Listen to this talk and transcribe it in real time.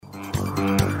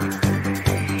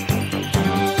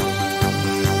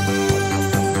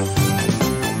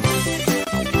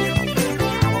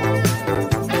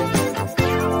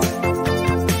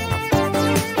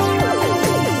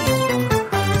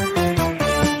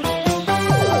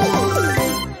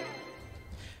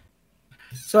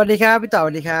สวัสดีครับพี่ต่อส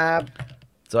วัสดีครับ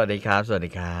สวัสดีครับสวัสดี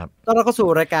ครับต้อนรับเข้าสู่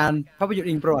รายการภาพยนตร์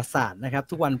อิงประวัติศาสตร์นะครับ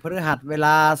ทุกวันพฤหัสเวล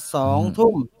า2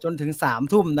 ทุ่มจนถึง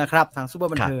3 ทุ่มนะครับทางซุปเปอ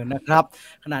ร์บันเทิงนะครับ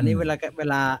ขณะนี้เว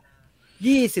ลา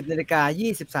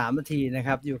20:23 นาทีนะค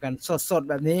รับอยู่กันสดๆ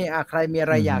แบบนี้ใครมีอะ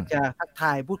ไรอยากจะทักท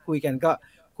ายพูดคุยกันก็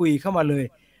คุยเข้ามาเลย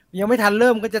ยังไม่ทันเ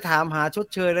ริ่มก็จะถามหาชด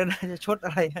เชยแล้วนะจะชดอ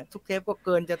ะไรทุกเทปก็เ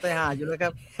กินจะตายหาอยู่แล้วครั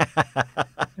บ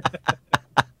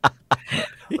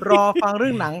รอฟังเรื่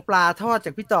องหนังปลาทอดจ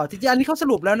ากพี่ต่อจริงๆอันนี้เขาส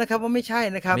รุปแล้วนะครับว่าไม่ใช่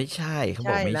นะครับไม่ใช่เขา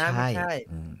บอกไม่ใช่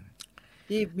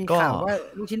ที่มีข่าวว่า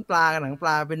ลูกชิ้นปลากับหนังปล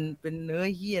าเป็นเนื้อ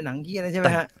เหี้ยหนังเหี้ยนะใช่ไหม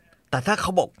ฮะแต่ถ้าเข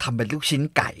าบอกทำเป็นลูกชิ้น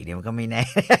ไก่เนี่ยมันก็ไม่แน่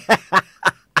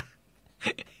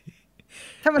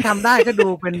ถ้ามันทำได้ก็ดู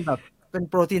เป็นแบบเป็น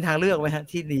โปรตีนทางเลือกไหมฮะ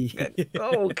ที่ดีก็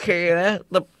โอเคนะ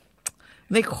แต่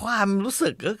ในความรู้สึ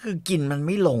กก็คือกินมันไ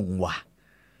ม่ลงว่ะ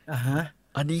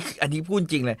อันนี้พูด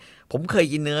จริงเลยผมเคย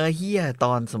กินเนื้อเหี้ยต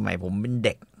อนสมัยผมเป็นเ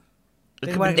ด็ก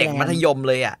คือเป็นเด็กมัธยม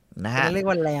เลยอ่ะนะฮะเรียก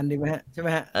ว่าแลนด์ดีไหมฮะใช่ไหม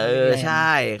ฮะใช่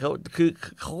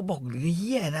เขาบอกเ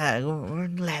หี้ยนะ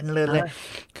แลนด์เลย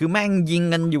คือแม่งยิง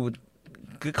กันอยู่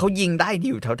คือเขายิงได้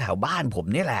อยู่แถวบ้านผม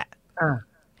นี่แหละ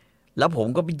แล้วผม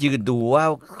ก็ไปยืนดูว่า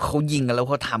เขายิงกันแล้ว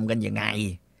เขาทำกันยังไง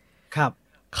ครับ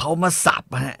เขามาสับ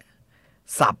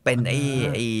เป็นไอ้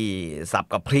สับ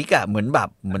กับพริกอ่ะเหมือ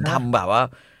นทำแบบว่า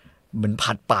เหมือน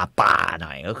ผัดป่าห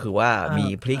น่อยก็คือว่ามี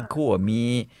พริกคั่วมี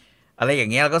อะไรอย่า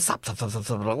งเงี้ยแล้วก็สับ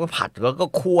แล้วก็ผัดแล้วก็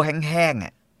คั่วแห้งๆอ่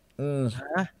ะ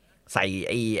ใส่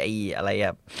ไอ้อะไรอ่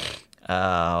ะ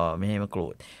ไม่ใช่มะกรู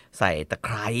ดใส่ตะไค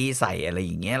ร้ใส่อะไรอ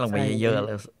ย่างเงี้ยลงไปเยอะๆแ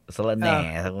ล้วสะระแหน่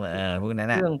พวกนั้น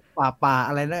น่ะเครื่องป่าอ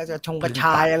ะไรนะจะชงกระช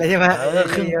ายอะไรใช่ไหม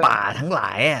เครื่องป่าทั้งหล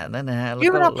ายอ่ะนั่นนะฮะแล้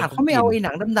วเวลาผัดเขาไม่เอาไอ้ห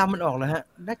นังดำๆมันออกเลยฮะ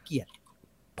น่าเกลียด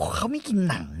เขาไม่กิน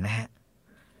หนังนะฮะ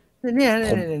เนี่ย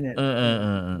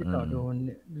พี่ต่อโดน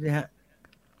เนี่ยฮะ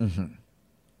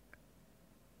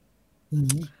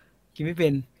กินไม่เป็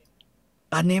น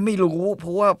อันนี้ไม่รู้เพร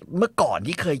าะว่าเมื่อก่อน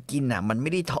ที่เคยกินอ่ะมันไ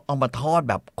ม่ได้เอามาทอด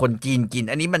แบบคนจีนกิน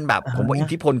อันนี้มันแบบผมว่าอิท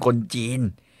ธิพลคนจีน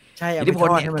ใช่อิทธิพล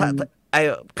เนี่ยถ้า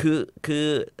คือ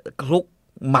คลุก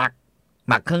หมั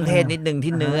กเครื่องเทศนิดนึง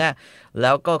ที่เนื้อแ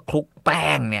ล้วก็คลุกแป้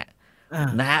งเนี่ย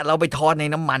นะฮะเราไปทอดใน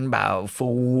น้ำมันแบบ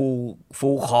ฟู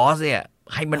คอสเนี่ย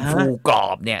ให้มันฟูกรอ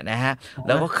บเนี่ยนะฮะแ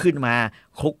ล้วก็ขึ้นมา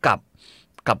คลุก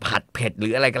กับผัดเผ็ดหรื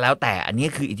ออะไรก็แล้วแต่อันนี้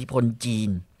คืออิทธิพลจีน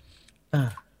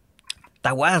แ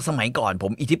ต่ว่าสมัยก่อนผ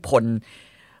มอิทธิพล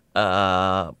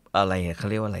อะไรเขา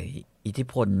เรียกว่าอะไรอิทธิ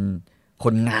พลค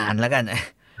นงานแล้วกัน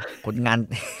คนงา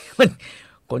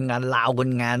นลาวค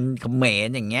นงานเขมร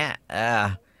อย่างเงี้ย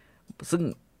ซึ่ง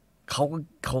เข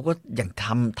าก็อย่าง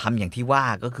ทำอย่างที่ว่า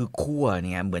ก็คือคั่วเ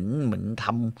นี่ยเหมือนท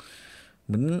ำเ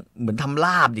หมือนทำล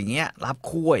าบอย่างเงี้ยลาบ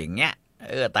คั่วอย่างเงี้ย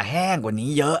แต่แห้งกว่านี้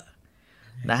เยอะ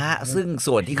นะฮะซึ่ง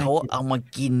ส่วนที่เขาเอามา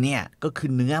กินเนี่ยก็คือ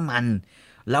เนื้อมัน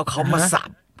แล้วเขามาสับ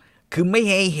คือไม่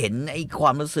ให้เห็นไอ้คว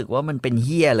ามรู้สึกว่ามันเป็นเ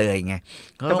หี้ยเลยไง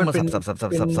เขาต้องมาสับ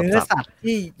เนื้อสัตว์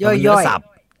ที่ย่อยๆเ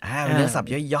นื้อสับ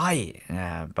ย่อย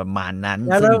ๆประมาณนั้น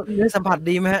แล้วเนื้อสัมผัส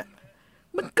ดีไหมฮะ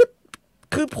มันก็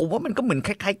คือผมว่ามันก็เหมือนค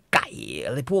ล้ายๆไก่อ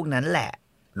ะไรพวกนั้นแหละ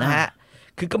นะฮะ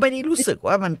คือก็ไม่ได้รู้สึก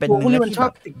ว่ามันเป็นเนื้อที่ชอ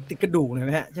บติดกระดูกเลยไห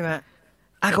มฮะใช่ไหม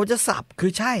เขาจะสับคื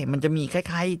อใช่มันจะมีค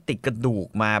ล้ายๆติดกระดูก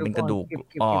มาเป็นกระดูก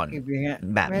อ่อน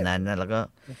แบบนั้นนะแล้วก็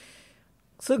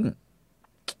ซึ่ง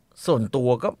ส่วนตัว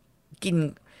ก็กิน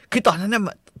คือตอนนั้นน่ะ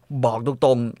บอกต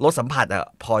รงๆรสสัมผัสอ่ะ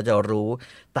พอจะรู้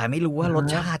แต่ไม่รู้ว่ารส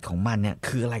ชาติของมันเนี่ย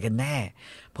คืออะไรกันแน่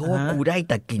เพราะว่ากูได้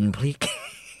แต่กินพริก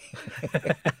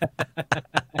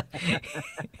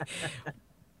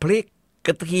พริกก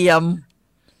ระเทียม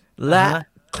และ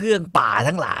เครื่องป่า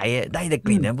ทั้งหลายได้แต่ก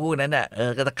ลิ่นนะพวกนั้นอ่ะ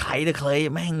กระไคร้ตะไคร้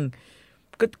แม่ง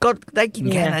ก็ได้กิน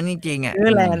แค่นั้นจริงๆอ่ะเนื้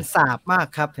อแลนสาบมาก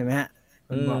ครับเห็นไหมฮะ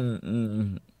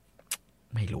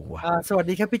ไม่รู้ว่ะสวัส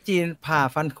ดีครับพี่จีนผ่า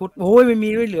ฟันคุดโอ้ยไม่มี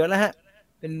ด้วยเหลือแล้วฮะ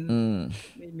เป็น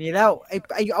ไม่มีแล้วไ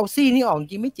อเอาซี่นี่ออกจ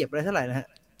ริงไม่เจ็บอะไรเท่าไหร่นะฮะ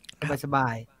สบา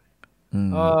ย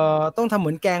ต้องทำเห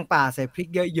มือนแกงป่าใส่พริก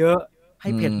เยอะๆให้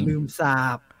เผ็ดลืมสา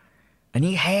บอัน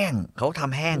นี้แห้งเขาท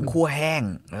ำแห้งคั่วแห้ง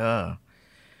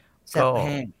แซ่บแ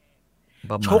ห้ง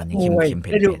ชกมวย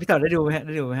ได้ดูพี่ต่อได้ดูไหม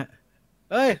ฮะ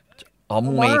เอ้ยม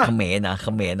วยเขมรนะ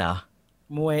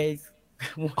มวย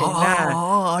หน้า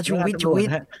ชูวิทย์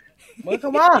มึงเข้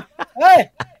ามาเฮ้ย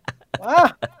มา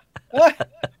เฮ้ย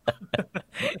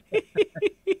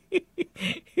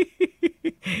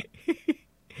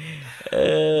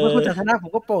เมื่อคุณจันทนาผ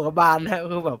มก็โปรกับบานนะ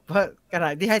คือแบบว่าขณะ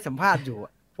ที่ให้สัมภาษณ์อยู่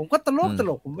ผมก็ตล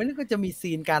กผมไม่นึกว่าจะมี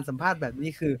ซีนการสัมภาษณ์แบบนี้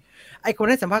คือไอคน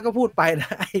ให้สัมภาษณ์ก็พูดไปน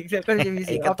ะไอก็จะมีเ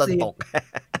สียงออฟซีน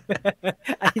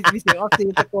ไอมีเสียงออฟซีน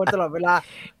ตะโกนตลอดเวลา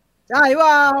ใช่ว่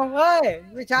าเฮ้ย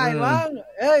ไม่ใช่มั้ง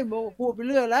เอ้ยพูดไป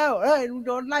เรื่อยแล้วเอ้ยโ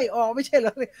ดนไล่ออกไม่ใช่เหร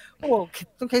อโอ้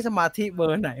ต้องใช้สมาธิเบอ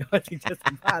ร์ไหนว่าถึงจะ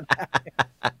สัมภาษณ์ได้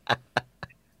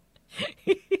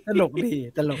ตลกดี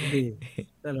ตลกดี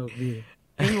ตลกดี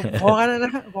พอกันน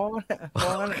ะพอกันพ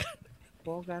อกันพ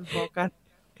อกันพอกัน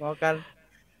พอกัน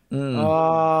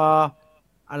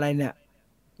อะไรเนี่ย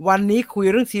วันนี้คุย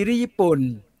เรื่องซีรีส์ญี่ปุ่น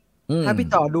ถ้าพี่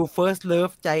ต่อดู First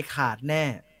Love ใจขาดแน่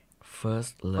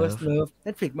First First Love Love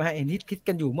Netflix มาให้เห็นคิด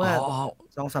กันอยู่เมื่อ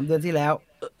 2-3 เดือนที่แล้ว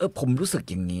ผมรู้สึก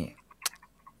อย่างนี้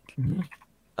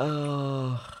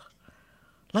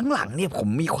หลังๆเนี่ยผม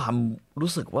มีความ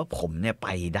รู้สึกว่าผมเนี่ยไป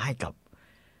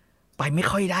ไม่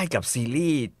ค่อยได้กับซีรี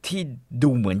ส์ที่ดู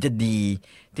เหมือนจะดี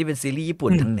ที่เป็นซีรีส์ญี่ปุ่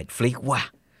นทาง Netflix ว่ะ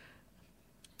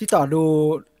พี่ต่อดู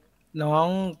น้อง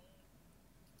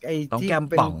ไอ้ที่แก้ม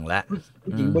ป่องและ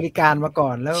ผู้หญิงบริการมาก่อ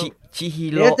นแล้วชิฮิ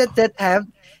โร่จะ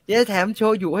แถมโช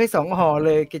ว์อยู่ให้2 ห่อเ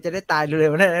ลยแกจะได้ตายเร็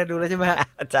วๆนะดูแล้วใช่ไหมฮะ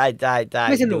ใช่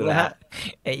ไม่สนุกนะฮะ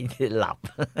ไอ้หลับ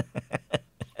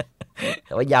แ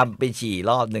ต่ว่ายำไปฉี่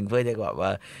รอบหนึ่งเพื่อจะแบบว่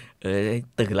า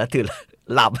ตื่นแล้ว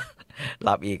ห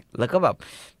ลับอีกแล้วก็แบบ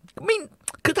ไม่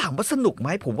คือถามว่าสนุกไหม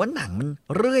ผมว่าหนังมัน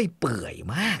เรื่อยเปื่อย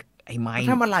มากไอ้ไม้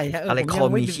ทำอะไรฮะอะไรคอ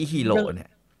มิชิฮิโร่เนี่ย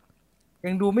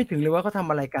ยังดูไม่ถึงเลยว่าเขาทำ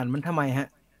อะไรกันมันทำไมฮะ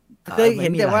เคยเห็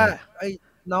นแต่ว่าไอ้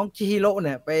น้องชิฮิโร่เ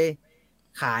นี่ยไป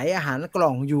ขายอาหารกล่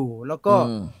องอยู่แล้วก็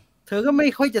เธอก็ไม่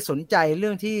ค่อยจะสนใจเรื่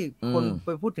องที่คนไป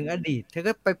พูดถึงอดีตเธอ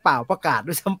ก็ไปเป่าประกาศ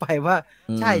ด้วยซ้ำไปว่า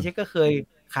ใช่ฉันก็เคย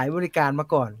ขายบริการมา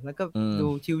ก่อนแล้วก็ดู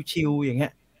ชิวๆอย่างเงี้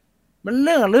ยมันเ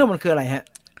รื่องมันคืออะไรฮะ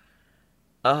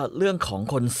เรื่องของ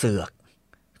คนเสือก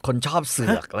คนชอบเสื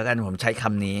อกแล้วกันผมใช้ค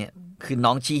ำนี้คือน้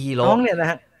องชิฮิโร่น้องเนี่ยนะ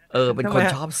ฮะเป็นคน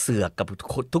ชอบเสือกกับ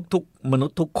ทุกมนุษ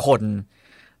ย์ทุกคน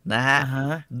นะฮะ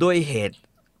ด้วยเหตุ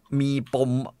มีปม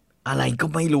อะไรก็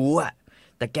ไม่รู้อ่ะ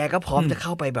แต่แกก็พร้อมจะเข้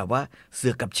าไปแบบว่าเสื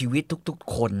อกกับชีวิตทุก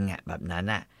ๆคนไงแบบนั้น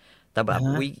น่ะแต่แบบ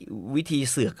วิธี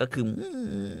เสือกก็คือ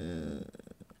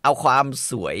เอาความ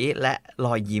สวยและร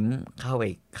อยยิ้มเข้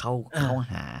า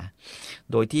หา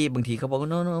โดยที่บางทีเขาบอกว่า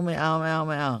โน้ไม่เอา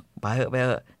ไปเถ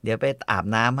อะเดี๋ยวไปอาบ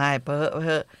น้ำให้เพ้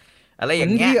ออะไรอย่า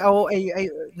งเงี้ยที่เอาไอ้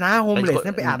น้าโฮมเลส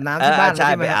นั่นไปอาบน้ำที่บ้านใช่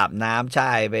ไปอาบน้ำใ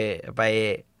ช่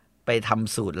ไปท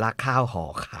ำสูตรรักข้าวห่อ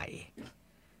ไข่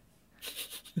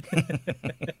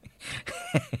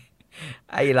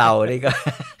ไอเรานี่ก็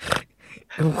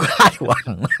คาดหวัง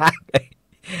มากเลย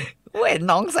เว้น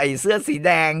น้องใส่เสื้อสีแ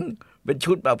ดงเป็น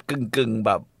ชุดแบบกึ่งแ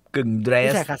บบกึ่งเดร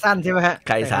สใส่ขาสั้นใช่ไหมฮะไ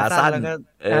ข่ขาสั้น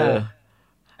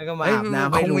แล้วก็มาอาบน้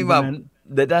ำให้ลุงแบบ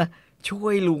เดี๋ยวนะช่ว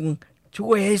ยลุงช่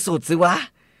วยให้สุดสิวะ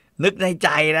นึกในใจ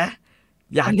นะ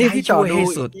อยากให้ช่วยให้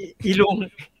สุดอี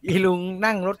ลุง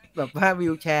นั่งรถแบบว่าวี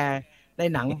ลแชร์ใน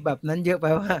หนังแบบนั้นเยอะไป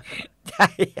ว่าใช่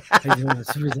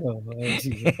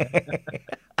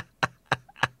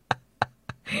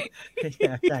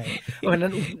ใช่วันนั้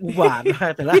นอุบาทมา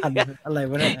กแต่ละอันอะไร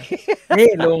วะเนี่ยนี่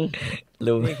ลุง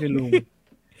นี่คือลุง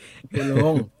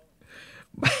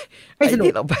ไม่สนุ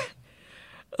ก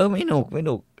ไม่ห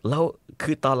นุกแล้ว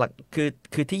คือตอนหลัง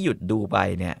คือที่หยุดดูไป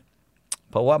เนี่ย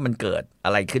เพราะว่ามันเกิดอ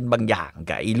ะไรขึ้นบางอย่าง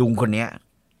กับไอ้ลุงคนเนี้ย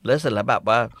แล้วเสร็จแล้วแบบ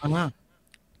ว่า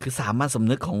คือสามัญสำ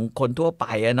นึกของคนทั่วไป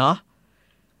อะเนาะ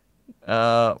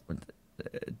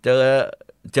เ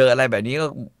จออะไรแบบนี้ก็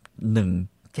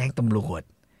1แจ้งตำรวจ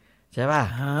ใช่ป่ะ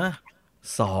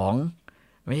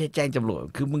2ไม่ใช่แจ้งตำรวจ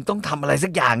คือมึงต้องทำอะไรสั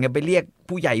กอย่างไงไปเรียก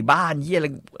ผู้ใหญ่บ้านเยี่ยอะไร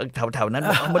แถวๆนั้น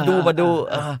เอามาดู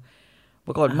ป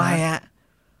รากฏไม่ฮะ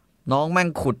น้องแม่ง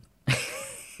ขุด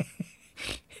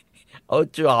เอา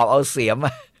จอบเอาเสียมม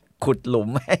าขุดหลุม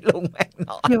ให้ลุงแม่ง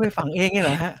นอนเพื่อไปฝังเองเห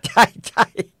รอฮะใช่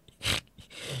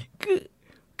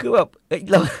คือแบบ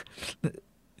เรา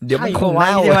เดี๋ยวมันคงเน่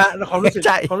าใช่ไหมความ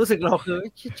รู้สึกเราคือ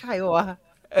ใช่ป่ะวะ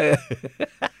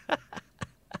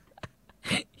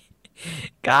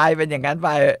กลายเป็นอย่างนั้นไป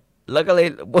แล้วก็เลย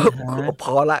พ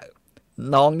อละ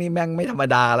น้องนี่แม่งไม่ธรรม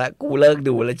ดาละกูเลิก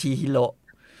ดูแล้วชิฮิโร่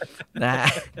นะ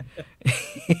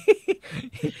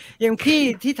อย่างพี่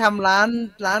ที่ทำร้า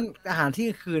นอาหารที่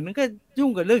คืนนั่นก็ยุ่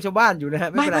งกับเรื่องชาวบ้านอยู่นะฮะ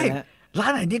ไม่เป็นไรฮะร้า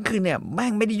นอาหารที่คืนเนี่ยแม่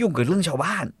งไม่ได้ยุ่งกับเรื่องชาว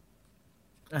บ้าน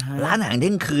ร้านอาหารที่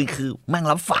คืนคือแม่ง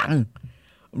รับฟัง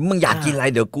มึงอยากกินอะไร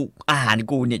เดี๋ยวกูอาหาร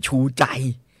กูเนี่ยชูใจ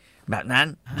แบบนั้น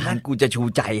นั่นกูจะชู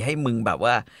ใจให้มึงแบบ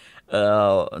ว่า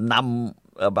น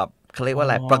ำแบบเขาเรียกว่าอะ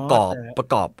ไรประ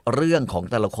กอบเรื่องของ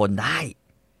แต่ละคนได้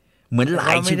เหมือนหล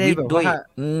ายชีวิตด้วย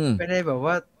ไม่ได้แบบ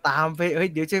ว่าตามไป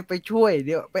เดี๋ยวจะไปช่วยเ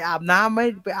ดี๋ยวไปอาบน้ำไม่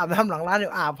ไปอาบน้ำหลังร้านเดี๋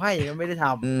ยวอาบให้ไม่ได้ท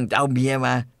ำจะเอาเมียม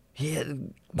าเฮ้ย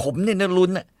ผมเนี่ยน่าลุ้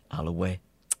นอ่ะเอาเลยเว้ย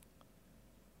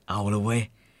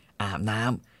อาบน้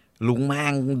ำลุงแม่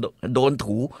งโดน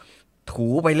ถู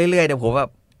ไปเรื่อยๆเดี๋ยวผมแบบ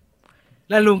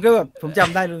แล้วลุงก็แบบผมจ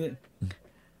ำได้ลุง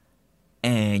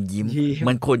ยิ้ม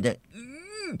มันควรจะ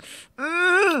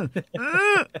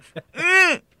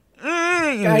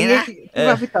อย่างนี้นะพี่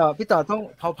ว่าพี่ต่อต้อง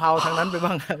เผาๆทางนั้นไปบ้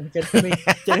างมันจะได้ไ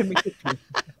ม่คิดถึง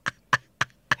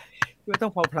พี่ต้อ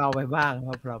งเผาๆไปบ้าง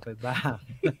ไปบ้าง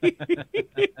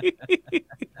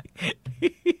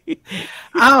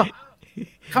อ้าว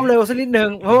เข้าเร็วสักนิดนึง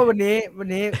เพราะว่าวัน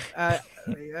นี้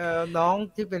น้อง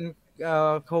ที่เป็น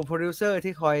โคโปรดิวเซอร์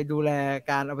ที่คอยดูแล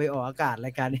การเอาไปออกอากาศร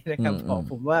ายการนี้นะครับบอก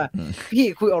ผมว่าพี่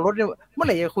คุยออกรถเนี่ยเมื่อไห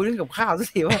ร่จะคุยเรื่องกับข้าวสัก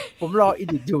ทีว่าผมรออี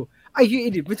ดิทอยู่ไอ้ที่อี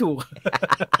ดิทไม่ถูก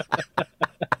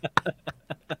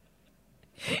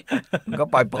ก็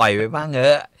ปล่อยไปบ้างเถ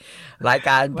อะรายก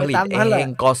ารผลิตเอง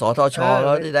กสทชเข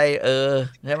าจะได้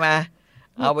ใช่ไหม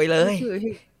เอาไปเลย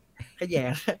ขย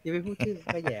งอย่าไปพูดชื่อ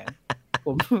ขยงผ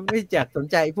มไม่อยากสน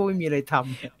ใจพวกไม่มีอะไรทำ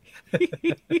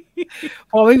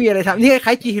พอไม่มีอะไรทำนี่ค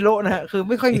ล้ายจิฮิโร่นะฮะคือ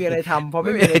ไม่ค่อยมีอะไรทำพอไ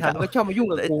ม่มีอะไรทำก็ชอบมายุ่ง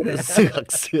กับกูเสื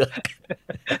อก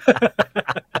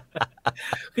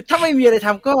คือถ้าไม่มีอะไรท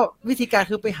ำก็วิธีการ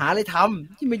คือไปหาอะไรท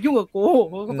ำที่มายุ่งกับกู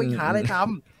ก็ไปหาอะไรท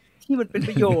ำที่มันเป็น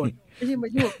ประโยชน์ไม่ใช่มา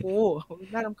ยุ่งกับกู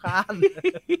น่ารำคาญ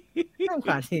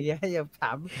สิอย่าถ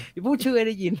ามอย่าพูดชื่อไ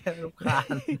ด้ยินรำคา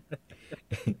ญ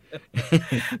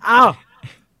อ้าว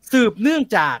สืบเนื่อง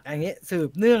จากอย่างเงี้ยสืบ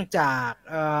เนื่องจาก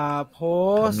โพ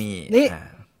สต์นี้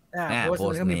โพสต์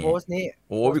นี้ก็มีโพสต์นี้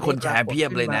โอ้มีคนแชร์เพียบ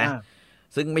เลยนะ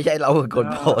ซึ่งไม่ใช่เราเป็นคน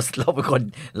โพสต์เราเป็นคน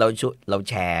เรา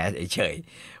แชร์เฉย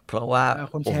ๆเพราะว่า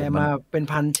คนแชร์มาเป็น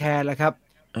พันแชร์แล้วครับ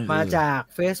มาจาก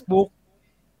Facebook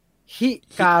ฮิ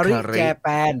การิแจแป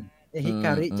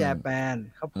น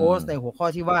เขาโพสต์ในหัวข้อ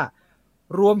ที่ว่า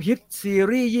รวมฮิตซี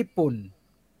รีส์ญี่ปุ่น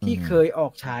ที่เคยออ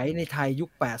กฉายในไทยยุค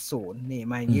80นี่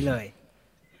มาอย่างนี้เลย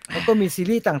แล้วก็มีซี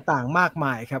รีส์ต่างๆมากม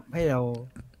ายครับให้เรา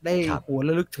ได้หวนร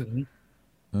ะลึกถึง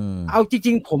เอาจ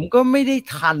ริงๆผมก็ไม่ได้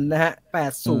ทันนะฮะ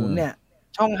80เนี่ย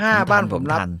ช่อง5บ้านผม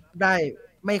รับได้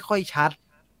ไม่ค่อยชัด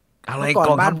อะไรก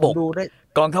องทัพบกดูได้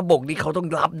กองทัพบกนี่เขาต้อง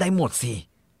รับได้หมดสิ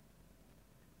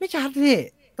ไม่ชัดสิ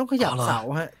ต้องขยับเสา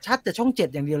ฮะชัดแต่ช่อง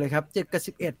7อย่างเดียวเลยครับ7กับ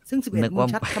11ซึ่ง11มัน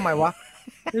ชัดทำไมวะ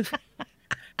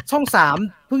ช่อง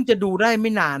3เพิ่งจะดูได้ไ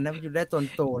ม่นานนะอยู่ได้ตอน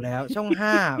โตแล้วช่อง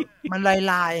5มัน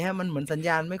ลายๆฮะมันเหมือนสัญญ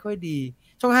าณไม่ค่อยดี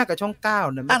ช่อง5กับช่อง9เ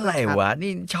นี่ยอะไรวะ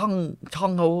นี่ช่อง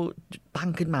เขาตั้ง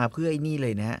ขึ้นมาเพื่อไอ้นี่เล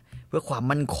ยนะฮะเพื่อความ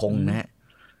มั่นคงนะฮะ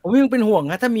ผมยังเป็นห่วง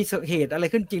นะถ้ามีเหตุอะไร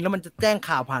ขึ้นจริงแล้วมันจะแจ้ง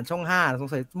ข่าวผ่านช่อง5สง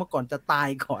สัยเมื่อก่อนจะตาย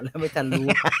ก่อนแล้วไม่ทันรู้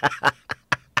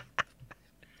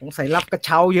สงสัยรับกระเ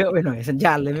ช้าเยอะไปหน่อยสัญญ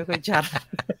าณเลยไม่ค่อยชัด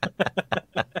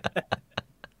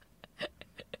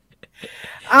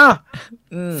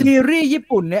ซีรีส์ญี่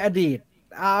ปุ่นในอดีต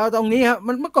เอาตรงนี้ครับ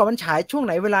มันเมื่อก่อนมันฉายช่วงไ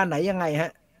หนเวลาไหนยังไงฮ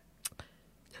ะ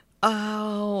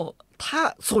ถ้า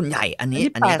ส่วนใหญ่อันนี้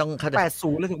ต้อง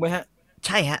80เลยถูกไหมฮะใ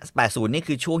ช่ฮะ80นี่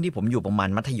คือช่วงที่ผมอยู่ประมาณ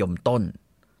มัธยมต้น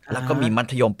แล้วก็มีมั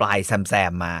ธยมปลายแซ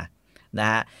มมานะ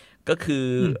ฮะก็คือ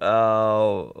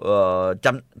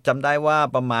จำได้ว่า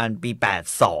ประมาณปี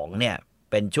82เนี่ย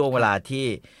เป็นช่วงเวลาที่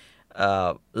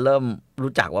เริ่ม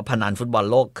รู้จักว่าพนันฟุตบอล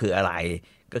โลกคืออะไร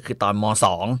ก็คือตอนม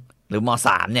2หรือม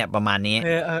3เนี่ยประมาณนี้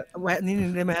แวะนิดนึ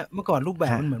งได้ไหมฮะเมื่อก่อนรูปแบ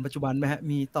บมันเหมือนปัจจุบันไหมฮะ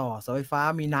มีต่อเสาไฟฟ้า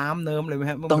มีน้ำเนิ้มเลยไหม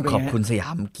ฮะต้องขอบคุณสยา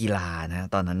มกีฬานะ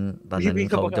ตอนนั้นเ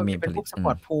ขาจะมีผลิตสป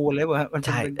อร์ตพูลเลยป่ะฮะใ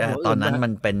ช่ตอนนั้นมั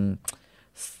นเป็น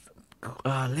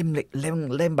เ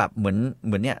ล่มแบบเหมื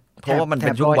อนเนี่ยเพราะว่ามันเป็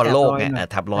นช่วงบอลโลกไง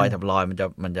แถบลอยมัน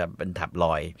จะเป็นแถบล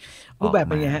อยรูปแบบเ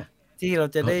ป็นไงฮะที่เรา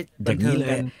จะได้บันเทิง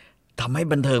กันทำให้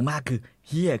บันเทิงมากคือเ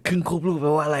ฮียครึ่งควบลูกแปล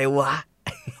ว่าอะไรวะ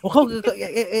โอ้เขา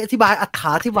อธิบาย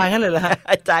อธิบายงั้นเลยเหรอฮะ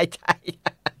ใช่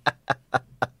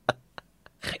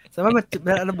สามารถมา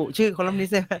ระบุชื่อคอลัมนิส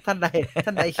ต์ได้ท่าน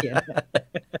ใดเขียน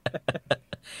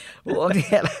โอ้เนี่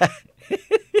ยแหละ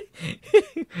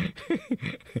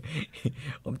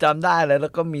ผมจำได้เลยแล้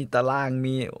วก็มีตาราง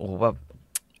มีโอ้แบบ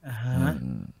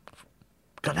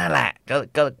ก็นั่นแหละ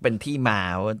ก็เป็นที่มา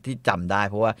ว่าที่จำได้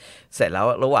เพราะว่าเสร็จแล้ว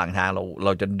ระหว่างทางเร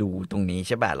าจะดูตรงนี้ใ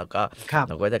ช่ป่ะแล้วก็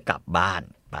เราก็จะกลับบ้าน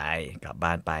ไป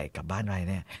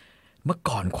เนี่ยเมื่อ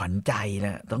ก่อนขวัญใจน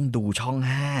ะต้องดูช่อง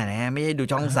5นะไม่ใช่ดู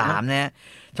ช่อง3นะ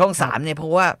ช่อง3เนี่ยเพรา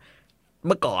ะว่าเ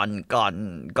มื่อก่อน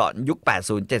ยุค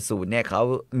80 70เนี่ยเขา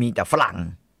มีแต่ฝรั่ง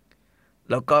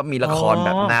แล้วก็มีละครแบ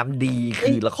บน้ำดี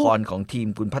คือละครของทีม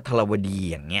คุณภัทรวดี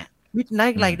อย่างเงี้ยมิดไน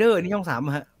ท์ไรเดอร์นี่ช่อง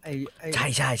3ฮะใ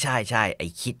ช่ไอ้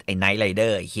คิดไอ้ไนท์ไรเดอ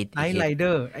ร์ไอ้คิดไนท์ไรเด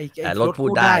อร์ไอ้รถพูด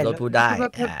ได้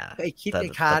ไอ้คิดไอ้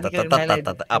คาร์นี่คือไนท์ไรเด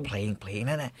อร์เพลง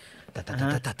นั่นแหละ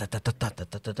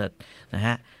นะฮ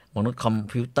ะมนุษย์คอม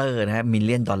พิวเตอร์นะฮะ$1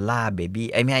 million baby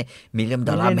ไอ้ไม่ใช่$1 million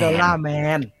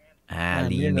man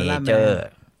รีเมเจอร์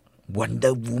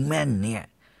Wonder Woman เนี่ย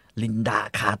ลินดา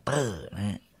คาร์เตอร์น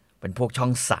ะเป็นพวกช่อ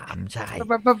ง3ใช่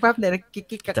แป๊บๆเนี่ยกิ๊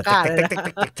กๆก้าๆเลยนะ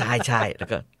ใช่แล้ว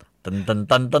ก็ ตันตัน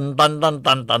ตันตันตันตัน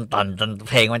ตันตันตันตัน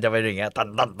เพลงมันจะเป็นอย่างเงี้ยตัน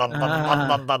ตันตันตันตัน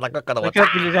ตันตันแล้วก็กระโดดแล้วก็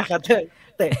กิริยาคาร์เตอร์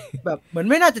เตะแบบเหมือน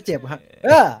ไม่น่าจะเจ็บฮะ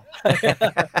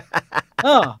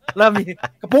แล้วมี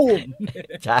กระปุก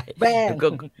ใช่แบ้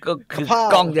ก็คือ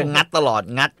กล้องจะงัดตลอด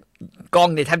งัดกล้อง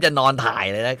เนี่ยแทบจะนอนถ่าย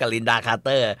เลยนะกับลินดาคาร์เต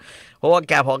อร์เพราะว่า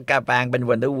พอแกแปลงเป็น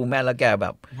วันเดอร์วูแมนแล้วแกแบ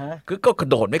บก็กระ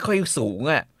โดดไม่ค่อยสูง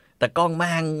อ่ะแต่กล้องแม่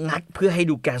งงัดเพื่อให้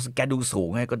ดูแกดูสูง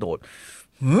ให้กระโดด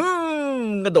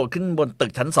กระโดดขึ้นบนตึ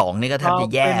กชั้น2นี่ก็แทบจะ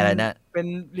แย่เลยนะเป็น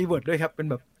รีเวิร์ดด้วยครับเป็น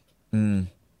แบบ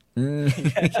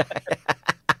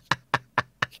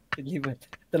เป็นรีเวิร์ด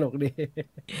ตลกดี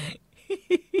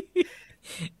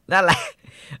นั่นแหละ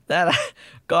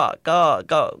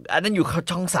ก็อันนั้นอยู่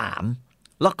ช่อง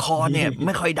3ละครเนี่ยไ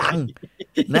ม่ค่อยดัง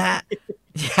นะฮะ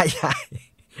ใช่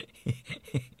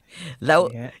แล้ว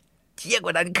เชี่ยก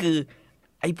ว่านั้นคือ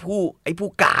ไอ้ผู้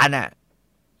การน่ะ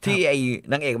ที่ไอ้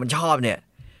นางเอกมันชอบเนี่ย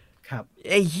ครับ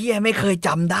ไอ้เหี้ยไม่เคยจ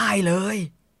ำได้เลย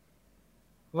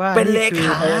ว่าเป็นเลข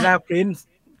า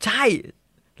ใช่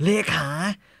เลขา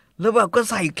แล้วแบบก็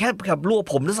ใส่แค่กับรวบ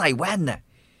ผมแล้วใส่แว่นน่ะ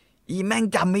อีแม่ง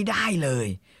จำไม่ได้เลย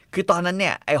คือตอนนั้นเ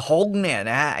นี่ยไอ้ฮงเนี่ย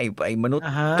นะฮะไอ้มนุษย์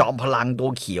จอมพลังตัว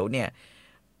เขียวเนี่ย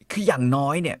คืออย่างน้อ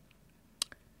ยเนี่ย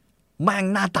แม่ง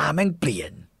หน้าตาแม่งเปลี่ย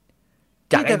น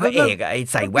จากไอ้พระเอกไอ้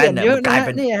ใส่แว่นเนี่ยมันกลายเ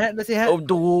ป็นนี่ฮะดูสิฮะ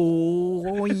ดู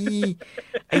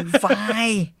ไอ้ไฟ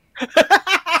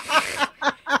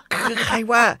คือใคร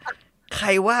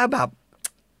ว่าแบบ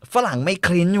ฝรั่งไม่ค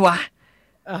ลิ้นวะ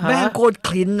แม่งโคตรค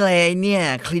ลิ้นเลยเนี่ย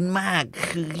คลิ้นมาก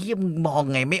คือยิ่งมอง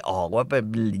ไงไม่ออกว่าเป็น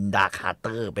ลินดาคาร์เต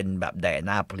อร์เป็นแบบไดอา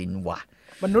น่าพลินวะ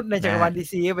มนุษย์ในจักรวาลดี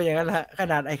ซีเป็นอย่างนั้นแหละข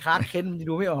นาดไอ้คลาร์กเคนต์มัน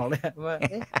ดูไม่ออกเลยว่า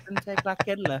เอ๊ะมันใช่คลาร์กเค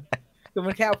นต์เหรอคือมั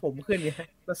นแค่เอาผมขึ้นไง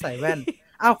ก็ใส่แว่น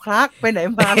อ้าวคลาร์กไปไหน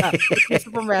มาล่ะซู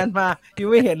เปอร์แมนมาอยู่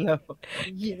ไม่เห็นเลย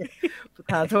ประ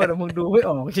ธานโทษนะมึงดูไม่อ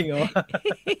อกจริงเหรอ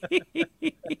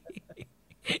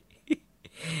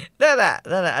นั่นแหละ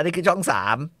อันนี้คือช่อง3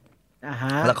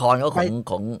ละครก็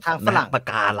ของทางฝรั่งปาก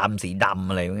กาลำสีดำ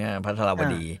อะไรพวกนี้พัทรว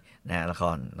ดีนะละ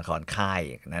ครค่าย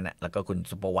นั่นแหละแล้วก็คุณ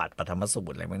สุประวัติปฐมสู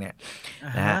ตรอะไรพวกนี้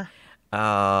นะฮะ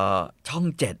ช่อง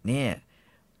7เนี่ย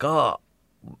ก็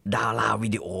ดาราวิ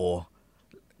ดีโอ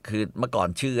คือเมื่อก่อน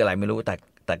ชื่ออะไรไม่รู้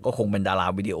แต่ก็คงเป็นดารา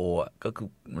วิดีโอก็คือ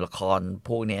ละครพ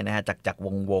วกนี้นะฮะจาก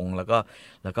วงแล้ว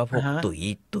ก็พวก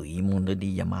ตุ๋ยมูลฤ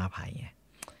ดียามาภัย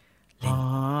เล่น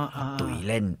ตุ๋ย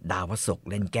เล่นดาวพศุกร์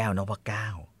เล่นแก้วนพเก้า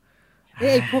ไ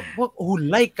อ้พวกหุ่น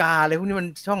ไล่กาอะไรพวกนี้มัน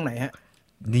ช่องไหนฮะ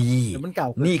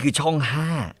นี่คือช่อง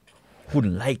5หุ่น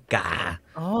ไล่กา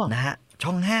นะฮะช่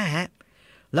อง5ฮะ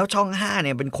แล้วช่อง5เ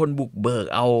นี่ยเป็นคนบุกเบิก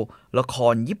เอาละค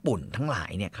รญี่ปุ่นทั้งหลาย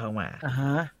เนี่ยเข้ามา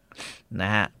น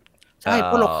ะฮะใช่เพ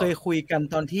ราะเราเคยคุยกัน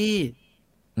ตอน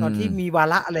ที่มีวา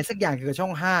ระอะไรสักอย่างเกี่ยวกับช่อ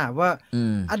ง5ว่า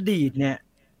อดีตเนี่ย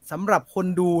สำหรับคน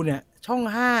ดูเนี่ยช่อง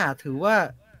5ถือว่า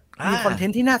มีคอนเทน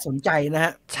ต์ที่น่าสนใจนะฮ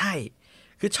ะใช่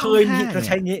คือเคยมีก็ใ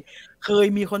ช้งี้เคย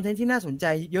มีคอนเทนต์ที่น่าสนใจ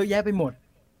เยอะแยะไปหมด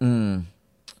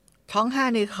ช่อง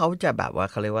5นี่เขาจะแบบว่า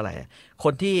เขาเรียกว่าอะไรค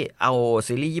นที่เอา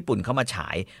ซีรีส์ญี่ปุ่นเข้ามาฉา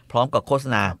ยพร้อมกับโฆษ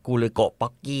ณากูริโกะป๊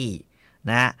อกกี้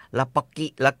นะฮะแล้วป๊อกกี้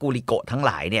และกูริโกะทั้งห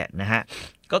ลายเนี่ยนะฮะ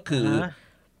ก็คือ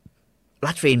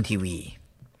รัฐฟิล์มทีวี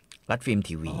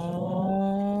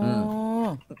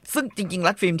ซึ่งจริงๆ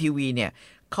รัฐฟิล์มทีวีเนี่ย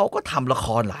เขาก็ทำละค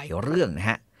รหลายเรื่องนะ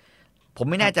ฮะผม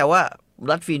ไม่แน่ใจว่า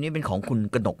รัฐฟิล์มนี่เป็นของคุณ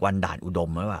กนกวรรณ ด่านอุด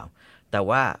มหรือเปล่าแต่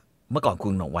ว่าเมื่อก่อนคุ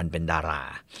ณกนกวรรณเป็นดารา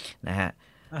นะฮะ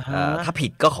ถ้าผิ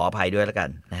ดก็ขออภัยด้วยแล้วกัน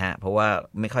นะฮะเพราะว่า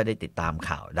ไม่ค่อยได้ติดตาม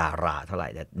ข่าวดาราเท่าไหร่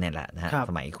เนี่ยแหละนะฮะ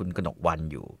สมัยคุณกนกวรรณ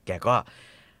อยู่แก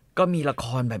ก็มีละค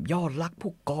รแบบยอดรัก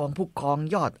ผู้กอง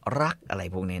ยอดรักอะไร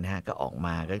พวกนี้นะฮะก็ออกม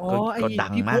าก็ดั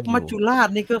งมากอยู่มัจจุราช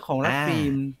นี่ก็ของรัฐฟิ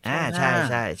ล์มใ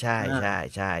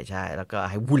ช่แล้วก็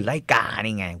ให้หุ่นไล่กา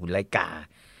นี่ไงหุ่นไล่กา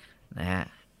นะฮะ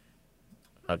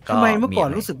ทำไมเมื่อก่อน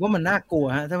รู้สึกว่ามันน่ากลัว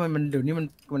ฮะทำไมมันเดี๋ยวนี้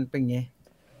มันเป็นไง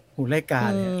หุ่นไล่กา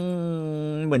เนี่ย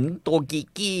เหมือนตัวกิ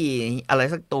กี้อะไร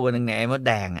สักตัวหนึ่งไงมดแ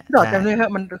ดงอ่ะดอดจำได้ครับ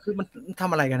มันคือมันท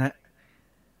ำอะไรกันฮะ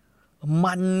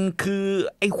มันคือ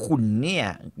ไอ้หุ่นเนี่ย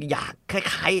อยากค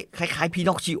ล้ายพีน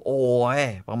อคชิโอ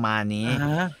ประมาณนี้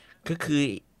ก็คือ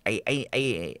ไ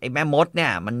อ้แม่มดเนี่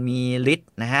ยมันมีฤท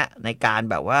ธิ์นะฮะในการ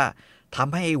แบบว่าท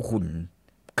ำให้หุ่น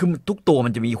คือทุกตัวมั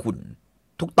นจะมีหุ่น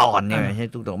ทุกตอนเนี่ยไม่ใช่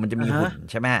ทุกตัวมันจะมีหุ่น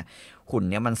ใช่ไหมหุ่น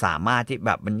เนี่ยมันสามารถที่แ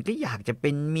บบมันก็อยากจะเป็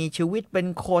นมีชีวิตเป็น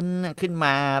คนขึ้นม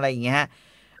าอะไรอย่างเงี้ย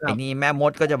ไอ้นี่แม่ม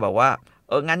ดก็จะบอกว่า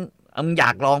งั้นมึงอย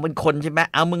ากลองเป็นคนใช่ไหม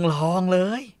เอามึงลองเล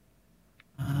ย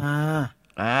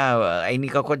ไอ้นี่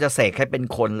ก็จะเสกให้เป็น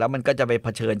คนแล้วมันก็จะไปเผ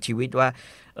ชิญชีวิตว่า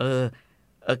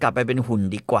กลับไปเป็นหุ่น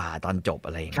ดีกว่าตอนจบอ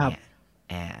ะไรอย่างเงี้ย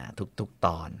ทุกต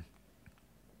อน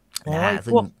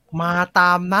พวกมาต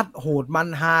ามนัดโหดมัน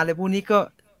ฮาเลยพวกนี้ก็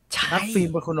รัฐฟิล์ม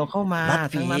เป็นคนเอาเข้ามารัฐ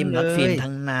ฟิทั้งนั้ล์นมเลย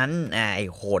ทั้งนั้นไอ้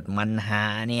โหดมันฮา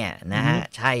เนี่ยนะฮะ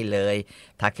ใช่เลย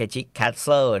ทาเคชิแคสเ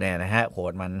ซิลเนี่ยนะฮะโห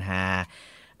ดมันฮา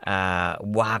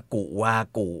วา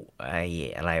กุไอ้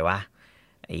อะไรวะ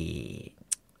ไอ้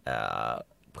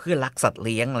เพื่อนรักสัตว์เ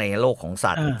ลี้ยงอะไรโลกของ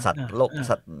สัตว์โลก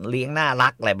สัตว์เลี้ยงน่ารั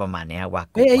กอะไรประมาณนี้วา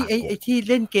กุไอ้ที่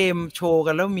เล่นเกมโชว์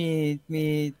กันแล้วมี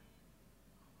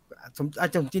อา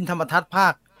จารย์จินธรรมทัศน์ภา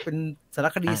คเป็นสาร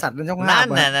คดีสัตว์นั่นช่องห้า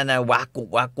นั่นวากุ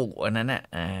อันนั้นน่ะ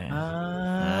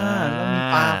แล้วมี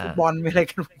ปลาฟุตบอลมีอะไร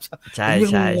กันใช่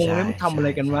ใช่แล้วมันทำอะไร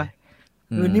กันวะ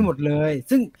คือนี่หมดเลย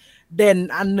ซึ่งเด่น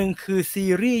อันนึงคือซี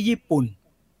รีส์ญี่ปุ่น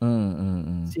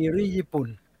ซีรีส์ญี่ปุ่น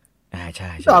ใ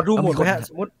ช่ต่อดูหมดไหมฮะ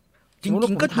สมมติจ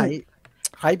ริงๆก็ถ่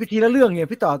ายไปทีละเรื่องเนี่ย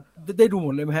พี่ต่อได้ดูหม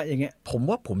ดเลยไหมฮะอย่างเงี้ยผม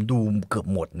ว่าผมดูเกือบ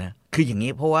หมดนะคืออย่าง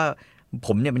นี้เพราะว่าผ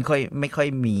มเนี่ยไม่ค่อย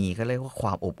มีเขาเรียกว่าคว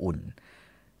ามอบอุ่น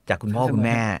จากคุณพ่อคุณแ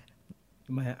ม่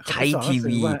ใช้ที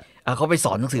วีเขาไปส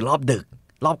อนหนังสือรอบดึก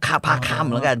รอบภาคค่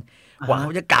ำแล้วกันกว่าเข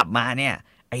าจะกลับมาเนี่ย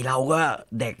ไอเราก็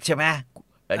เด็กใช่ไหม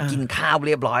กินข้าวเ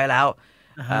รียบร้อยแล้ว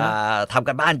ทำ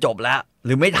กันบ้านจบแล้วห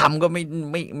รือไม่ทำก็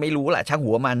ไม่รู้แหละช่าง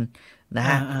หัวมันนะ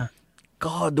ฮะ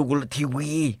ก็ดูที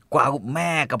วีกว่าแ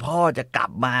ม่กับพ่อจะกลั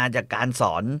บมาจากการส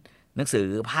อนหนังสือ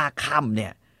ภาคค่ำเนี่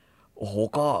ยโอ้โห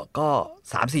ก็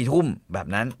3-4 ทุ่มแบบ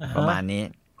นั้นประมาณนี้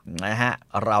นะฮะ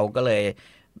เราก็เลย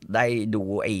ได้ดู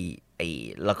ไอ้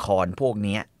ละครพวก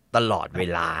นี้ตลอดเว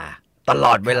ล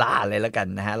าเลยแล้วกัน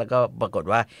นะฮะแล้วก็ปรากฏ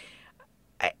ว่า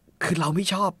คือเราไม่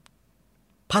ชอบ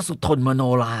พระสุทนมโน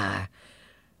รา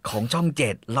ของช่อง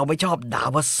7เราไม่ชอบดา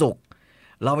วศุกร์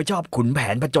เราไม่ชอบขุนแผ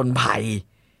นผจญภัย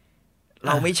เ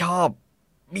ราไม่ชอบ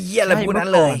มีอะไรพวกนั้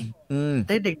นเลยแ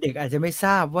ต่เด็กๆอาจจะไม่ท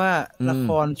ราบว่าละค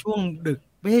รช่วงดึก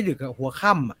ไม่ใช่ดึกหัว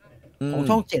ค่ำของ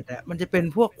ช่อง7มันจะเป็น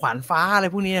พวกขวานฟ้าอะไร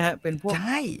พวกนี้นะฮะเป็นพวกใ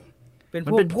ช่เป็น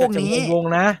พวกนี้วง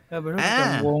นะเป็นพวกจั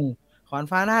งวงขวาน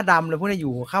ฟ้าหน้าดำเลยพวกนี้อ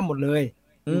ยู่หัวค่ำหมดเลย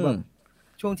แบบ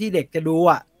ช่วงที่เด็กจะดู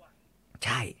ใ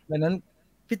ช่ดังนั้น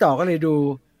พี่ต่อก็เลยดู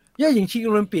ยอดหญิงชิงโ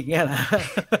อลิมปิกเนี่ยนะ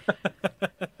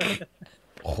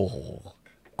โอ้โห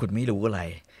คุณไม่รู้อะไร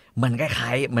มันคล้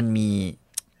ายๆมัน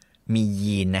มี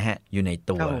ยีนนะฮะอยู่ใน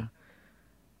ตัว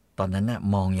ตอนนั้นน่ะ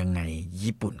มองยังไง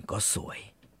ญี่ปุ่นก็สวย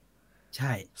ใ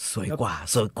ช่สวยก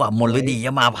ว่ามลดีย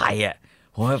มาภัยอ่ะ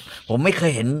ผมไม่เค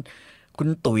ยเห็นคุณ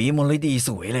ตุ๋ยมลดีส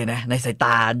วยเลยนะในสายต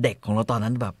าเด็กของเราตอน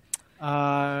นั้นแบบ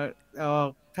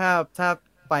ถ้า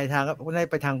ไปทางก็ได้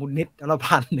ไปทางคุณนิดอร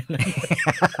พันธ์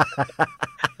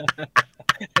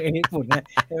ญี่ปุ่นนะ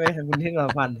ใช่ไหมคุณนิดอร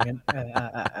พันธ์อย่างนั้น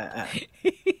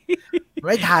ไ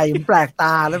ม่ถ่ายแปลกต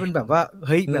าแล้วเป็นแบบว่าเ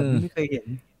ฮ้ยแบบนี้ไม่เคยเห็น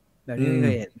แบบนี้ไม่เค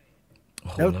ยเห็น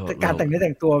แล้วการแต่งเนื้อแ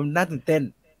ต่งตัวน่าตื่นเต้น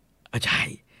ใช่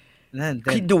น่าตื่นเ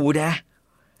ต้นคิดดูนะ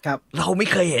ครับเราไม่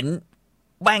เคยเห็น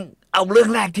แม่งเอาเรื่อง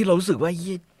แรกที่เรารู้สึกว่า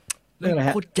เรื่องอะไรฮ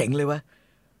ะโคตรเจ๋งเลยว่ะ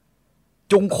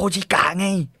จงโคชิกะไง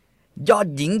ยอด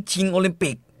หญิงชิงโอลิม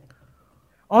ปิก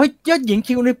ยอดหญิง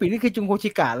ชิงโอลิมปิกนี่คือจุงโคชิ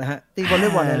กะเหรอฮะตีวอลเล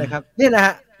ย์บอลอะไรครับนี่นะฮ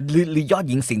ะหรือยอด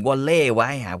หญิงสิงห์วอลเล่ไว้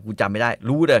หากูจำไม่ได้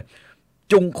รู้เลย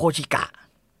จุงโคชิกะ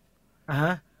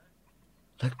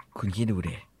แล้วคุณคิดดู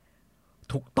ดิ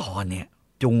ทุกตอนเนี่ย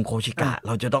จุงโคชิกะเ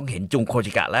ราจะต้องเห็นจุงโค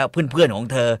ชิกะแล้วเพื่อนๆของ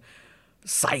เธอ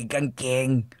ใส่กางเกง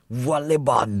วอลเลย์บ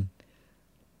อล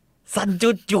สั้น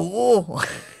จู่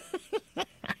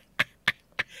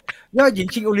ยอดหญิง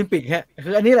ชิงโอลิมปิกฮะคื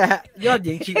ออันนี้แหละฮะยอดห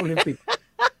ญิงชิงโอลิมปิก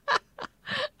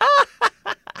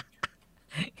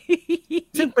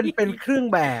ซึ่งเป็นเครื่อง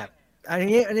แบบอัน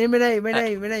นี้ไม่ไ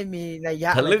ด้มีนัยย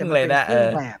ะทะลึ่งเลยนะเครื่อ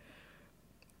งแบบ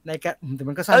ในการแต่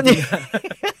มันก็สั้นจริง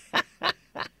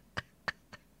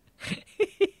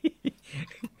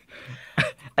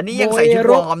อันนี้ยังใส่ชุด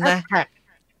วอร์มนะ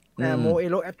โมเอ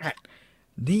โรแอตแทก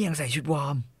นี่ยังใส่ชุดวอ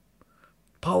ร์ม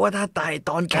เพราะว่าถ้า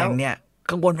ตอนแข่งเนี่ย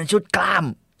ข้างบนเป็นชุดกล้าม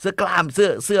เสื้อกล้ามเ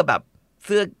สื้อแบบเ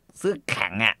สื้อแข่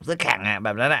งเสื้อแข่งแบ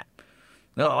บนั้น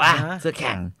นึกออกว่าเสื้อแ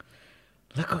ข่ง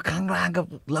แล้วก็ข้างล่างก็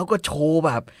แล้วก็โชว์แ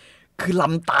บบคือล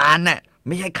ำตาลไ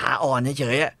ม่ใช่ขาอ่อนเฉ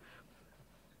ย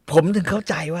ๆผมถึงเข้า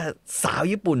ใจว่าสาว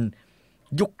ญี่ปุ่น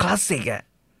ยุคคลาสสิก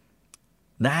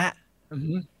นะฮะ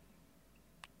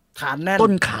ฐานแน่นต้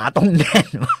นขาต้องแน่น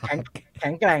แข็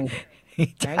งแกร่ง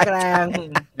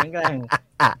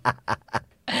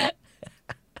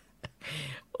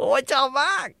โอ้ยชอบม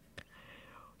าก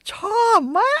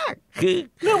คือ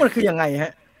เรื่องมันคือยังไงฮ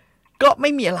ะก็ไ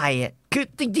ม่มีอะไรคือ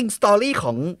จริงๆสตอรี่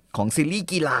ของซีรีส์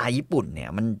กีฬาญี่ปุ่นเนี่ย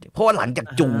มันเพราะว่าหลังจาก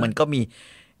จุงมันก็มี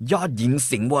ยอดหญิง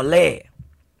สิงห์วอลเล่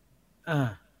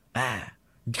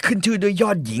ขึ้นชื่อด้วยย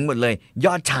อดหญิงหมดเลยย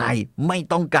อดชายไม่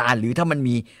ต้องการหรือถ้ามัน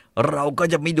มีเราก็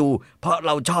จะไม่ดูเพราะเ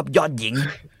ราชอบยอดหญิง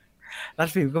รัฐ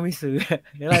ฟิล์มก็ไม่ซื้อ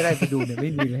ได้ไปดูเนี่ยไ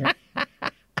ม่มีเลย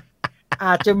อ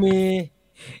าจจะมี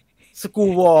สกู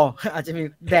วอลอาจจะมี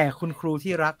แด่คุณครู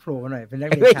ที่รักโผล่มาหน่อยเป็นนัก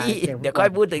เรียนชายเดี๋ยวค่อย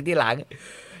พูดถึงทีหลัง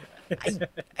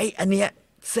ไอ้อันเนี้ย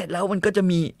เสร็จแล้วมันก็จะ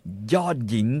มียอด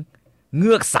หญิงเ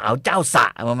งือกสาวเจ้าสะ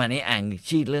ประมาณนี้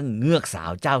ชื่อเรื่องเงือกสา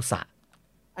วเจ้าสะ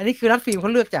อันนี้คือรัฐฟิล์มเข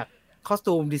าเลือกจากคอส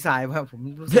ตูมดีไซน์ครับผม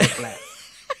รู้สึกแปลก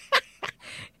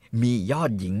มียอ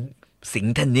ดหญิงสิง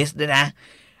ห์เทนนิสด้วยนะ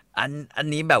อัน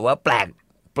นี้แบบว่าแปล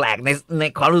กใน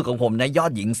ความรู้สึกของผมนะยอ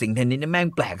ดหญิงสิงห์เทนนิสนี่แม่ง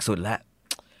แปลกสุดแล้ว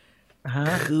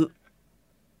คือ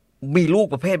มีลูก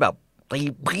ประเภทแบบตี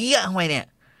เพี้ยเข้าไปเนี่ย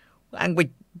ไป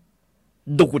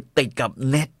ดูดติดกับ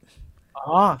เน็ต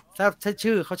ถ้าใช้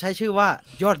ชื่อเขาใช้ชื่อว่า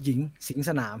ยอดหญิงสิงห์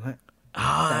สนามฮะ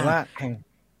แต่ว่าแ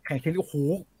ข่งเทนนิสโอ้โห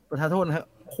ประธานโทษนะฮะ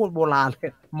โคตรโบราณเล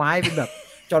ยไม้เป็นแบบ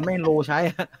จอห์นแมนโลใช้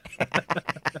ฮะ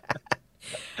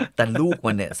แต่ลูก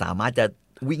มันเนี่ยสามารถจะ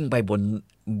วิ่งไป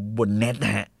บนเน็ตน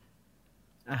ะฮะ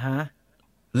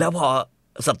แล้วพอ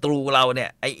ศัตรูเราเนี่ย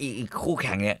ไอ้คู่แ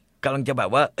ข่งเนี่ยกำลังจะแบ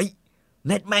บว่าเ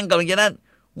น็ตแม่งกำลังจะนั่น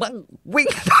มันวิ่ง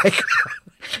ต่อย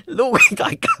ลูกวิ่งต่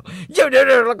อยกับเดี๋ยว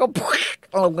แล้วก็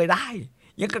ลงไปได้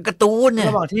ยังกับการ์ตูนเนี่ย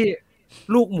ระหว่างที่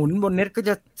ลูกหมุนบนเน็ตก็จ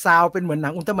ะซาวเป็นเหมือนหนั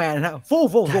งอุลตร้าแมนนะฟู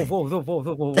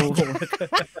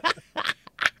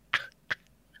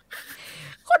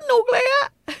คนหนุกเลยอะ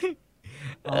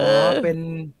เป็น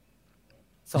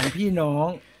สองพี่น้อง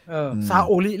ซาโ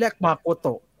อริและมาโกโต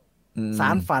ะสา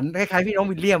รฝันคล้ายๆพี่น้อง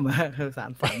วิลเลียมอะสา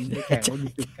รฝันแข่งว่ามี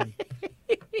จุดกัน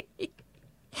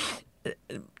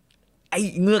ไอ้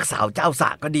เงือกสาวเจ้าสะ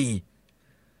ก็ดี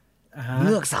เ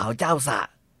งือกสาวเจ้าสะ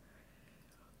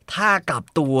ถ้ากลับ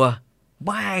ตัวแ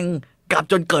ม่งกลับ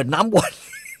จนเกิดน้ำวน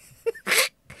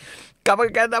กลับมา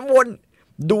แกน้ำวน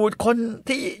ดูดคน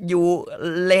ที่อยู่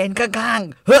เลนข้าง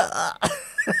ๆเฮ้อ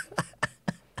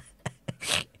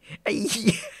ไอ้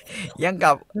ยัง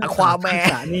กับอควาแมน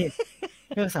นี่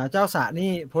เรื่องสาวเจ้าสะ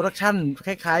นี่โปรดักชั่นค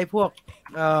ล้ายๆพวก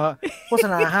โฆษ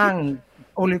ณาห้าง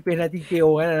โอลิมเปียนาติเกล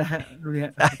นั่นนะฮะดูเนี่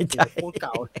ยโคตรเก่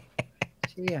า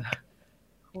เชี่ย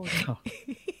โคตรเก่า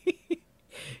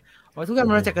ทุกอย่าง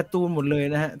มันมาจากการ์ตูนหมดเลย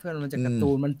นะฮะทุกอย่างมันจากการ์ตู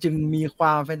นมันจึงมีคว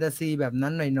ามแฟนตาซีแบบนั้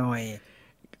นหน่อย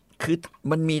ๆคือ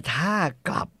มันมีท่า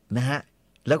กลับนะฮะ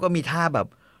แล้วก็มีท่าแบบ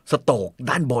สโตก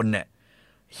ด้านบนเนี่ย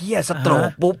เฮียสโตก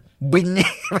ปุ๊บ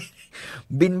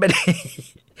บินไปเลย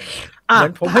เหมือ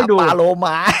นผมให้ดูปลาโลม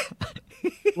า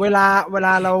เวล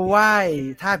าเราไหว้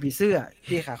ท่าผีเสื้อ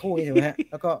ที่ขาคู่ใช่ไหมฮะ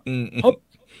แล้วก็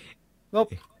ฮบ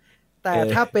แต่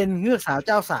ถ้าเป็นเงือกสาวเ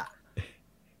จ้าสะ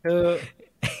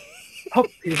ฮบ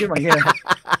อยู่ขึ้นมาอย่างเงี้ย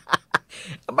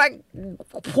แม่ง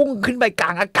พุ่งขึ้นไปกลา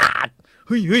งอากาศเ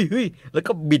ฮ้ยแล้ว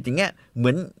ก็บิดอย่างเงี้ยเหมื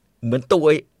อนตัว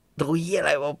เหี้ยอะไ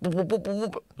รวะปุ๊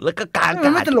บแล้วก็กลางอากาศมั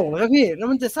นไม่ตลกเลยครับพี่แล้ว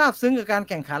มันจะซาบซึ้งกับการ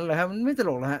แข่งขันเหรอครับมันไม่ต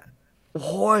ลกแล้วฮะโ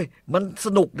อ้ยมันส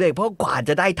นุกเลยเพราะกว่า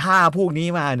จะได้ท่าพวกนี้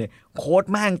มาเนี่ยโค้ช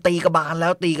แม่งตีกระบาลแล้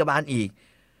วตีกระบาลอีก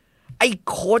ไอ้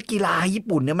โค้ชกีฬาญี่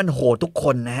ปุ่นเนี่ยมันโหดทุกค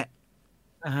นนะฮะ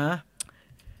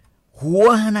หัว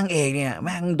นางเอกเนี่ยแ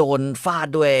ม่งโดนฟาด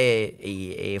ด้วย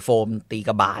ไอ้โฟมตีก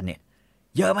ระบาลเนี่ย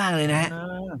เยอะมากเลยนะฮะ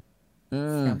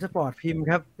สามสปอร์ตพิมพ์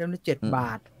ครับจำได้7 บ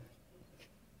าท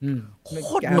โค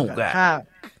ตรหนุกอะ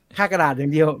ค่ากระดาษอย่า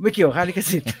งเดียวไม่เกี่ยวค่าลิข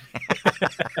สิทธิ์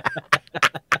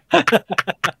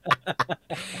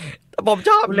แต่ผมช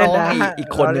อบน้องอีก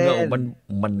คนนึง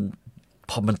มัน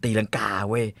พอมันตีลังกา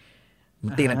เว้ยมั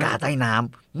นตีลังกาใต้น้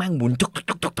ำแม่งหมุนจุก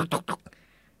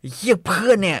เฮียเพื่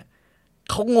อนเนี่ย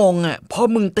เขางงอ่ะเพราะ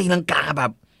มึงตีลังกาแบ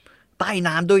บใต้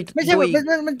น้ำด้วยไม่ใช่มันจะ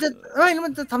มั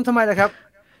นจะทำไมล่ะครับ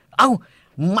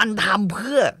มันทำเ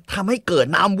พื่อทำให้เกิด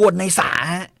น้ำวนในสระ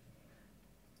ฮะ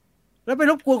แล้วไป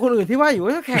รบกวนคนอื่นที่ว่าอยู่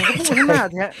ถ้าแข่งก็พูดข้างหน้า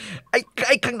เนี่ยไ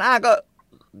อ้ข้างหน้าก็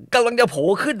กำลังจะโผล่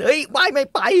ขึ้นว่ายไม่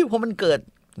ไปเพราะมันเกิ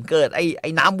ดไอ้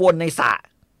น้ำวนในสระ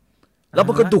แล้ว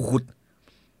มันก็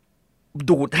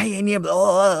ดูดให้ไอ้เนี่ย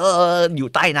อยู่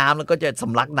ใต้น้ำแล้วก็จะส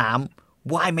ำลักน้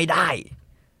ำว่ายไม่ได้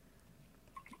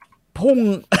พุ่ง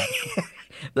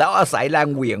แล้วอาศัยแรง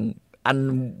เหวี่ยงอัน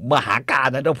มหาการ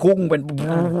นะจะพุ่ง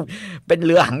เป็นเ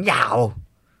รือหางยาว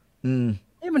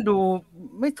มันดู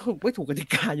ไม่ถูกกติ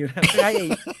กาอยู่นะ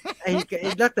ไอ้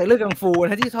นักเตะเลือกกังฟู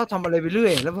นะที่ชอบทำอะไรไปเรื่อ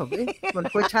ยแล้วแบบมัน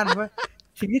ควชั่นว่า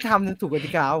สิ่งที่ทำถูกกติ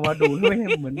กาวะดูไม่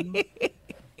เหมือน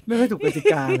ไม่ค่อยถูกกติ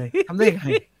กาเลยทำได้ไง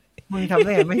มึงทำไ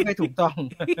ด้ไงไม่ค่อยถูกต้อง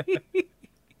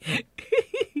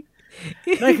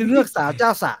นั่นคือเงือกสาวเจ้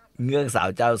า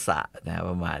สะนะ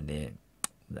ประมาณนี้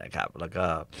นะครับแล้วก็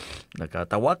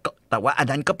แต่ว่าอัน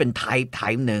นั้นก็เป็นไท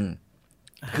ป์หนึ่ง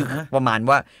คือประมาณ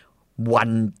ว่าวั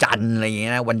นจันทร์อะไรอย่างเงี้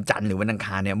ยนะวันจันทร์หรือวันอังค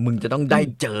ารเนี่ยมึงจะต้องได้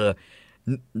เจอ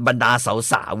บรรดา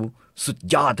สาวๆสุด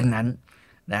ยอดทั้งนั้น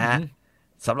นะฮะ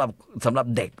สำหรับ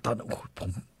เด็กตอน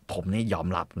ผมนี่ยอม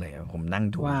รับเลยผมนั่ง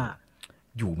ดู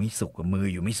อยู่ไม่สุขกับมือ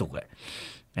อยู่ไม่สุขเลย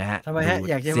นะฮะทำไมฮะ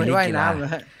อยากจะไปว่ายน้ำเหรอ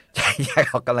ฮะใช่อยาก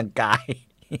ออกกำลังกาย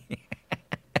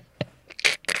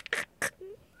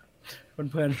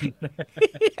เพลิน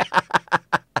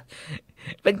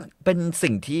เป็น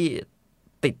สิ่งที่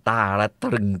ติดตาและต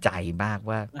รึงใจมาก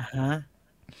ว่า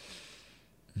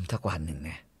สักวันหนึ่งเ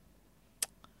นี่ย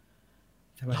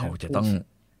เราจะต้อง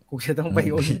กูจะต้องไป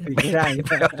โอลิมปิกให้ได้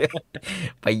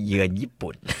ไปเยือนญี่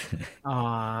ปุ่น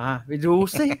ไปดู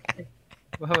สิ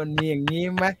ว่ามันมีอย่างนี้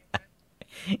ไหม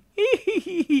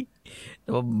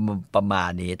ประมา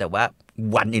ณนี้แต่ว่า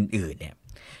วันอื่นๆเนี่ย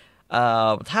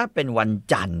ถ้าเป็นวัน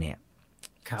จันทร์เนี่ย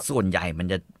ส่วนใหญ่มัน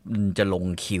จะลง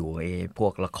คิวไอ้พว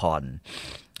กละคร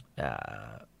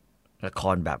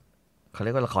แบบเขาเรี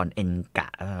ยกว่าละครเอ็นกะ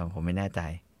ผมไม่แน่ใจ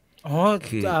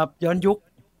คือย้อนยุค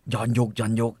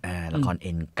ละครเ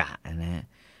อ็นกะนะฮะ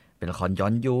เป็นละครย้อ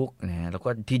นยุคนะแล้วก็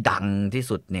ที่ดังที่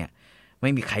สุดเนี่ยไม่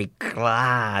มีใครกล้า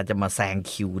จะมาแซง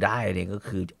คิวได้เลยก็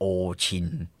คือโอชิน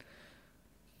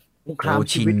สงคราม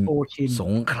ชีวิ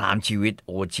ตโ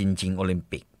อชินชิงโอลิม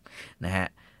ปิกนะฮะ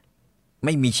ไ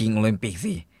ม่มีชิงโอลิมปิก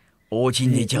สิโอชิน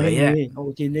เฉยๆโอ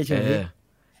ชินเฉย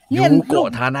ๆยูโกะ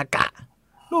ทานากะ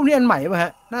รูปนี้อันใหม่ป่ะฮ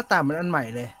ะหน้าตามันอันใหม่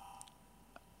เลย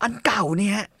อันเก่าเนี่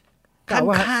ย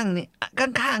ข้างๆนี่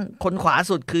ข้างๆคนขวา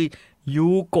สุดคือยู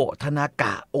โกะทานาก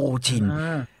ะโอชิน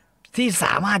ที่ส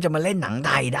ามารถจะมาเล่นหนังไ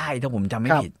ทยได้ถ้าผมจำไ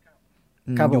ม่ผิด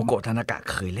ยูโกะทานากะ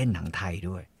เคยเล่นหนังไทย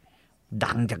ด้วย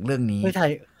ดังจากเรื่องนี้เค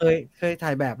ยถ่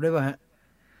ายแบบด้วยป่ะฮะ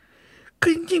คื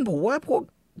อจริงๆผมว่าพ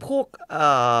วก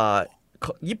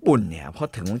ญี่ปุ่นเนี่ยพอ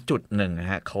ถึงจุดหนึ่งนะ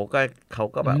ฮะเขา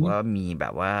ก็แบบว่ามีแบ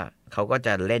บว่าเขาก็จ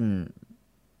ะเล่น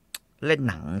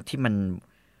หนังที่มัน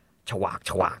ฉวา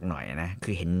กหน่อยนะคื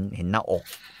อเห็นหน้าอก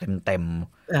เต็ม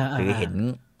หรือเ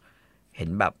ห็น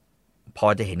แบบพอ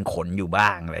จะเห็นขนอยู่บ้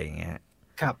างอะไรอย่างเงี้ย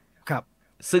ครับ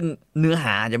ซึ่งเนื้อห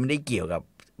าจะไม่ได้เกี่ยวกับ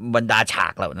บรรดาฉา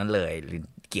กเหล่านั้นเลยหรือ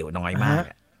เกี่ยวน้อยมาก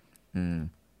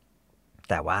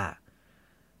แต่ว่า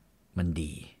มัน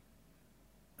ดี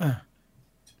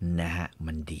นะฮะ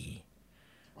มันดี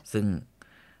ซึ่ง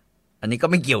อันนี้ก็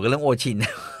ไม่เกี่ยวกับเรื่องโอชิน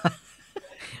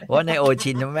ว่าในโอ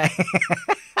ชินนะแม่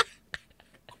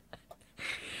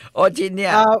โอชินเนี่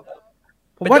ย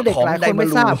ผมว่าเด็กหลายคนไม่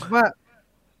ทราบว่า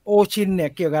โอชินเนี่ย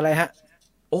เกี่ยวกับอะไรฮะ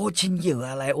โอชินเกี่ยวกับ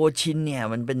อะไรโอชินเนี่ย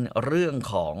มันเป็นเรื่อง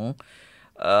ของ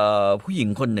ผู้หญิง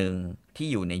คนหนึ่งที่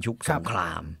อยู่ในยุคสงคร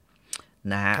าม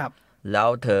นะฮะแล้ว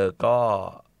เธอก็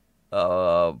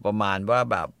ประมาณว่า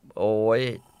แบบโอ้ย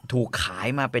ถูกขาย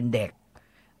มาเป็นเด็ก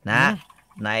นะ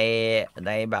ใ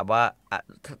นแบบว่า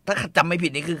ถ้าจำไม่ผิ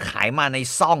ดนี่คือขายมาใน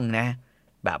ซ่องนะ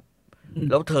แบบ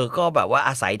แล้วเธอก็แบบว่า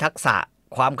อาศัยทักษะ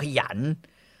ความขยัน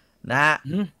นะ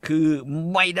คือ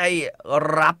ไม่ได้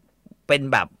รับเป็น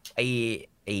แบบไ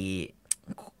อ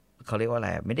เขาเรียกว่าอะไร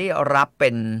ไม่ได้รับเป็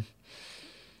น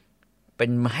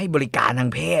ให้บริการทา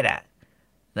งเพศอ่ะ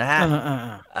นะฮะ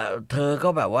เธอก็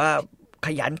แบบว่าข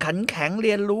ยันขันแข็งเ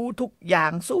รียนรู้ทุกอย่า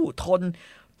งสู้ทน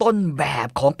ต้นแบบ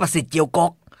ของประสิทธิ์เจียวก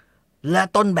กและ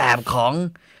ต้นแบบของ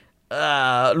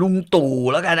ลุงตู่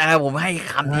แล้วกันนะครับผมให้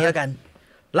คำนี้แล้วกัน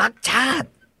รักชาติ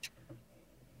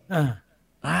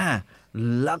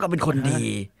แล้วก็เป็นคน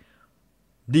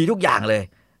ดีทุกอย่างเลย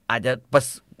อาจจะ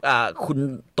คุณ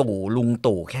ตู่ลุง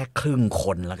ตู่แค่ครึ่งค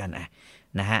นแล้วกัน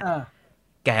นะฮะ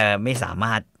แกไม่สาม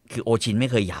ารถคือโอชินไม่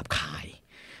เคยหยาบคาย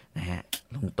นะฮะ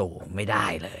ลุงตู่ไม่ได้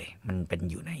เลยมันเป็น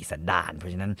อยู่ในสันดานเพรา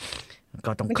ะฉะนั้น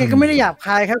ก็ต้องแกก็ไม่ได้หยาบค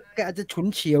ายครับแกอาจจะฉุน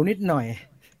เฉียวนิดหน่อย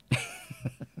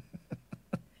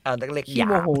เล็กๆขี้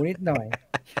โมโหนิดหน่อย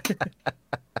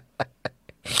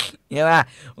เนี่ยว่า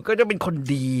มันก็จะเป็นคน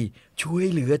ดีช่วย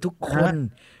เหลือทุกคน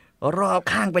รอบ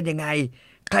ข้างเป็นยังไง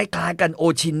คล้ายๆกันโอ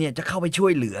ชินเนี่ยจะเข้าไปช่ว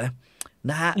ยเหลือ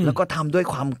นะฮะแล้วก็ทำด้วย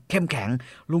ความเข้มแข็ง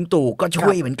ลุงตู่ก็ช่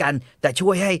วยเหมือนกันแต่ช่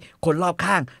วยให้คนรอบ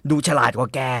ข้างดูฉลาดกว่า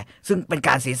แกซึ่งเป็นก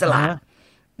ารเสียสละ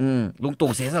ลุง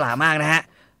ตู่เสียสละมากนะฮะ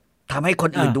ทำให้ค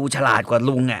นอื่นดูฉลาดกว่า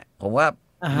ลุงผมว่า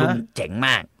ลุงเจ๋งม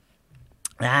าก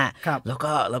นะฮะแล้ว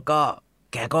ก็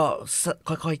แกก็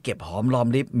ค่อยๆเก็บหอมรอม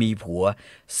ริบมีผัว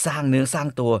สร้างเนื้อสร้าง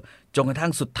ตัวจนกระทั่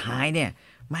งสุดท้ายเนี่ย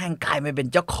แม่งกลายมาเป็น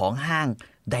เจ้าของห้าง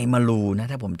ไดมารูนะ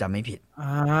ถ้าผมจำไม่ผิด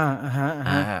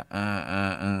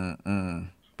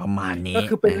ประมาณนี้ก็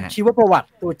คือเป็นชีวประวัติ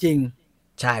ตัวจริง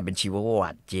ใช่เป็นชีวประวั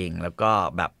ติจริงแล้วก็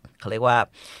แบบเขาเรียกว่า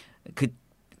คือ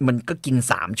มันก็กิน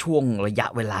3ช่วงระยะ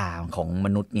เวลาของม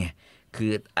นุษย์ไงคื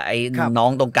อไอ้น้อ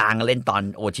งตรงกลางเล่นตอน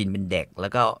โอชินเป็นเด็กแล้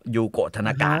วก็ยูโกะทาน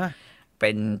ากะเป็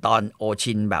นตอนโอ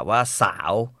ชินแบบว่าสา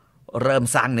วเริ่ม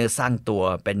สร้างเนื้อสร้างตัว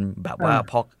เป็นแบบว่า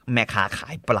พ่อแม่ค้าขา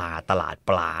ยปลาตลาด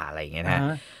ปลาอะไรอย่างเงี้ยนะ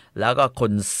แล้วก็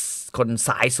คนส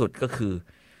ายสุดก็คือ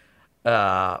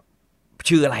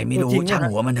ชื่ออะไรไม่รู้ช่าง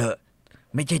หัวมันเถอะ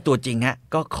ไม่ใช่ตัวจริงฮะ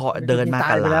ก็เดินมา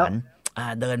กับหลาน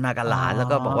เดินมากับหลานแล้ว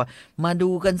ก็บอกว่ามาดู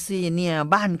กันสิเนี่ย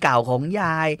บ้านเก่าของย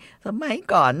ายสมัย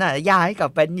ก่อนน่ะยายก็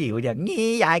เป็นอยู่อย่างนี้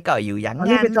ยายก็อยู่อย่างนั้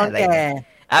นเป็นตอนแก่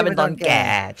เป็นตอนแก่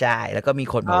ใช่แล้วก็มี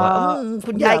คนบอกว่า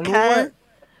คุณยายคะ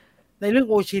ในเรื่อง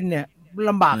โอชินเนี่ย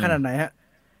ลำบากขนาดไหนฮะ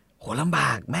โหลำบ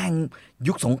ากแม่ง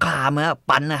ยุคสงครามอะ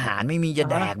ปันอาหารไม่มีจะ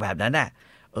แดกแบบนั้นน่ะ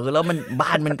แล้วมันบ้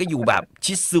านมันก็อยู่แบบ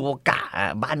ชิซูโอกะ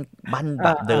บ้านแบ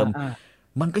บเดิม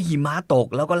มันก็หิมะตก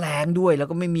แล้วก็แรงด้วยแล้ว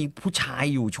ก็ไม่มีผู้ชาย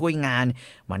อยู่ช่วยงาน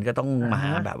มันก็ต้องมา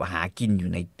แบบว่าหากินอยู่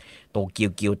ในโตเกีย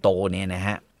วเกียวโตเนี่ยนะฮ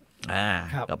ะ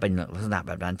ก็เป็นลักษณะแ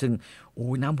บบนั้นซึ่งโอ้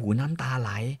น้ำหูน้ำตาไห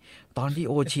ลตอนที่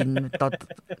โอชินตอน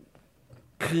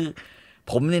คือ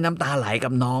ผมในน้ำตาไหลกั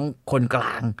บน้องคนกล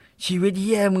างชีวิตเ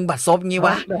ฮียมึงบัดซบงี้ว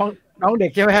ะน้องเด็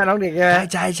กใช่ไหมฮะน้องเด็กใช่ไหม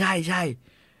ใช่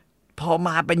พอม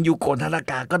าเป็นยูโกะธนา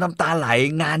กะก็น้ำตาไหล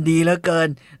งานดีเหลือเกิน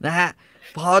นะฮะ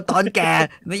พอตอนแก่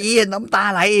นี่น้ำตา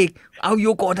ไหลอีกเอา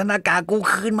ยูโกะธนากะกู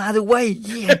คืนมาด้วยเว้ยเ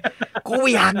ฮียกู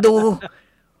อยากดู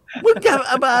มึงจะ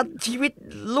มาชีวิต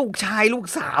ลูกชายลูก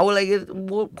สาวอะไร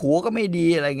ผัวก็ไม่ดี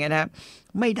อะไรเงี้ยนะ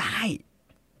ไม่ได้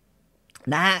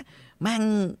นะแม่ง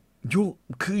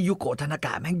คือยูโกะธนาก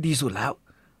ะแม่งดีสุดแล้ว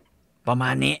ประมา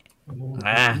ณนี้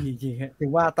จริงๆถึ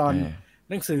งว่าตอน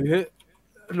หนังสือ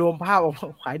รวมภาพออก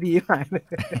ขายดีมากเลย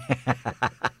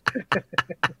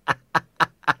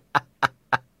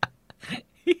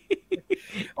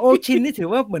โอชินนี่ถือ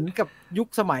ว่าเหมือนกับยุค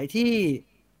สมัย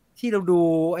ที่เราดู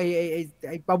ไ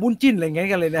อ้ปาบุญจิ้นอะไรเงี้ย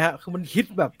กันเลยนะฮะคือมันฮิต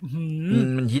แบบ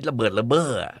มันฮิตระเบิดระเบ้อ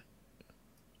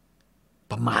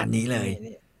ประมาณนี้เลย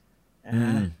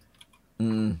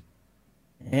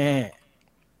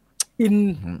อิน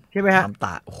ใช่ไหมฮะน้ำต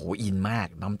าโอ้โหอินมาก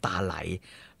น้ำตาไหล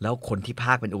แล้วคนที่พ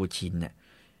ากเป็นโอชินเนี่ย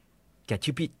แก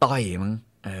ชื่อพี่ต้อยมั้ง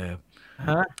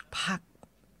พ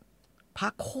า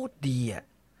กโคตรดี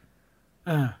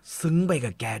ซึ้งไป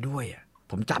กับแกด้วย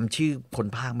ผมจำชื่อคน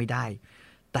พากไม่ได้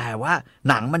แต่ว่า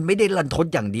หนังมันไม่ได้รันทด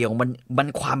อย่างเดียวมัน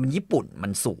ความเป็นญี่ปุ่นมั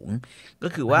นสูงก็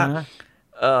คือว่า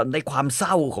ในความเศ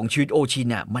ร้าของชีวิตโอชิน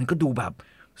เนี่ยมันก็ดูแบบ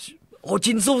โอ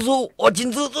ชินสู้ๆโอชิน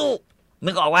สู้ๆ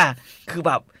นึกออกว่าคือแ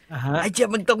บบไอ้เจ้า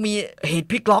มันต้องมีเหตุ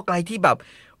พลิกล็อกอะไรที่แบบ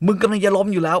มึงกำลังจะล้ม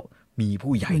อยู่แล้วมี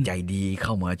ผู้ใหญ่ใจดีเข้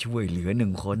ามาช่วยเหลือ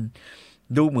1 คน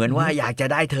ดูเหมือนว่าอยากจะ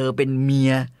ได้เธอเป็นเมี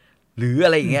ยหรืออ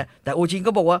ะไรอย่างเงี้ยแต่โอชิน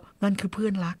ก็บอกว่านั่นคือเพื่อ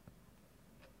นรัก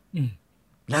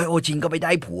แล้วโอชินก็ไปไ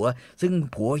ด้ผัวซึ่ง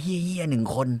ผัวเฮี้ย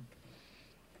1 คน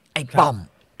ไอ้ป้อม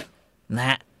นะ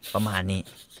ฮะประมาณนี้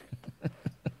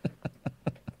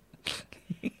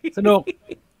สนุก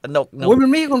โอ้ยมัน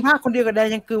ไม่ใช่คนภาคคนเดียวกับแดน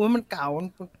ยังคือว่ามันเก่า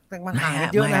มันห่างกัน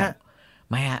เยอะนะฮะ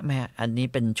ไม่ฮะอันนี้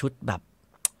เป็นชุดแบบ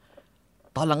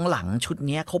ตอนหลังๆชุดเ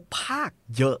นี้ยเขาภาค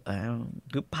เยอะ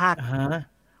คือภาค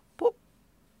พวก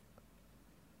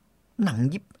หนัง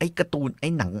ยิบไอ้การ์ตูนไอ้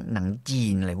หนังจี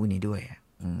นอะไรพวกนี้ด้วย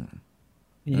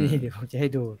นี่เดี๋ยวผมจะให้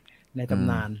ดูในตำ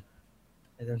นาน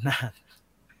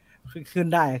ขึ้น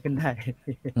ได้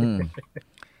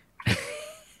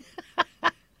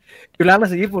อยู่ร้านหนัง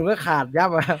สือญี่ปุ่นก็ขาดยับ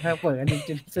เปิดกันจ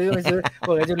นซื้อไม่ซื้อเ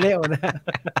ปิดกันจนเละนะ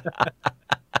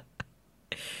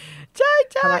ใช่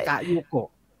ธนากะยูโกะ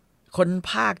คน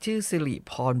ภาคชื่อสิริ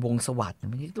พรวงศ์สวัสดิ์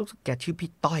ไม่ใช่รู้สึกแกชื่อ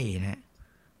พี่ต้อยนะ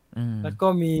แล้วก็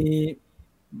มี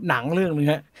หนังเรื่องนึง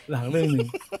ฮะหนังเรื่องนึง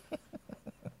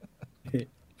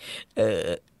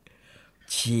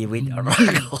ชีวิตรั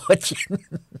กโอชิน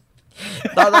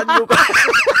ตอนนั้นอยู่ก็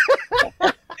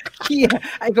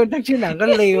ไอคนตั้งชื่อหนังก็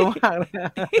เลวมากเลย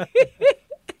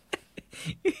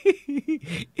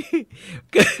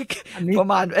ประ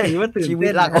มาณชีวิ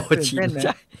ตรักโอชินใ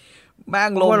ช่แม่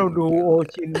งลงว่าเราดูโอ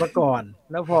ชินมาก่อน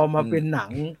แล้วพอมาเป็นหนั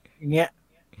งอย่างเงี้ย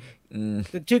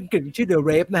ชื่อ The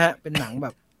Rape นะฮะเป็นหนังแบ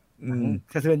บ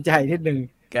สะเทือนใจนิดนึง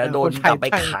แกโดนจับไป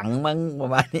ขังมั้งประ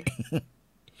มาณนี้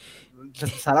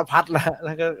สารพัดแ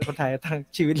ล้วก็คนไทยทั้ง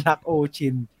ชีวิตรักโอชิ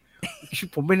น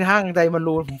ผมเป็นห้างใจมัน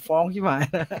รูนผมฟ้องใช่ไหม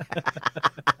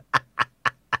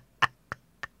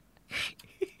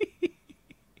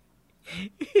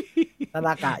ธน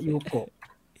ากะยูโกะ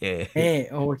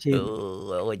โอชิน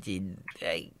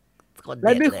แล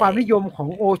ะด้วยความนิยมของ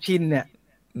โอชินเนี่ย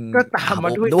ก็ตามมา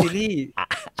ด้วยซีรีส์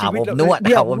อาบอบน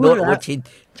วดโอชิน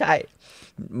ใช่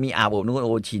มีอาบอบนวดโอ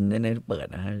ชินนั่นเปิด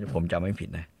นะผมจำไม่ผิด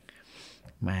นะ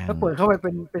ถ้าเปิดเข้าไปเ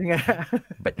ป็นไง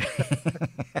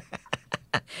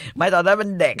ไม่ตอนนั้นมั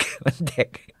นเด็ก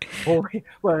โอ้ย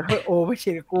เปิดโอ้ไม่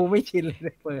ชินกูไม่ชินเล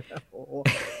ยเปิดโอ้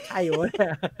ใช่โอ้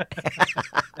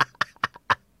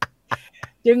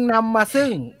จึงนำมาซึ่ง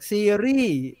ซีรี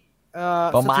ส์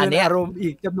ประมาณนี้อารมณ์อี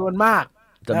กจำนวนมาก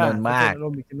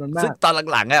ซึ่งตอน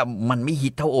หลังๆมันไม่ฮิ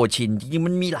ตเท่าโอชินจริงๆ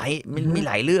มันมีห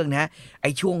ลายเรื่องนะไอ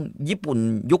ช่วงญี่ปุ่น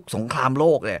ยุคสงครามโล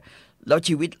กเนี่ยแล้ว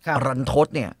ชีวิตรันทด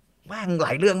เนี่ยว่างหล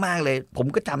ายเรื่องมากเลยผม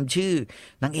ก็จำชื่อ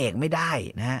นางเอกไม่ได้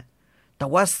นะฮะแต่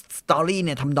ว่าสตอรี่เ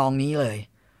นี่ยทำนองนี้เลย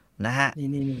นะฮะนี่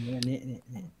อันนี้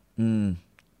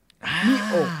มิ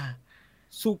โอ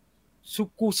ซุ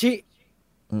กุชิ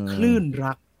คลื่น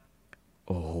รักโ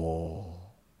อ้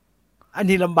อัน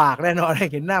นี้ลำบากแน่นอน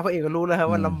เห็นหน้าพระเอกก็รู้แล้ว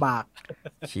ว่าลำบาก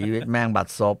ชีวิตแม่งบัด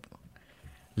ซบ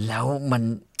แล้ว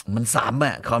มันซ้ำอ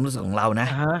ะความรู้สึกของเรานะ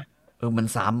มัน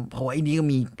ซ้ำเพราะไอ้นี้ก็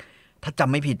มีถ้าจ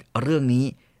ำไม่ผิดเรื่องนี้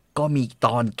ก็มีต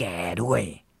อนแก่ด้วย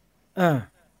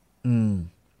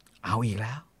เอาอีกแ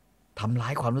ล้วทำร้า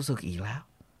ยความรู้สึกอีกแล้ว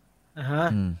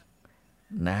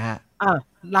นะฮะ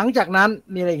หลังจากนั้น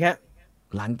มีอะไรครับ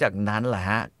หลังจากนั้นแหละ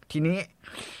ฮะทีนี้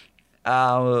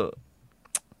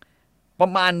ปร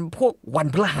ะมาณพวกวัน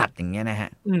พฤหัสอย่างเงี้ยนะฮ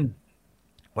ะ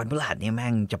วันพฤหัสนี่แม่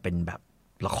งจะเป็นแบบ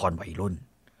ละครวัยรุ่น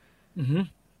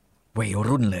วัย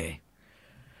รุ่นเลย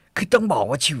คือต้องบอก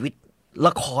ว่าชีวิตล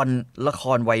ะค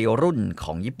รวัยรุ่นข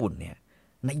องญี่ปุ่นเนี่ย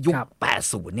ในยุค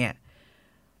80เนี่ย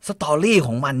สตอรี่ข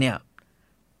องมันเนี่ย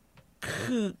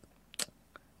คือ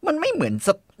มันไม่เหมือน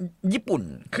ญี่ปุ่น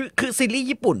คือซีรีส์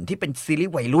ญี่ปุ่นที่เป็นซีรี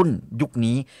ส์วัยรุ่นยุค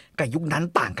นี้กับยุคนั้น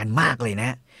ต่างกันมากเลยน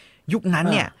ะยุคนั้น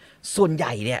เนี่ยส่วนให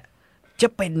ญ่เนี่ยจะ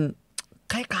เป็น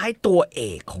คล้ายๆตัวเอ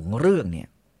กของเรื่องเนี่ย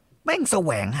แม่งแส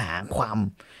วงหาความ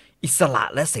อิสระ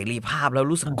และเสรีภาพแล้ว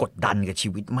รู้สึกกดดันกับชี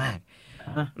วิตมาก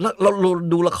แล้วเรา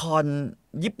ดูละคร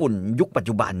ญี่ปุ่นยุคปัจ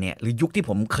จุบันเนี่ยหรือยุคที่ผ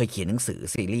มเคยเขียนหนังสือ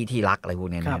ซีรีส์ที่รักอะไรพวก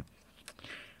นี้นะ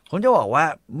ผมจะบอกว่า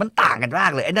มันต่างกันมา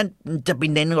กเลยไอ้นั่นจะไป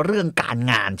เน้นเรื่องการ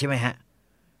งานใช่ไหมฮะ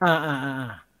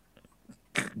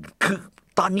คือ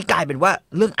ตอนนี้กลายเป็นว่า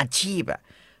เรื่องอาชีพอะ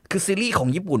คือซีรีส์ของ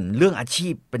ญี่ปุ่นเรื่องอาชี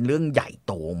พเป็นเรื่องใหญ่โ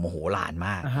ตมโหฬารม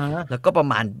ากแล้วก็ประ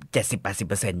มาณ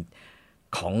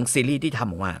 70-80% ของซีรีส์ที่ทำ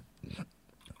ออกมา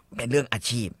เป็นเรื่องอา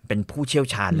ชีพเป็นผู้เชี่ยว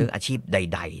ชาญเรื่องอาชีพใ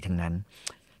ดๆทั้งนั้น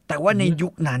แต่ว่าในยุ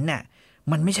คนั้นเนี่ย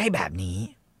มันไม่ใช่แบบนี้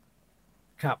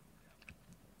ครับ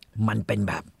มันเป็น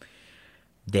แบบ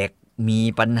เด็กมี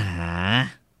ปัญหา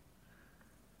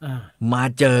มา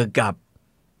เจอกับ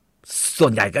ส่ว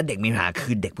นใหญ่ก็เด็กมีปัญหาคื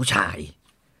อเด็กผู้ชาย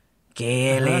เก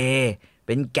เรเ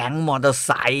ป็นแก๊งมอเตอร์ไ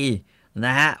ซค์น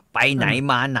ะฮะไปไหน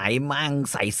มาไหนมั่ง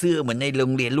ใส่เสื้อเหมือนในโร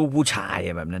งเรียนลูกผู้ชาย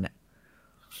แบบนั้นน่ะ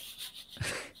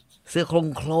เสื้อ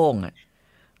โคร่งๆอ่ะ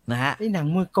นะฮะไอ้หนัง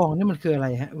มือกองนี่มันคืออะไร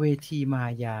ฮะเวทีมา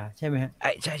ยาใช่ไหมฮะ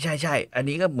ใช่อัน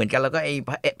นี้ก็เหมือนกันแล้วก็ไอ้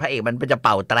พระเอกมันจะเ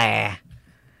ป่าแตร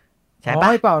ใช่ปะ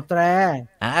เป่าแตร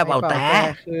เป่าแตร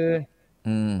คือ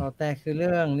เป่าแตรคือเ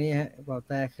รื่องนี้ฮะเป่าแ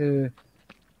ตรคือ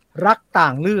รักต่า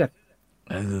งเลือด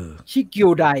ชิกิว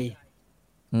ได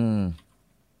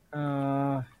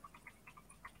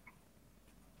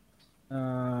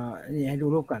นี่ให้ดู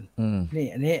รูปกันนี่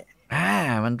อันนี้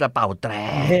มันจะเป่าแตร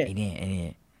ไอ้นี่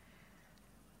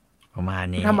ประมาณ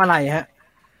นี้ทำอะไรฮะ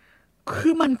คื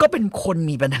อมันก็เป็นคน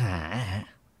มีปัญหา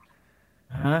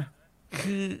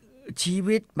คือชี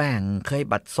วิตแบ่งเคย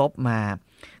บัดซบมา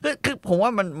คือผมว่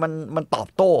ามันตอบ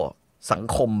โต้สัง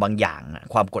คมบางอย่าง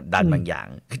ความกดดันบางอย่าง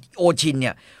โอชินเ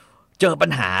นี่ยเจอปัญ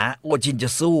หาโอชินจะ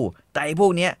สู้แต่ไอ้พว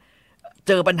กเนี้ยเ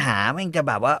จอปัญหาแม่งจะ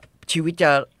แบบว่าชีวิต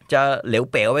จะเหลว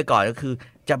เป๋วไว้ก่อนก็คือ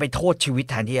จะไปโทษชีวิต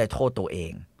แทนที่จะโทษตัวเอ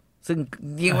งซึ่ง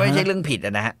ยิ่งไม่ใช่เรื่องผิดน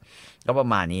ะฮะก็ประ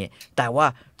มาณนี้แต่ว่า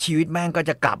ชีวิตแม่งก็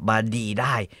จะกลับมาดีไ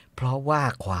ด้เพราะว่า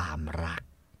ความรัก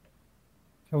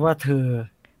เพราะว่าเธอ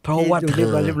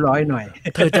เรียบร้อยหน่อย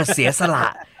เธอจะเสียสละ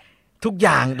ทุกอ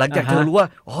ย่างหลังจากเธอรู้ว่า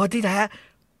อ๋อที่แท้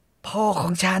พ่อขอ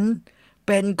งฉันเ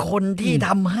ป็นคนที่ท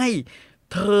ำให้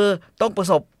เธอต้องประ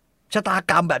สบชะตา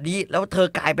กรรมแบบนี้แล้วเธอ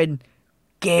กลายเป็น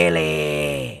เกเร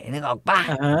นึกออกป่ะ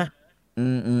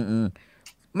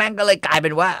แม่งก็เลยกลายเป็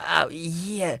นว่าอ้าวเ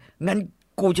หี้ยงั้น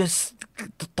กูจะ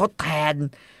ทดแทน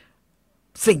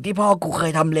สิ่งที่พ่อกูเค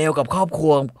ยทำเลวกับครอบครั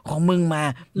วของมึงมา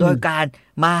โดยการ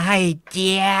มาให้เ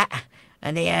จี๊ยอั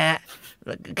นนี้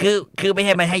คือไม่ใ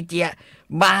ช่มาให้เจี๊ย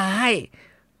มาให้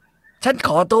ฉันข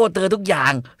อโทษเธอทุกอย่า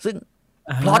งซึ่ง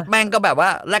พล็อตแม่งก็แบบว่า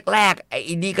แรกๆไ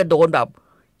อ้นี่ก็โดนแบบ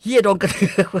เฮียโดนกระ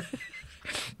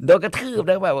ทืบแ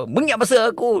ล้วแบบมึงอย่ามาเสือ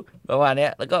กกูประมาณนี้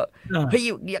แล้วก็เฮ้ย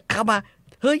เข้ามา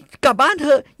เฮ้ยกลับบ้านเธ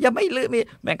ออย่าไม่ลืม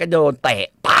แม่งก็โดนเตะ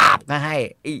ปาบนะให้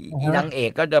อีนางเอ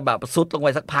กก็จะแบบซุดลงไป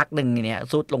สักพักหนึ่งเนี่ย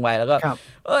ซุดลงไปแล้วก็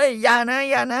เอ้ยอย่านะ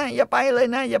อย่าไปเลย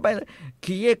นะอย่าไปเลย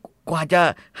คือกว่าจะ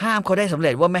ห้ามเขาได้สำเ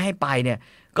ร็จว่าไม่ให้ไปเนี่ย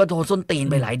ก็โดนส้นตีน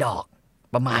ไปหลายดอก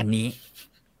ประมาณนี้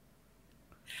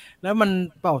แล้วมัน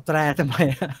เป่าแตรทำไม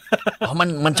เพราะ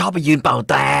มันชอบไปยืนเป่า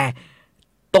แตร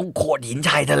ตรงโขดหินช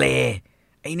ายทะเล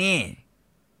ไอ้นี่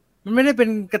มันไม่ได้เป็น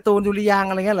การ์ตูนดุริยาง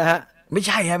อะไรเงี้ยเหรอฮะไม่ใ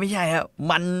ช่ฮะ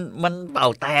มันเป่า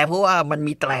แตรเพราะว่ามัน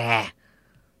มีแตร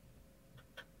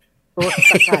ตัว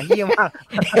ตะขาเยี่ยมาก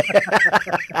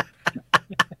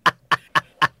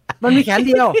มันมีแขนเ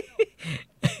ดียว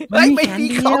ไม่มี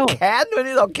สองแขนมัน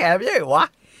มีสองแขนไม่ใช่เหรอวะ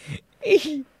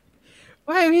ไ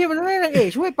ม่พี่มันไม่นางเอก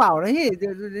ช่วยเป่านะพี่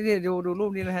ดูรู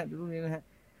ปนี้นะฮะดูรูปนี้นะฮะ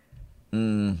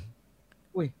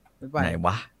อุ้ยไหนว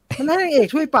ะมันนางเอก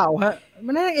ช่วยเป่าฮะมั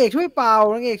นนางเอกช่วยเป่า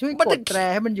นางเอกช่วยกดแตร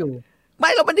ให้มันอยู่ ไม่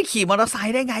เราไม่ได้ขี่มอเตอร์ไซ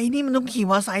ค์ได้ไงนี่มันต้องขี่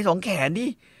มอเตอร์ไซค์2 แขนดิ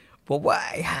ผมว่า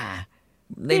ไอ้ห่า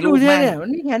ในรูปแม่เนี่ยมัน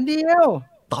มีแขนเดียว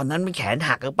ตอนนั้นมันแขน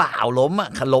หักหรือเปล่าล้มอ่ะ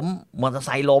ล้มมอเตอร์ไซ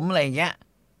ค์ล้มอะไรอย่างเงี้ย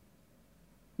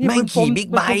แม่งขี่บิ๊ก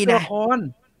ไบค์นะ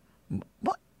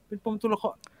เป็นปมตัวละค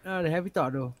รเดี๋ยวให้พี่ต่อ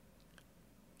ดู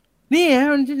นี่ฮะ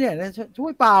มันเนี่ยช่ว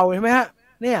ยเป่าเห็นไหมฮะ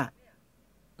เนี่ย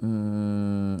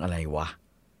อะไรวะ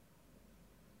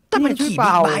แต่มันขี่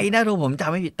บิ๊กไบค์นะทุกผมจ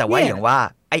ำไม่ผิดแต่ว่าอย่างว่า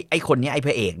ไอ้คนนี้ไอ้พ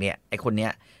ระเอกเนี่ยไอ้คนเนี้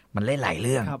ยมันเล่นหลายเ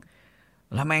รื่อง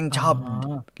แล้วแม่งชอบ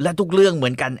และทุกเรื่องเหมื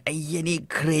อนกันไอ้ยี่นี่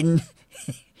คริน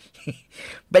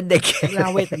เป็นเด็กน่า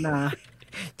เวทนา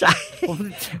ใช่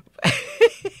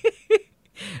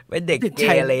เป็นเด็กเก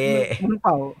เรมันเ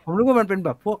ป่าผมรู้ว่ามันเป็นแบ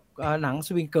บพวกหนังส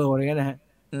วิงเกิร์ลอะไรกันนะฮะ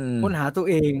ค้นหาตัว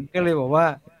เองก็เลยบอกว่า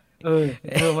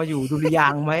เธอมาอยู่ดุริยา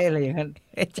งไหมอะไรอย่างนั้น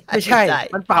ไม่ใช่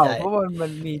มันเป่าเพราะว่ามั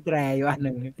นมีแตรอยู่อันห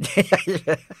นึ่ง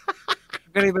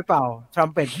ก็เลยไปเป่าทรัม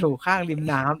เป็ตอยู่ข้างริม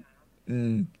น้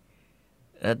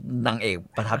ำแล้วนางเอก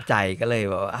ประทับใจก็เลย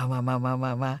บอกว่า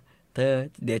มาเธอ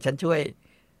เดี๋ยวฉันช่วย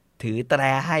ถือแตร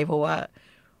ให้เพราะว่า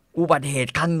อุบัติเห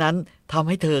ตุครั้งนั้นทำใ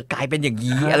ห้เธอกลายเป็นอย่าง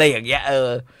นี้อะไรอย่างเงี้ย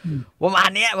ประมาณ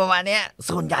เนี้ย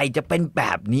ส่วนใหญ่จะเป็นแบ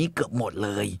บนี้เกือบหมดเ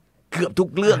ลยเกือบทุก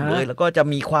เรื่องเลยแล้วก็จะ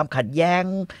มีความขัดแย้ง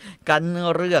กัน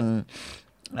เรื่อง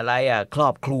อะไรครอ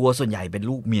บครัวส่วนใหญ่เป็น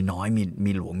ลูกเมียน้อย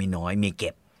มีหลวงมีน้อยมีเ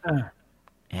ก็บ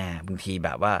บางทีแบ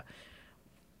บว่า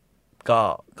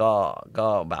ก็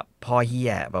แบบพ่อเฮี้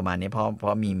ยประมาณนี้พ่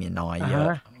อมีเมียน้อยเยอะ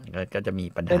ก็จะมี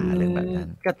ปัญหาเรื่องแบบนั้น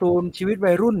การ์ตูนชีวิต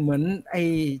วัยรุ่นเหมือนไอ้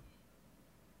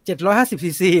750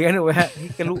 ซีซีกันถูกไหมฮะ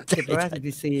กระลุ750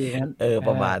 ซีซีกันป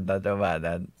ระมาณ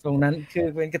นั้นตรงนั้นคือ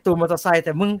เป็นการ์ตูนมอเตอร์ไซค์แ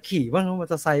ต่มึงขี่บ้างมอ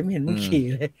เตอร์ไซค์ไม่เห็นมึงขี่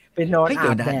เลยเป็นนอนอ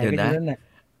าบแดดกันอยู่นั่นแหละ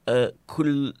คุณ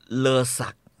เลอศั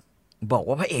กดิ์บอก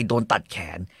ว่าพระเอกโดนตัดแข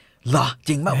นเหรอจ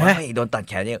ริงมากว่าพระเอกโดนตัด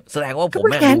แขนเนี่ยแสดงว่าผม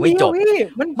ดูไม่จบ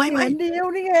มันไม่เดียว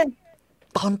นี่ไง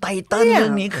ตอนไตเติ้ลเรื่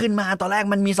องนี้ขึ้นมาตอนแรก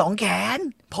มันมี2 แขน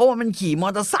เพราะว่ามันขี่มอ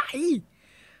เตอร์ไซค์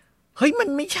เฮ้ยมัน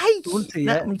ไม่ใช่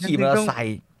นะมันขี่มอเตอร์ไซ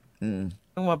ค์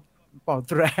ต้องมาเป่าแ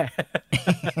ตร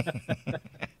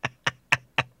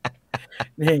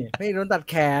นี่ไม่โดนตัด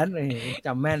แขนจ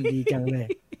ำแม่นดีจังเลย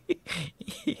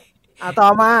ต่อ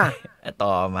ม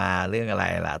าเรื่องอะไร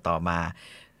ล่ะต่อมา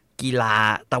กีฬา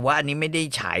แต่ว่าอันนี้ไม่ได้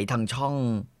ฉายทางช่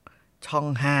อง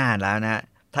5แล้วนะ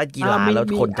ถ้ากีฬาแล้ว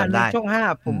คนจำได้ช่อง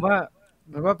5ผมว่า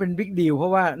แบบว่าเป็นบิ๊กดีลเพรา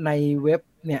ะว่าในเว็บ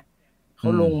เนี่ยเขา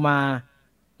ลงมา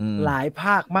หลายภ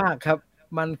าคมากครับ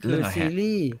มันคือซี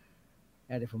รีส์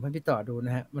เดี๋ยวผมให้พี่ต่อดูน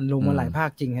ะฮะมันลงมาหลายภาค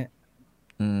จริงฮะ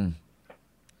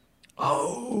โอ้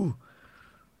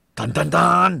ตั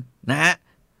นนะฮะ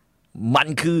มัน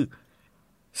คือ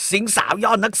สิงสาวย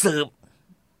อดนักสืบ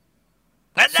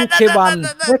สุเคบัน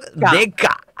เด็ก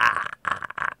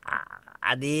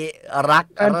อันนี้รัก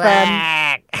แร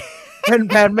ก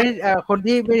แฟนไม่คน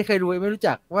ที่ไม่เคยดูไม่รู้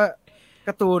จักว่าก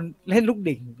าร์ตูนเล่นลูก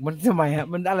ดิ่งมันทำไมฮะ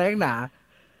มันอะไรนักหนา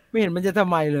ไม่เห็นมันจะทำ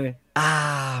ไมเลย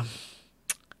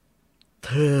เ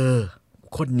ธอ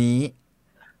คนนี้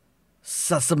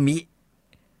ซึ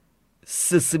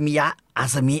ซึมิยะอา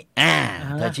ซามิ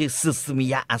เธอชื่อซึซึมิ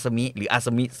ยะอาซามิหรืออาซ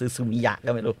ามิซึซึมิยะก็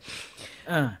ไม่รู้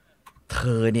เธ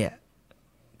อเนี่ย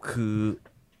คือ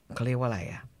เขาเรียกว่าอะไร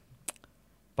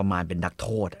ประมาณเป็นนักโท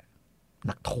ษ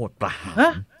ประหาร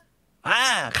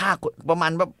ฆ่าประมา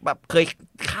ณแบบเคย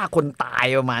ฆ่าคนตาย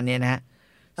ประมาณนี้นะฮะ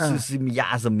ซึซึมิยะ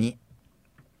อาซามิ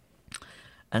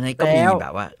อันนี้ก็มีแบ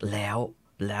บว่าแ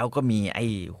ล้วก็มีไอ้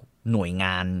หน่วยง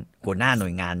านหัวหน้าหน่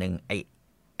วยงานหนึ่ง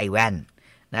ไอ้แว่น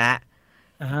นะฮะ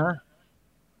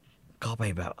ก็ไป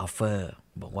แบบออฟเฟอร์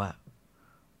บอกว่า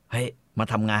เฮ้ยมา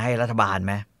ทำงานให้รัฐบาลไ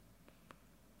หม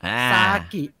ซา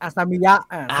กิอาซามิยะ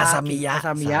ซา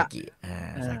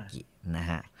กินะ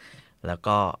ฮะแล้ว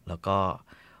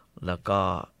ก็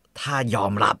ถ้ายอ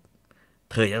มรับ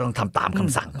เธอจะต้องทำตามค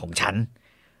ำสั่งของฉัน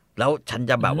แล้วฉัน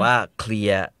จะแบบว่าเคลี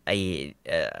ยร์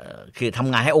คือท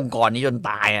ำงานให้องค์กรนี้จน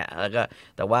ตายแล้วก็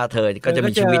แต่ว่าเธอก็จะ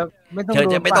มีชีวิตเธอ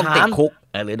จะไม่ต้องติดคุก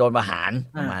หรือโดนประหาร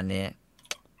ประมาณนี้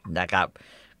นะครับ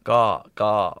ก็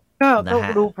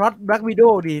ดูพล็อต Black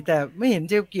Widow ดีแต่ไม่เห็น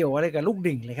จะเกี่ยวอะไรกับลูก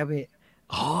ดิ่งเลยครับพี่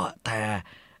แต่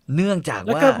เนื่องจาก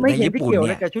ว่าในญี่ปุ่นเ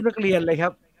นี่ยกับชุดนักเรียนเลยครั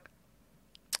บ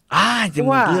จริง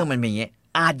เรื่องมันเป็นอย่างนี้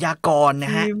อาชญากรน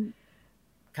ะฮะ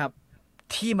ครับ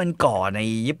ที่มันก่อใน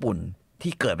ญี่ปุ่น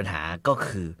ที่เกิดปัญหาก็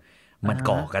คือมัน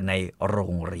ก่อกันในโร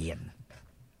งเรียน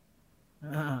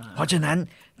เพราะฉะนั้น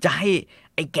จะให้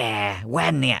ไอ้แก่แว่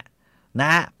นเนี่ยน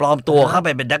ะปลอมตัวเข้าไป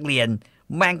เป็นนักเรียน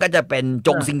แม่งก็จะเป็นจ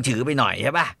งซิงฉือไปหน่อยใ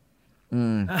ช่ป่ะ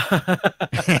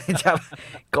จะ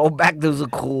go back to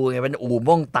school ไงเป็นอู่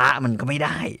ม่งตามันก็ไม่ไ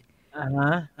ด้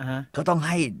ก็ต้องใ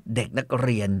ห้เด็กนักเ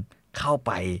รียนเข้าไ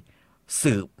ป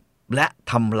สืบและ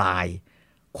ทำลาย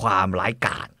ความร้ายก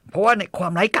าจเพราะว่าในควา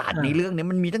มร้ายกาจในเรื่องนี้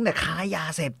มันมีตั้งแต่ค้ายา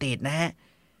เสพติดนะฮะ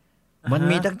มัน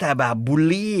มีตั้งแต่แบบบูล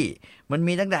ลี่มัน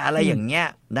มีตั้งแต่อะไรอย่างเงี้ย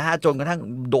นะฮะจนกระทั่ง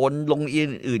โดนโรงเรียน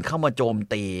อื่นเข้ามาโจม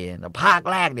ตีภาค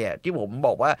แรกเนี่ยที่ผมบ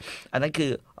อกว่าอันนั้นคื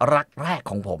อรักแรก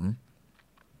ของผม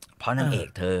เพราะนางเอก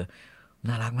เธอ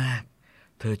น่ารักมาก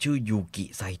เธอชื่อยูกิ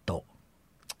ไซโตะ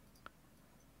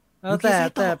แต่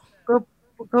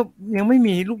ก็ยังไม่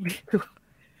มีลูกดิ่ง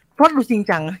เพราะดูจริง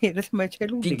จังเห็นแล้วทำไมใช้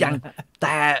ลูกดิ่งจริงจังแ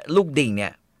ต่ลูกดิ่งเ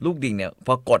นี่ยพ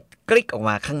อกดคลิกออกม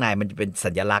าข้างในมันจะเป็น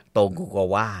สัญลักษณ์ตรงกูก็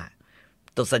ว่า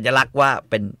ตัวสัญลักษณ์ว่า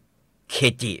เป็นเค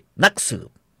จินักสืบ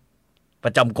ปร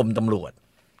ะจำกรมตำรวจ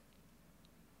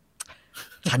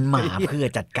ฉันมาเพื่อ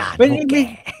จัดการพวกแก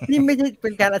นี่ไม่ใช่เป็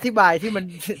นการอธิบายที่มัน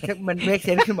เมคเซ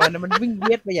นส์ขึ้นมานะมันวิ่งเ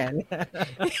วียดไปอย่างนี้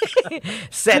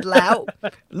เสร็จแล้ว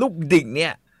ลูกดิ่งเนี่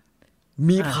ย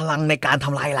มีพลังในการท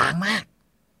ำลายล้างมาก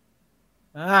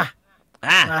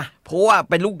เพราะว่า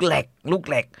เป็นลูกเหล็ก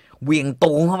เหวี่ยง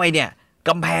ตูงเข้าไปเนี่ยก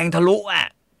ำแพงทะลุอ่ะ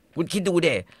คุณคิดดูเ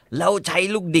ด้แล้วใช้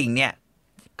ลูกดิ่งเนี่ย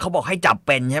เขาบอกให้จับเ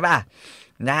ป็นใช่ป่ะ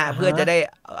นะฮะเพื่อจะได้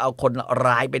เอาคน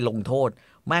ร้ายไปลงโทษ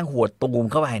แม่งหัวตูม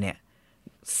เข้าไปเนี่ย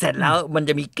เสร็จแล้วมัน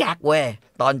จะมีแก๊กเว้ย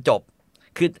ตอนจบ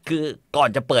คือก่อน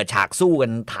จะเปิดฉากสู้กั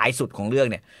นท้ายสุดของเรื่อง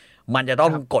เนี่ยมันจะต้อ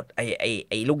งกด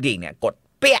ไอ้ลูกดิ่งเนี่ยกด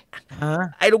เปี้ย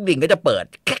ไอ้ลูกดิ่งก็จะเปิด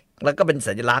แก๊กแล้วก็เป็น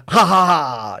สัญลักษณ์ฮ่า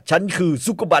ฉันคือ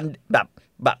ซุกบันแบบ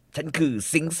ฉันคือ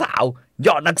สิงสาวย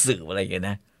อดนักสืบอะไรอย่างเงี้ย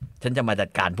นะฉันจะมาจัด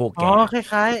การพวกแก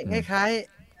คล้าย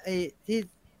ไอ้ที่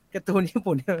การ์ตูนญี่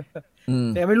ปุ่น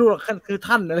แต่ไม่รู้หรอกคือ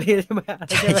ท่านอะไรใช่ไหม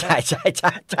ใช่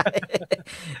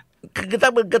คือถ้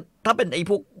าเป็นไอ้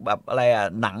พวกแบบอะไรอ่ะ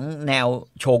หนังแนว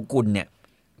โชกุนเนี่ย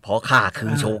พอข้าคื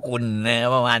อโชกุนนะ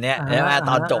ประมาณเนี้ยใช่ไหม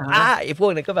ตอนจบไอ้พว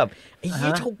กนี้ก็แบบไอ้เหี้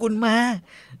ยโชกุนมา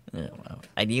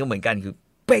ไอ้นี้ก็เหมือนกันคือ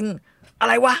เป็นอะ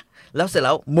ไรวะแล้วเสร็จแ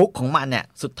ล้วมุกของมันเนี่ย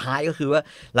สุดท้ายก็คือว่า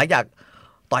หลังจาก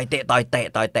ต่อยเต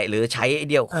ะหรือใช้ไอ้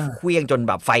เดียวเคลี้ยงจนแ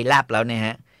บบไฟแลบแล้วเนี่ยฮ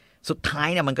ะสุดท้าย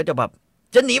เนี่ยมันก็จะแบบ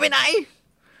จะหนีไปไหน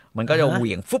มันก็จะเห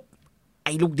วี่ยงฟุบไ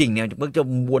อ้ลูกดิ่งเนี่ยมันจะ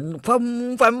วน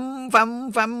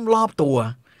ฟัมรอบตัว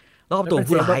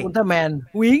ผู้ร้ายอุลตร้าแมน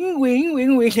วิง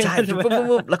ใช่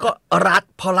แล้วก็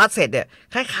พอรัดเสร็จเนี่ย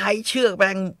คล้ายๆเชือกแบ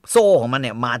งโซ่ของมันเ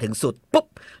นี่ยมาถึงสุดปุ๊บ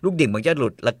ลูกดิ่งมันจะหลุ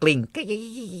ดแล้วกลิ้ง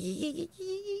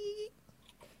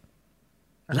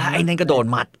แล้วไอ้นั่นก็โดน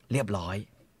มัดเรียบร้อย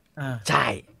ใช่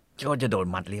ก็จะโดน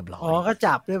มัดเรียบร้อยก็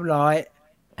จับเรียบร้อย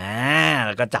แ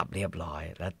ล้วก็จับเรียบร้อย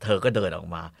แล้วเธอก็เดินออก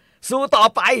มาสู้ต่อ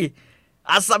ไป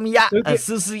อาซามิยะ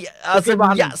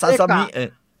ซาซามิ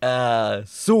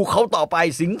สู้เขาต่อไป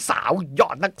สิงสาวยอ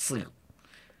ดนักสืบ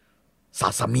ซา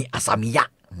ซามิอาซามิยะ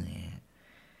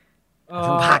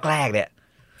คือภาคแรกเนี่ย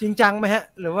จริงจังไหมฮะ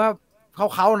หรือว่า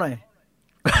เขาหน่อย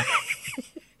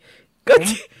ก็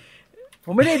ผ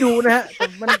มไม่ได้ดูนะฮะ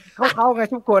มันเขาไง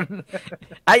ทุกคน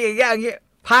อย่างเงี้ย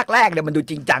ภาคแรกเนี่ยมันดู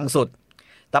จริงจังสุด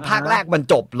แต่ภาคแรกมัน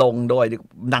จบลงโดย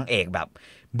นางเอกแบบ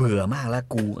เบื่อมากแล้ว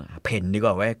กูเพ่นดีก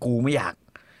ว่าเว้ยกูไม่อยาก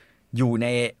อยู่ใน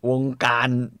วงการ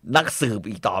นักสืบ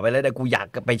อีกต่อไปแล้วแต่กูอยาก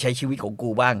ไปใช้ชีวิตของกู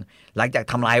บ้างหลังจาก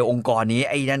ทำลายองค์กรนี้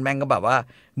ไอ้นั่นแม่งก็แบบว่า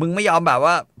มึงไม่ยอมแบบ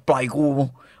ว่าปล่อยกู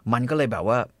มันก็เลยแบบ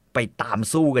ว่าไปตาม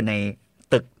สู้กันใน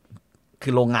ตึกคื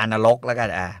อโรงงานนรกแล้วกัน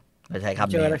เราใช้คำ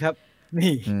นี้เจอแล้วครับ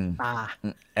นี่ตา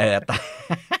ตา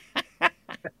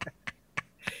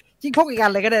จริงพกอีกอั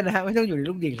นเลยก็ได้นะฮะไม่ต้องอยู่ใน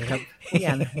ลูกดิ่งเลยครับนี่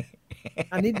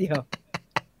อันนี้เดียว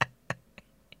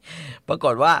ปราก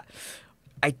ฏว่า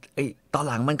ไอ้ตอน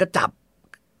หลังมันก็จับ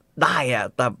ได้อะ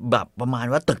แต่แบบประมาณ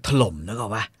ว่าตึกถล่มนึกออ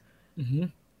กปะ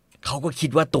เขาก็คิด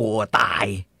ว่าตัวตาย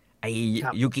ไอ้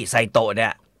ยูกิไซโตะเนี่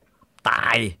ยตา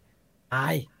ย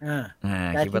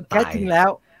คิดว่าตายจริงแล้ว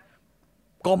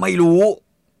ก็ไม่รู้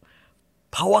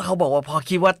เพราะว่าเขาบอกว่าพอ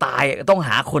คิดว่าตายต้องห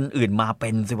าคนอื่นมาเป็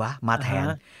นสิวะมาแทน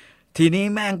ทีนี้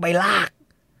แม่งไปลาก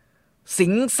สิ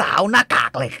งสาวหน้ากา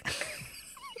กเลย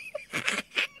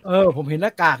ผมเห็นหน้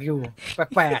ากากอยู่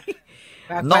แปลก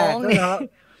น้องเนี่ย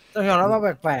ต้องยอมรับว่า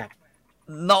แปลก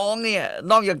น้องเนี่ย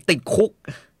นอกจากติดคุก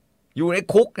อยู่ใน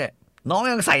คุกเนี่ยน้อง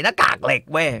ยังใส่หน้ากากเหล็ก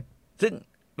เว้ยซึ่ง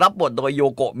รับบทโดยโย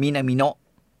โกะมินามิโนะ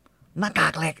หน้ากา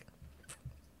กเหล็ก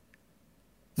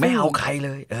ไม่เอาใครเล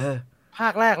ยภา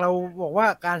คแรกเราบอกว่า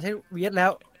การใช้เวียดแล้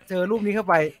วเจอรูปนี้เข้า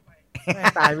ไป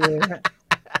ตายไปเลย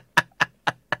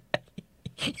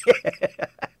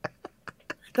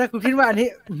ถ้าคุณคิดว่าอันนี้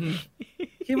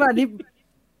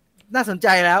น่าสนใจ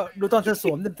แล้วดูตอนเธอส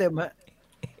วมเต็มๆฮะ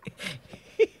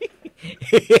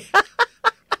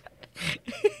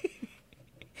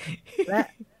และ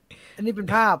อันนี้เป็น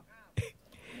ภาพ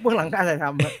เบื้องหลังการถ่ายท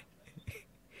ำฮะ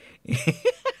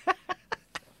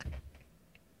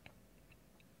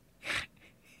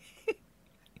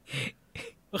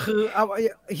ก็คือเอา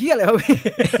เฮี้ยอะไรวะพี่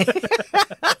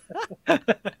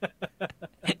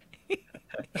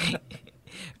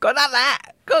ก็นั่นแหละ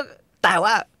ก็แต่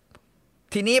ว่า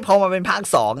ทีนี้พอมาเป็นภาค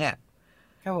 2เนี่ย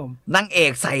ครับผมนางเอ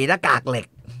กใส่หน้ากากเหล็ก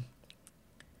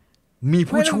มี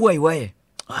ผู้ช่วยเว้ย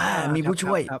มีผู้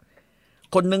ช่วย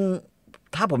คนนึง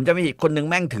ถ้าผมจะไม่ผิดคนนึง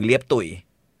แม่งถือเลียบตุ๋ย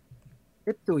เ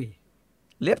ลียบ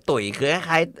ตุ๋ยคือค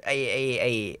ล้ายๆ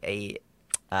ไอ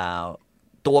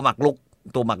ตัวหมักลุ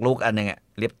กอันนึงอ่ะ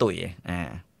เลียบตุ๋ย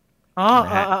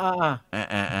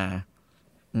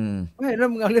ไม่แล้ว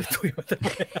มึงเอาเลียบตุ๋ยมาทำไม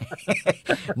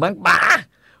มันบ้า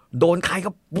โดนใครก็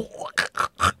บวก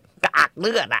กากเ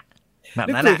ลือดอ่ะแบบ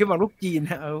นั้นอ่ะคือหมักลุกจีน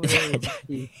ฮะ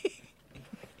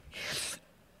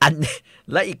อัน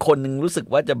และอีกคนนึงรู้สึก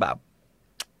ว่าจะแบบ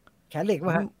แขนเหล็ก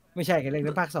ป่ะฮะไม่ใช่แขนเหล็กเ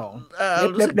ป็นภาค 2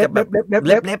รู้สึกจะแบบเล็บเ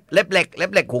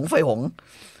หล็กหงไฟหง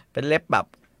เป็นเล็บแบบ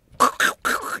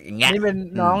อย่างเงี้ยนี่เป็น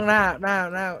น้องหน้า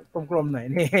กลมๆหน่อย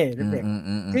นี่เล็บเหล็ก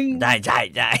ใช่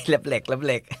เล็บเห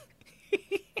ล็ก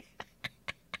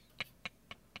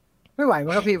ไม่ไหว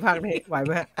มั้งครับพี่ภาคนี้ไหวไห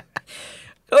มฮะ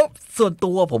ก็ส่วน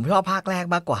ตัวผมชอบภาคแรก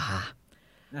มากกว่า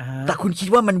แต่คุณคิด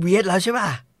ว่ามันเวียดแล้วใช่ป่ะ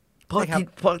เพราะ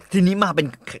ทีนี้มาเป็น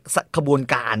ขบวน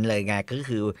การเลยไงก็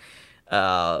คือ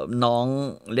น้อง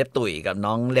เล็บตุ๋ยกับ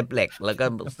น้องเล็บเหล็กแล้วก็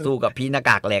สู้กับพี่หน้า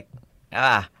กากเหล็ก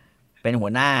เป็นหั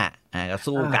วหน้าก็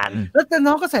สู้กันแล้วแต่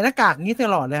น้องก็ใส่หน้ากากนี้ต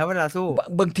ลอดเลยครับเวลาสู้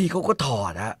บางทีเขาก็ถอ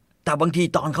ดอะแต่บางที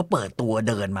ตอนเขาเปิดตัว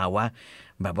เดินมาว่า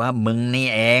แบบว่ามึงนี่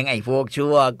เองไอ้พวก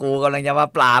ชั่วกูกำลังจะมา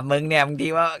ปราบมึงเนี่ยบางที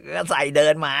ว่าก็ใส่เดิ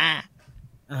นมา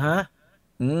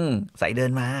ใส่เดิ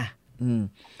นมา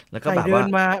แล้วก็แบบว่าเดิน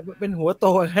มาเป็นหัวโต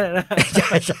แค่นั้น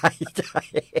ใช่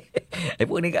ไอ้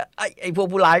พวกนี้ก็ไอ้พวก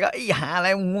ผู้ร้ายก็ไอ้หาอะไร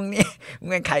มึงนี่มึง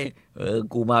ไงใคร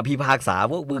กูมาพิพากษา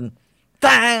พวกมึง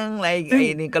ตั้งอะไรไ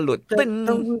อ้นี่ก็หลุดตึ้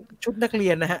งชุดนักเรี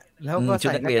ยนนะฮะแล้วก็ใ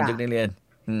ส่หน้ากากชุดนักเรียน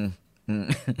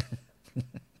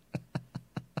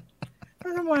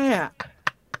ทำไมอ่ะ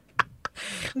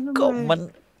ก็มัน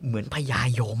เหมือนพญา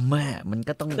ยมอ่ะมัน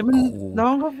ก็ต้องน้อ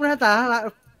งเขาหน้าตาละ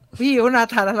พี่เขาหน้า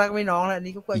ตารักไม่น้องแล้ว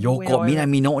นี่ก็โยโกะมินา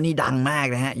มิโนะนี่ดังมาก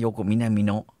นะฮะโยโกะมินามิโ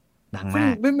นะดังมา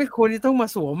กไม่ควรที่ต้องมา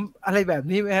สวมอะไรแบบ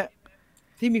นี้ไหมฮะ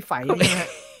ที่มีไฝนี่ฮะ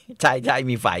ใช่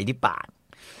มีไฝที่ปาก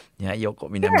เนี่ยโยโกะ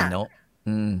มินามิโนะ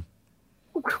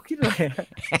คิดอะไร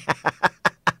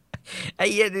ไอ้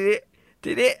เหี้ย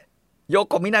ทีนี้โย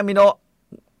โกะมินามิโนะ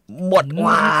หมดว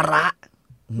าระ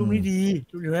ลูกนี้ดี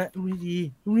ลูกนี้ดี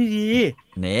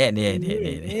นี่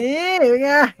เป็นไ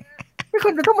งไม่ค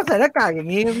วรจะต้องมาใส่หน้ากากอย่าง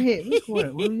นี้ครับพี่ไม่ควร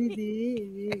ลูกนี้ดี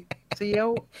เซียว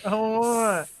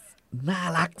น่า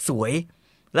รักสวย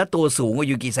และตัวสูงกว่า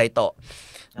ยูกิไซโตะ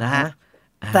นะฮะ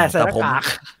แต่ใส่หน้ากาก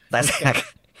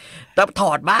แต่ถ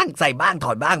อดบ้างใส่บ้างถ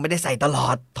อดบ้างไม่ได้ใส่ตลอ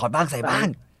ดถอดบ้างใส่บ้าง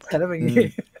แต่แล้วเป็นอย่างนี้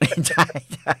ใช่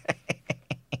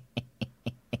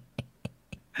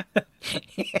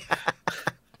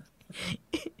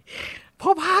พอ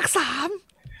ภาค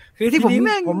 3คือที่ผม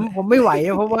ไม่ไหว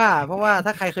เพราะว่าถ้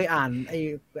าใครเคยอ่านไ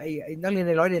อ้นักเรียนใ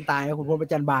นร้อยเรียนตายคุณพลประ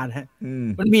จันบานฮะ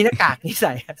มันมีหน้ากากนี่ใ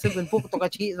ส่ซึ่งเป็นพวกโตกา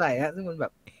ชิใส่ฮะซึ่งมันแบ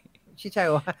บใช่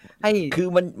ว่าให้คือ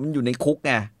มันอยู่ในคุกไ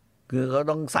งคือเขา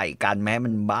ต้องใส่กันแม้มั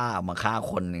นบ้ามาฆ่า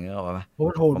คนอย่างเงี้ยป่ะ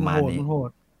ประมาณนี้โห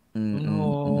ด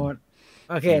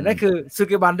โอเคนั่นคือซึเ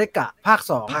กบันเดกะภาค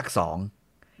 2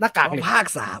หน้ากากภา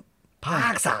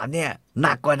ค 3เนี่ยห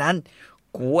นักกว่านั้น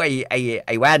กูไ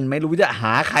อ้แว่นไม่รู้จะห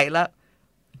าใครแล้ว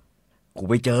กู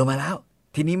ไปเจอมาแล้ว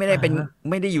ทีนี้ไม่ไ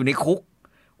ด้อยู่ในคุก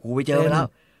กูไปเจอมาแล้ว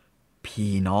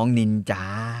พี่น้องนินจา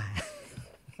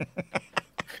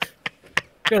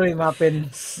ก็เลยมาเป็น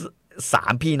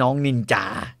3พี่น้องนินจา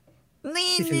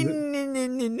นี่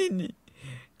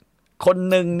คน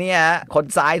หนึ่งเนี่ยคน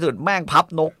ซ้ายสุดแม่งพับ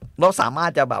นกแล้วสามาร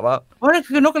ถจะแบบว่านั่น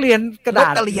คือนกกระเรียนกระดา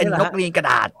ษนกกระเรียนกระ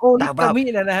ดาษแต่ว่ามี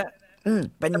นะฮะ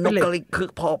เป็นนกกระเรียนคือ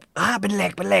พอเป็นเหล็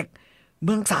กเ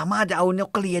มืองสามารถจะเอานก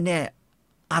กระเรียนเนี่ย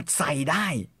อัดใส่ได้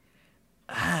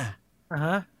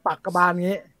ปักกระบาล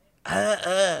งี้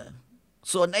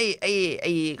ส่วนไ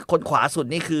อ้คนขวาสุด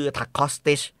นี่คือถักคอส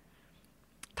ติช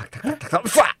ถัก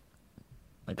ฝะ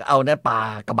มันก็เอาเนี่ยปลา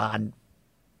กระบาล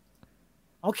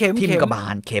เข็มทิ่มกระบา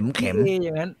ลเข็มอ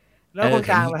ย่างนั้นแล้วคน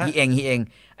กลางล่ะฮะฮีเอง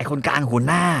ไอ้คนกลางหัว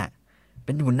หน้าเ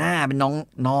ป็นหัวหน้าเป็น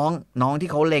น้องที่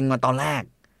เขาเล็งมาตอนแรก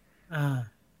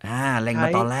เล็งมา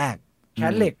ตอนแรกแข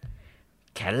นเห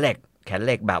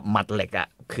ล็กแบบหมัดเหล็กอ่ะ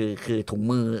คือถุง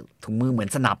มือเหมือน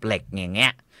สนับเหล็กอย่างเงี้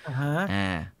ย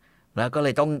แล้วก็เล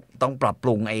ยต้องปรับป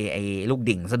รุงไอ้ลูก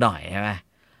ดิ่งซะหน่อยใช่ไหม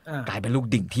กลายเป็นลูก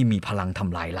ดิ่งที่มีพลังท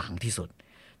ำลายล้างที่สุด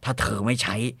ถ้าเธอไม่ใ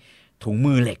ช้ถุง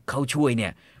มือเหล็กเข้าช่วยเนี่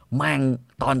ยแม่ง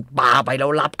ตอนปาไปแล้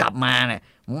วรับกลับมาเนี่ย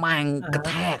แม่งกระ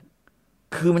แทก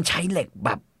คือมันใช้เหล็กแบ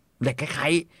บเหล็กคล้า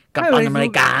ยๆกัปตันอเม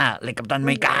ริกาเหล็กกัปตันอเ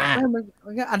มริกามั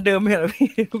นก็อันเดิมไม่เหรอพี่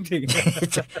ทุกที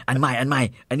อันใหม่อั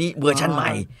นนี้เวอร์ชันให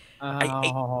ม่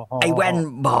ไอ้แว่น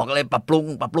บอกเลยปรับปรุ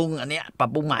งอันเนี้ยปรับ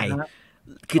ปรุงใหม่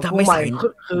คือถ้าไม่ใส่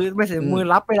คือไม่ใส่มือ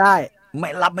รับไม่ได้ ไม่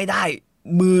รับไม่ได้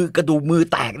มือกระดูกมือ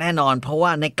แตกแน่นอน เพราะว่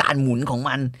าในการหมุนของ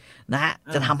มันนะฮะ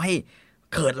จะทำให้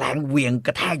เกิดแรงเหวี่ยงก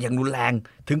ระแทกอย่างรุนแรง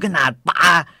ถึงขนาดปา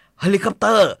เฮลิคอปเต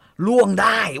อร์ล่วงไ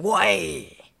ด้เว้ย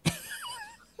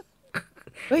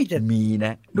เฮ้ยแต่มีน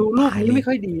ะดูรูปนี้ไม่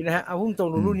ค่อยดีนะฮะเอาพุ่งตรง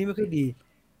ดูรูปนี้ไม่ค่อยดี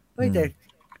เฮ้ยแต่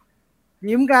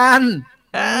ยิ้มกัน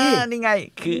นี่ไง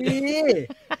คือ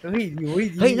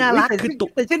เฮ้ยน่ารักคือ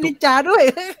ใส่ชุดนินจาด้วย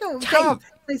ชอบ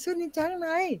ใส่ชุดนินจาข้างใน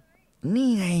นี่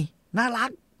ไงน่ารัก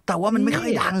แต่ว่ามันไม่ค่อ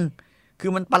ยดังคื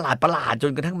อมันประหลาดจ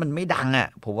นกระทั่งมันไม่ดังอ่ะ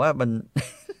ผมว่ามัน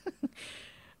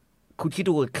คุณคิด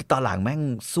ดูคือตอนหลังแม่ง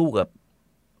สู้กับ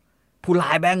ผู้ร้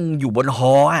ายแม่งอยู่บนฮ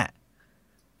ออ่ะ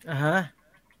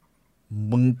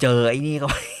มึงเจอไอ้นี่ก็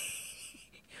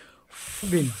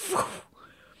บิน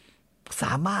ส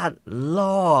ามารถ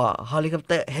ล่อเฮลิคอป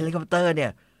เตอร์เนี่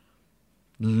ย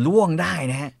ล่วงได้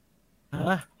นะฮะ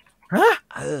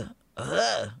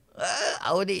เอ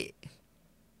าดิ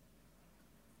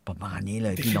ประมาณนี้เล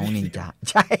ยพี่น้องนินจา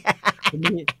ใช่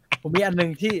ผมมีอันหนึ่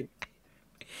งที่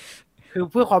คือ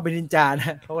เพื่อความเป็นนินจาน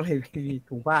ะเขาก็เลยมี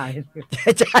ถุงผ้า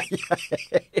ใช่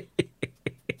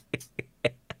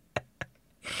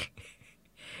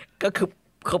ก็คือ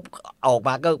เขาออกม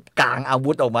าก็กางอา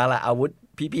วุธออกมาละอาวุธ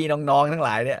พี่ๆน้องๆทั้งหล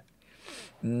ายเนี่ย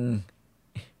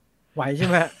ไหวใช่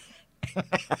ไหม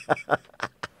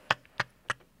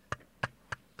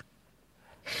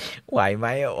ไหวไหม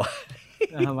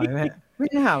ไหวไหมไม่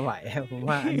น่าไหวผม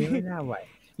ว่าอันนี้ไม่น่าไหว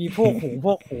มีพวก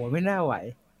หัวไม่น่าไหว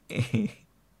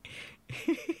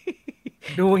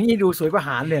ดูนี่ดูสวยประห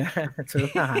ารเลยสวย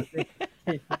ประหารเลย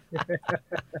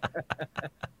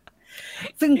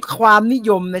ซึ่งความนิ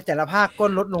ยมในแต่ละภาคก็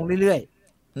ลดลงเรื่อยๆ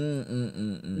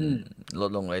ลด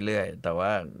ลงเรื่อยๆแต่ว่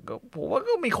าก็ผมว่า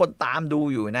ก็มีคนตามดู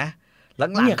อยู่นะหลั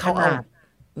งๆเขา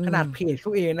ขนาดเพจเข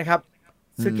าเองนะครับ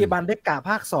ซึเกบันเด็กกา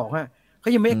ภาค2อ่ะเขา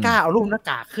ยังไม่กล้าเอารูปหน้า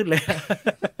กากขึ้นเลย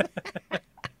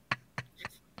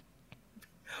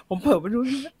ผมเผลอไปดู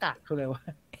หน้ากากเขาเลยว่า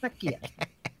น่าเกลียด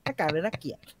หน้ากากเลยน่าเก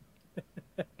ลียด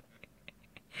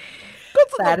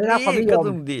แต่ได้รับความนิยม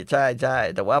ดีใช่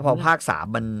แต่ว่าพอภาค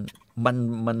3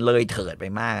มันเลยเถิดไป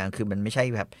มากคือมันไม่ใช่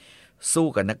แบบสู้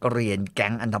กับนักเรียนแก๊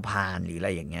งอันธพาลหรืออะไร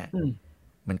อย่างเงี้ย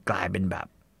มันกลายเป็นแบบ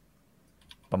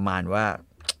ประมาณว่า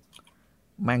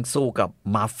แม่งสู้กับ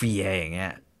มาเฟียอย่างเงี้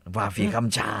ยมาเฟียข้าม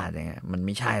ชาติอย่างเงี้ยมันไ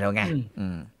ม่ใช่แล้วไง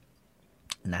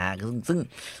นะซึ่ง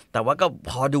แต่ว่าก็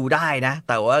พอดูได้นะ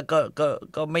แต่ว่า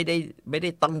ก็ไม่ได้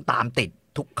ต้องตามติด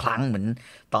ทุกครั้งเหมือน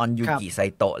ตอนยูกิไซ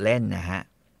โตะเล่นนะฮะ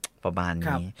ประมาณ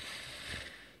นี้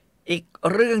อีก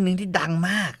เรื่องหนึ่งที่ดัง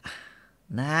มาก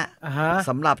นะฮะ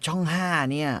สำหรับช่อง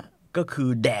5เนี่ยก็คือ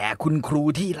แด่คุณครู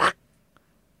ที่รัก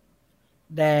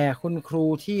แด่คุณครู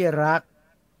ที่รัก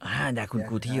แด่คุณค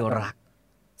รูที่รัก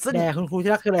แด่คุณครู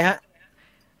ที่รักคืออะไรฮะ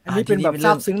อันนี้เป็นแบบซ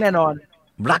าบซึ้งแน่นอน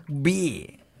รักบี้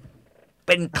เ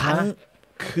ป็นครั้ง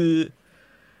คือ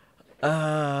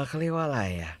เขาเรียกว่าอะไร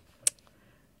อ่ะ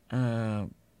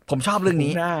ผมชอบเรื่อง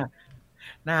นี้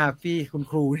หน้าพี่คุณ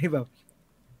ครูที่แบบ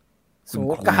โศ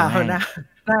กานะ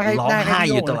ร้องไห้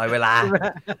อยู่ตลอดเวลา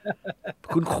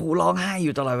คุณครูร้องไห้อ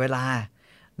ยู่ตลอดเวลา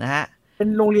นะฮะเป็น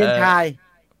โรงเรียนชาย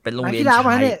เป็นโรงเรียนชา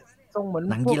ยเนี่ยทรงเหมือน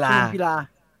หนังกีฬา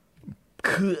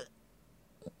คือ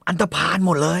อันธพาลห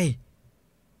มดเลย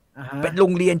เป็นโร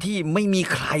งเรียนที่ไม่มี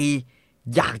ใคร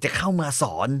อยากจะเข้ามาส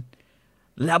อน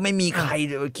แล้วไม่มีใคร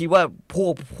คิดว่า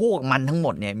พวกมันทั้งหม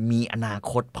ดเนี่ยมีอนา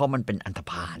คตเพราะมันเป็นอันธ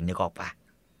พาลเนี่ยก็ปะ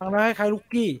ฟังได้คล้ายลูก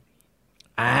กี้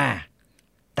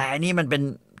แต่อันนี้มันเป็น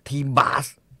ทีมบาส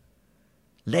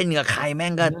เล่นกับใครแม่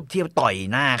งก็เที่ยวต่อย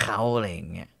หน้าเขาอะไรอย่า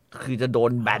งเงี้ยคือจะโด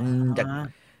นแบน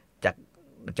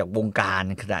จากวงการ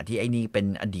ขณะที่ไอ้นี่เป็น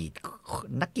อดีต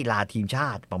นักกีฬาทีมชา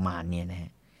ติประมาณนี้นะฮ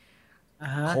ะ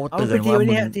เขาเตือนว่า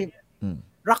มึง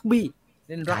รักบี้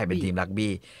ใช่เป็นทีมรัก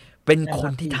บี้เป็นค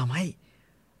นที่ทำให้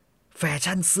แฟ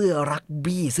ชั่นเสื้อรัก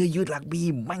บี้เสื้อยืดรักบี้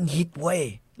มั่งฮิตเว้ย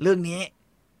เรื่องนี้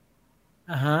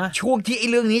ช่วงที่ไอ้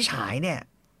เรื่องนี้ฉายเนี่ย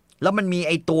แล้วมันมีไ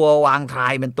อ้ตัววางทรา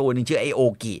ยมันตัวหนึ่งชื่อไอโอ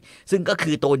กิซึ่งก็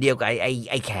คือตัวเดียวกับ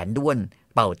ไอแขนด้วน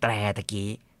เป่าแตรตะกี้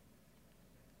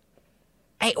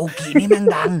ไอโอกินี่แม่ง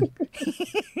ดัง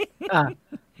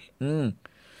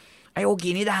ไอโอกิ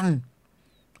นี่ดัง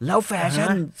แล้วแฟ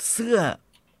ชั่นเสื้อ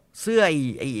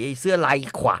ไอเสื้อลาย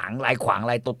ขวางลา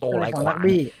ยโตลายขวาง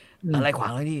อะไรขวา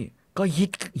งเลยนี่ก็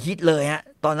ฮิตเลยฮะ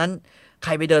ตอนนั้นใค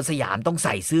รไปเดินสยามต้องใ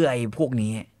ส่เสื้อไอ้พวก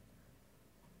นี้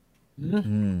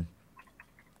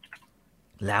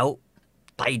แล้ว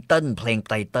ไตเติ้ลเพลง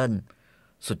ไตเติ้ล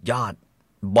สุดยอด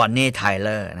บอนนี่ไทเล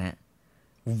อร์นะฮะ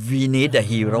We Need a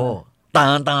Hero ตา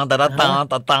น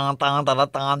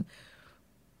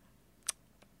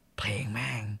เพลงแ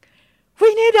ม่ง We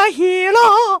Need need a hero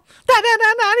ดาดาดา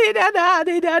ดาดีดาดา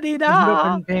ดีดาดีดาเป็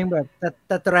นเพลงแบบ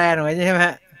แตรหน่อยใช่ไหมฮ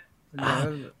ะ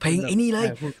เพลงไอ้นี่เลย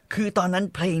คือตอนนั้น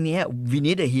เพลงนี้ We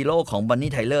Need a Hero ของบัน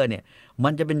นี่ไทเลอร์เนี่ยมั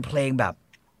นจะเป็นเพลงแบบ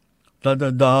ดาดา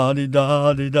ดาดีดา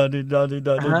ดีดาดีดาดีด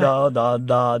าดีดาดา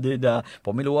ดาดีดาผ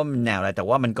มไม่รู้ว่ามันแนวอะไรแต่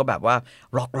ว่ามันก็แบบว่า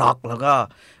ร็อกแล้วก็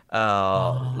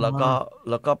แล้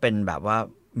วก็เป็นแบบว่า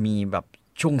มีแบบ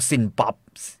ช่วงซินป๊อป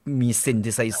มีซิน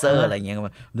ธิไซเซอร์อะไรเงี้ยม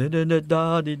าดาดาดา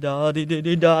ดีดาดี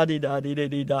ดีดาดีดาดี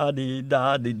ดีดาดีดา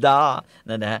ดีดา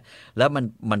นั่นนะฮะแล้ว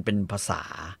มันเป็นภาษา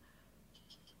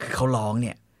คือเขาร้องเ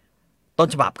นี่ยต้น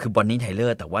ฉบับคือบอนนี่ไทเลอ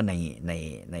ร์แต่ว่าใ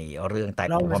นเรื่องใต้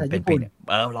ผมว่าเป็น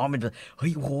ร้องเป็นเฮ้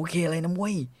ยโหโอเคอะไรนะมว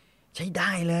ยใช้ไ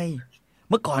ด้เลย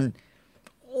เมื่อก่อน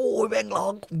โอ้ยแบงร้อ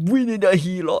งวินิดา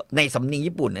ฮีโร่ในสำเนียง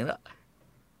ญี่ปุ่นนี่แหละ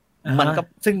มันก็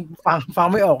ซึ่งฟัง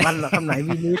ไม่ออกกันหรอกคำไหน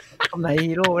วินิดคำไหน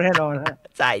ฮีโร่แน่นอนฮะ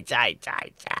ใช่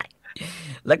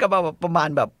แล้วก็ประมาณ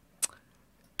แบบ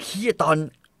ขี้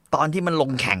ตอนที่มันล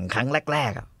งแข่งครั้งแร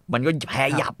กๆอ่ะมันก็แพ้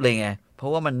ยับเลยไงเพรา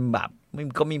ะว่ามันแบบ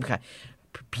ก็ไม่มีใคร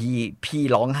พี่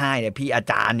ร้องไห้เนี่ยพี่อา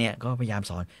จารย์เนี่ยก็พยายาม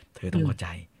สอนเธอต้องเข้าใจ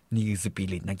นี่คือสปิ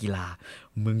ริตนักกีฬา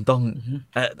มึงต้อง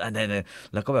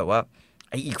แล้วก็แบบว่า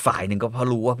ไอ้อีกฝ่ายหนึ่งก็พอ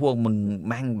รู้ว่าพวกมึง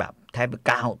แม่งแบบแทบ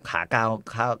ก้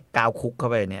าวคุกเข้า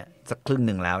ไปเนี่ยสักครึ่งห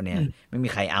นึ่งแล้วเนี่ยไม่มี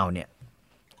ใครเอาเนี่ย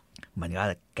มันก็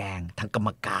แกล้งทั้งกรรม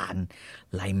การ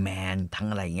ไลแมนทั้ง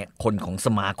อะไรเงี้ยคนของส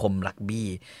มาคมรักบี้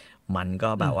มันก็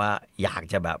แบบว่าอยาก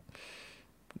จะแบบ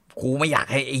กูไม่อยาก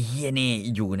ให้ไอ้เฮียนี่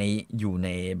อยู่ใน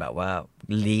แบบว่า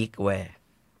ลีกเว้ย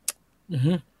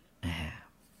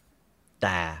แ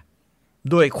ต่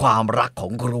ด้วยความรักขอ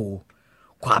งครู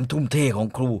ความทุ่มเทของ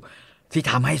ครูที่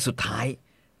ทำให้สุดท้าย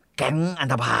แก๊งอัน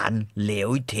ธพาลเหลว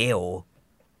เทว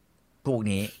พวก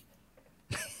นี้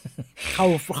เข้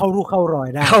ารูปเข้ารอย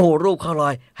ได้เข้ารูปเข้ารอ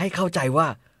ยให้เข้าใจว่า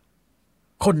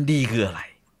คนดีคืออะไร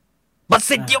บัตร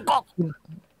สิทธิ์เดียวก็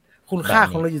คุณค่า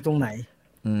ของเราอยู่ตรงไหน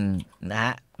นะฮ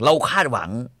ะเราคาดหวัง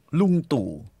ลุงตู่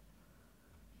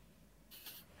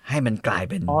ให้มันกลาย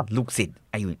เป็นลูกศิษย์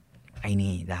ไอ้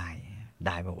นี่ไ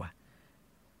ด้ป่าววะ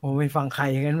โอ้ไม่ฟังใคร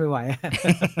งั้นไม่ไหว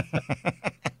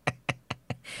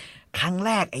ครั้งแ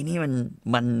รกไอ้นี่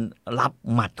มันรับ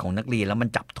หมัดของนักเรียนแล้วมัน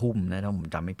จับทุ่มนะถ้าผม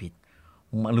จำไม่ผิด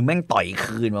หรือแม่งต่อย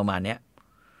คืนประมาณเนี้ย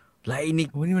แล้วไอ้นี่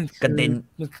มันกระเด็น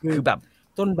คือแบบ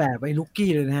ต้นแบบไอ้ลูกกี้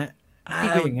เลยนะฮะที่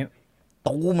ก็อย่างเงี้ย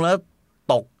ตูมแล้ว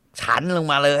ตกชั้นลง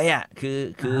มาเลยอ่ะ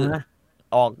คือ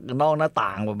ออกนอกหน้าต่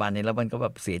างประมาณนี้แล้วมันก็แบ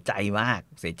บเสียใจมาก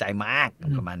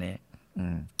ประมาณนี้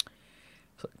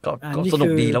ก็สนุ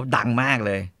กดีแล้วดังมากเ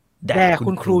ลยแด่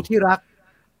คุณครูที่รัก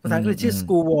ภาษาอังกฤษชื่อ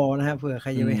School Wall นะฮะเผื่อใคร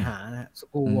จะไปหานะ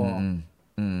School Wall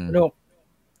สนุก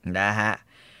นะฮะ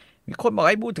มีคนบอก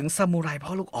ให้พูดถึงซามูไรพ่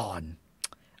อลูกอ่อน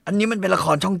อันนี้มันเป็นละค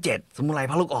รช่อง7ซามูไร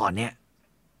พ่อลูกอ่อนเนี่ย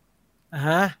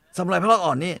ซามูไรพ่อลูก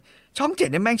อ่อนนี่ช่อง7เ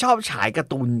นี่ยแม่งชอบฉายกา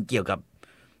ร์ตูนเกี่ยวกับ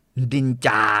ดินจ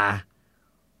า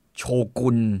โชกุ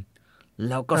น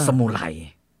แล้วก็ซามูไร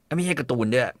ไม่ใช่การ์ตูน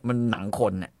ด้วยมันหนังค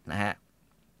นนะฮะ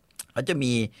เขาจะ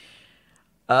มี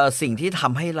สิ่งที่ท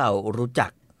ำให้เรารู้จั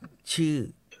กชื่อ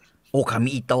โอคามิ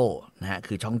อิโตะนะฮะ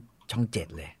คือช่อง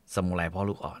7เลยซามูไรพ่อ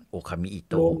ลูกอ่อนโอคามิอิ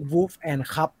โตะ Lone Wolf and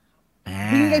Cub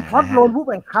นี่ไอ้พล็อต Lone Wolf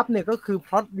and Cub เนี่ยก็คือพ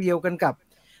ล็อตเดียวกันกับ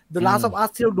The Last of Us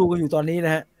ที่เราดูกันอยู่ตอนนี้น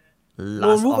ะฮะ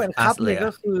Lone Wolf and Cub เนี่ย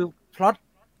ก็คือพล็อต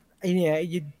ไอเนี่ย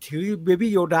ถือเบ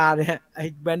บี้โยดาเนี่ยไอ้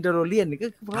แบนเดอโรเลียนนี่ก็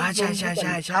คือใช่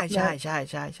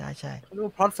เรียกว่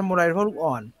าพล็อตซามูไรพ่อลูก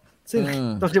อ่อนซึ่ง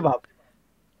ต้นฉบับ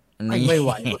ไม่ไห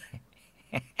ว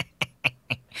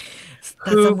แ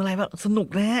ต่ซามูไรว่าสนุก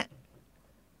นะฮะ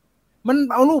มัน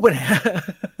เอาลูกไปไหน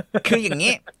คืออย่าง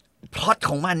นี้พล็อต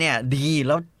ของมันเนี่ยดีแ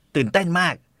ล้วตื่นเต้นมา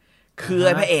กคือไ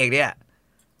อ้พระเอกเนี่ย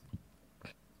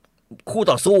คู่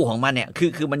ต่อสู้ของมันเนี่ย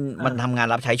คือมันทำงาน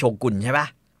รับใช้โชกุนใช่ปะ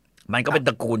มันก็เป็นต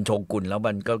ระกูลโชกุนแล้ว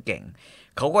มันก็เก่ง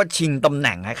เขาก็ชิงตำแห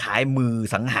น่งคล้ายๆมือ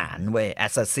สังหารเว้ยแอ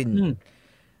สซัสซิน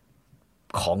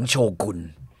ของโชกุน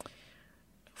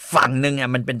ฝั่งหนึ่งอ่ะ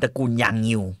มันเป็นตระกูลยาง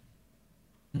งิว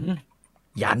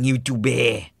จูเบ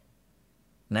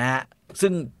นะฮะซึ่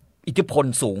งอิทธิพล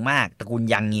สูงมากตระกูล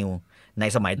ยางงิวใน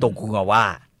สมัยโตคุกาวะ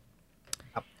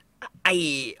ไอ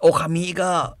โอคามิ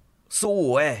ก็สู้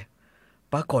เว้ย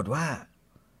ปรากฏว่า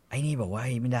ไอ้นี่บอกว่า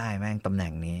ไม่ได้แม่งตำแหน่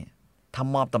งนี้ถ้า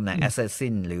มอบตำแหน่งแอสซัสซิ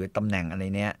นหรือตำแหน่งอะไร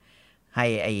เนี้ยให้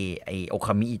ไอโอค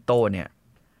ามิอิโตะเนี่ย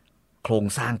โครง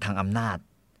สร้างทางอำนาจ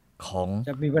ของ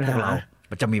พวกเรา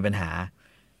มันจะมีปัญหา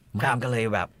มันก็เลย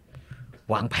แบบ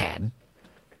วางแผน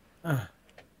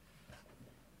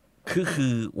คื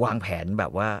อวางแผนแบ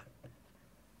บว่า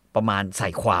ประมาณใส่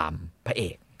ความพระเอ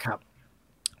กครับ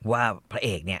ว่าพระเอ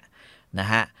กเนี่ยนะ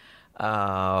ฮะ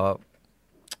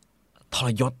ทร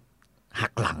ยศหั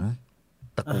กหลัง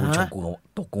ตระกูลโชกุ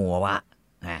โตกุงาวะ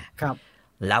นะครับ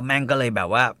แล้วแม่งก็เลยแบบ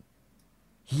ว่า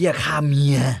เฮียฆ่าเมี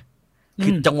ยคื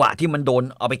อจังหวะที่มันโดน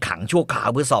เอาไปขังชั่วคราว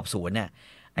เพื่อสอบสวนเนี่ย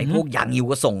ไอ้พวกยังยิว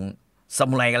ก็ส่งซา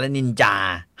มูไรกันและนินจา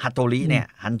ฮัตโตริเนี่ย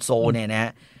ฮันโซเนี่ยน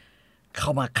ะเข้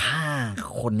ามาฆ่า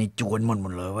คนในจวนหม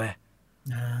ดเลยเว้ย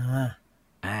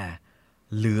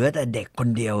เหลือแต่เด็กคน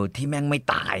เดียวที่แม่งไม่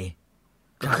ตาย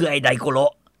ก็คือไอ้ไดโกโร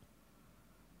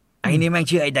ไอ้นี่แม่ง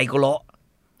ชื่อไอ้ไดโกโร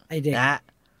ไอ้เด็กนะ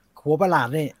หัวประหลาด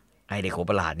นี่ไอ้เด็กหัว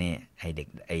ประหลาดนี่ไอ้เ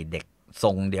ด็กท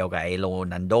รงเดียวกับไอ้โร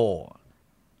นัลโด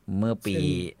เมื่อปี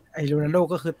ไอ้โรนัลโด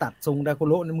ก็คือตัดทรงไดโก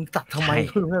โรนี่มึงตัดทำไม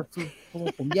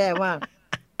ผมแย่มาก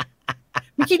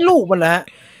ไม่ใช่ลูกมันเหรอ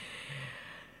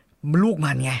ลูก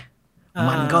มันไง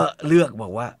มันก็เลือกบอ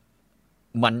กว่า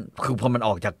มันคือพอมันอ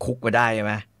อกจากคุกมาได้ใช่ไ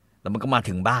หมแล้วมันก็มา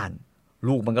ถึงบ้าน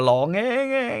ลูกมันก็ร้องแง่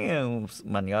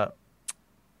มันก็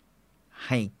ใ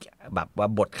ห้แบบว่า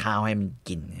บดข้าวให้มัน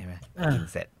กินใช่ไหมกิน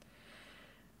เสร็จ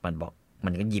มันบอกมั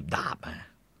นก็หยิบดาบมา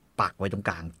ปักไว้ตรง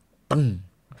กลางตึ้ง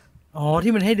อ๋อ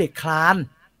ที่มันให้เด็กคลาน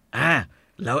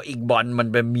แล้วอีกบอลมัน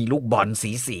เป็นมีลูกบอล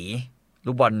สี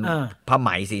ลูกบอลผ้าไหม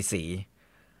สี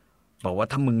บอกว่า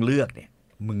ถ้ามึงเลือกเนี่ย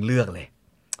มึงเลือกเลย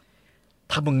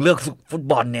ถ้ามึงเลือกฟุต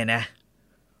บอลเนี่ยนะ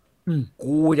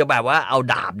กูจะแบบว่าเอา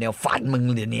ดาบเนี่ยฟันมึง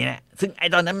เดี๋ยวนี้นะซึ่งไอ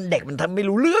ตอนนั้นเด็กมันทำไม่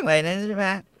รู้เรื่องอะไรนะใช่ไหม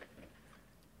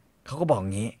เขาก็บอก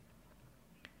งี้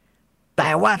แต่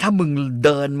ว่าถ้ามึงเ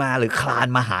ดินมาหรือคลาน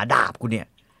มาหาดาบกูเนี่ย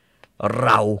เ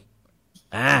รา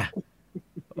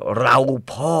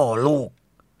พ่อลูก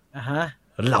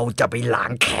เราจะไปล้า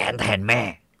งแค้นแทนแม่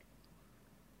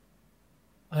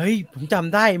เฮ้ยผมจ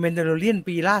ำได้แมนดาโลเรียน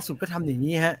ปีล่าสุดก็ทำอย่าง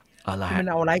นี้ฮะที่มัน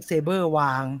เอาไลท์เซเบอร์ว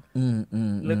าง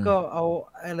แล้วก็เอา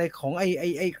อะไรของไ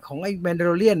อของไอแมนดาโ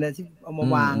ลเรียนเนี่ยที่เอามา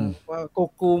วางว่าโก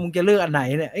กูมึงจะเลือกอันไหน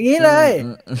เนี่ยอย่างนี้เลย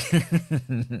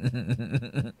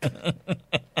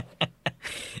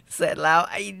เสร็จแล้ว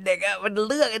ไอเด็กอะมัน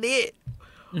เลือกอันนี้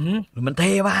มันเ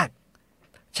ท่มาก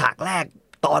ฉากแรก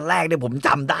ตอนแรกเนี่ยผมจ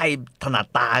ำได้ถนัด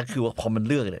ตาคือว่าพอมัน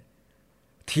เลือกเลย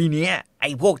ทีเนี้ยไอ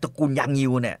พวกตระกูลยังยิ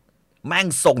วเนี่ยแม่ง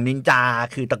ส่งนินจา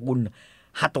คือตระกูล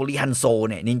ฮัตโตริฮันโซ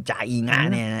เนี่ยนินจาอีงะ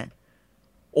เนี่ยนะ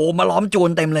โอ้มาล้อมโจร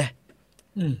เต็มเลย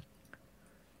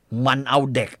มันเอา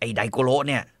เด็กไอ้ไดโกโร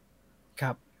เนี่ยค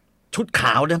รับชุดข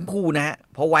าวทั้งคู่นะฮะ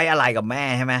เพราะไว้อะไรกับแม่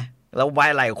ใช่ไหมแล้วไว้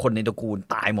อะไรกับคนในตระกูล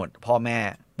ตายหมดพ่อแม่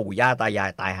ปู่ย่าตายาย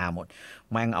ตายหาหมด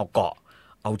แม่งเอาเกาะ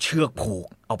เอาเชือกผูก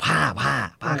เอาผ้า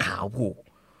ขาวผูก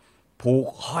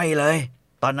ห้อยเลย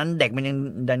ตอนนั้นเด็กมัน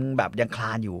ยังแบบยังคล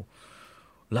านอยู่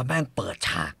แล้วแม่งเปิด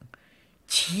ฉาก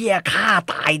เชี่ยฆ่า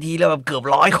ตายทีแล้วแบบเกือบ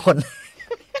100 คน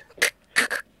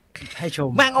ให้ช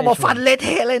มแม่งเอามาฟันเละเท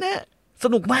ะเลยนะส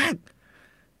นุกมาก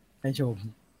ให้ชม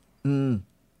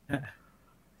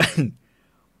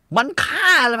มันฆ่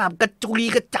าแบบกระจุย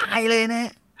กระจายเลยน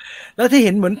ะแล้วที่เ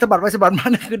ห็นเหมือนสะบัดไปสะบัดมา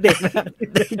นั่นคือเด็กนะ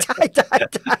ใช่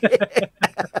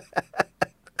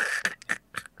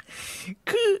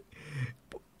คือ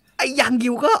ไอ้ยังยิ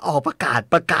วก็ออกประก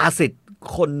าศสิทธิ์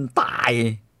คนตาย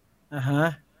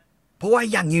เพราะว่า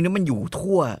ยังยิวนี่มันอยู่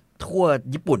ทั่ว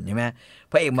ญี่ปุ่นใช่ไหม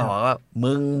พระเอกมาบอกว่า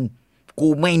มึงกู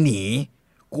ไม่หนี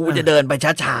กูจะเดินไป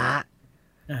ช้า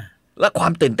ๆและควา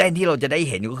มตื่นเต้นที่เราจะได้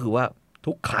เห็นก็คือว่า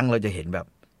ทุกครั้งเราจะเห็นแบบ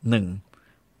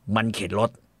1มันเข็นร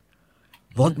ถ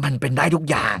มันเป็นได้ทุก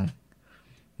อย่าง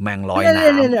แมงลอยน้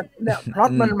ำเนี่ยพล็อ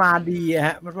ตมันมาดีฮ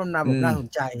ะมันมาแบบน่าสน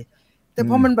ใจแต่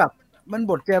พอมันแบบมัน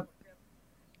บทแก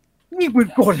มีปืน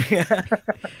กลเนี่ย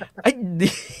ไอ้ดิ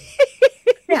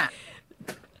เนี่ย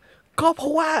ก็เพรา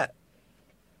ะว่า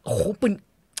โอ้โหปืน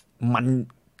มัน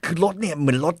คือรถเนี่ยเห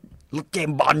มือนรถเจม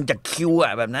ส์บอนด์จากคิวอ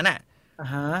ะแบบนั้นอะ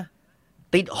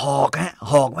ติดหอกฮะ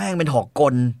หอกแม่งเป็นหอกก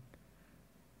ล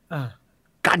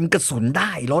กันกระสุนไ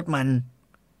ด้รถมัน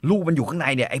ลูกมันอยู่ข้างใน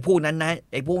เนี่ยไอ้พวกนั้นนะ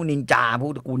ไอ้พวกนินจาพว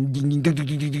กตระกูลยิง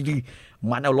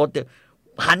มันเอารถ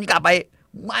หันกลับไป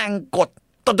แม่งกด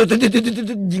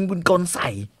ยิงปืนกลใส่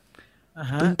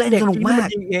ตื่นเต้นสนุกมาก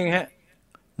ยิงเองฮะ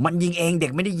มันยิงเองเด็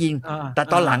กไม่ได้ยิงแต่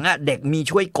ตอนหลังอ่ะเด็กมี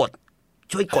ช่วยกด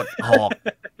หอก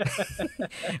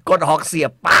กดหอกเสีย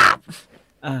บป๊าบ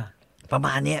ประม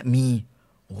าณเนี้ยมี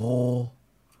โอ้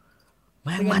แ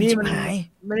ม่งมันชิบหาย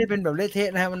ไม่ได้เป็นแบบเละเทะ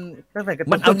นะฮะมันตั้งแต่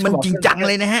มันจริงจัง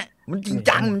เลยนะฮะมันจริง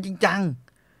จัง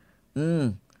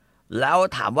แล้ว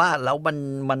ถามว่าแล้ว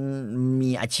มันมี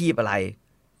อาชีพอะไร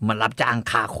มันรับจ้าง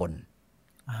ฆ่าคน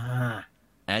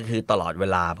นั่นคือตลอดเว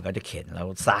ลามันก็จะเข็นแล้ว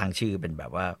สร้างชื่อเป็นแบ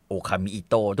บว่าโอคามิอิ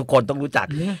โตะทุกคนต้องรู้จัก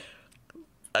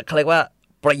เขาเรียกว่า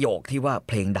ประโยคที่ว่าเ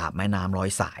พลงดาบแม่น้ำร้อย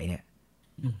สายเนี่ย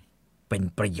เป็น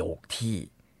ประโยคที่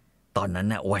ตอนนั้น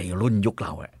น่ะวัยรุ่นยุคเร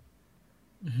าอ่ะ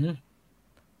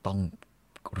ต้อง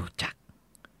รู้จัก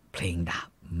เพลงดาบ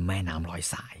แม่น้ำร้อย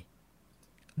สาย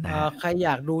นะใครอย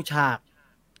ากดูฉาก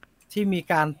ที่มี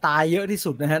การตายเยอะที่สุ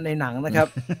ดนะฮะในหนังนะครับ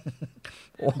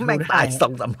โอ้แม่งตาย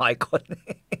200-300 คน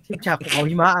ที่ฉากภูเขา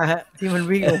หิมะฮะที่มัน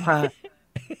วิ่งออกมา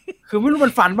คือไม่รู้มั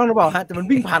นฝันบ้างหรือเปล่าฮะแต่มัน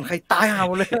วิ่งผ่านใครตายหาห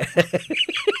มดเลย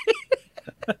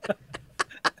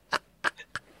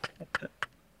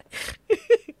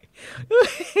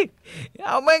เ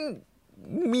อาแม่ง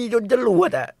มีจนจรว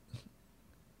ดอ่ะ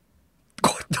ก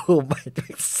ดถูกไป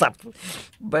สัตว์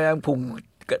แบงพุง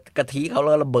กะทิเขาแ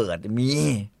ล้วระเบิดมี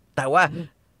แต่ว่า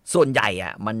ส่วนใหญ่อ่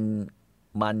ะ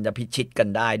มันจะพิชิตกัน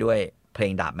ได้ด้วยเพล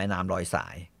งดาบแม่น้ำลอยสา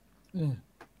ย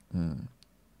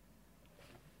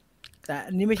แต่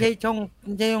อันนี้ไม่ใช่ช่อง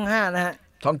5นะฮะ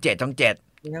ช่อง 7ช่อง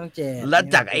 7แล้ว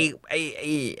จากไ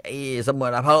อ้เสมอ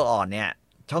ละเพลอ่อนเนี่ย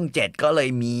ช่อง 7ก็เลย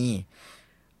มี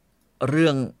เรื่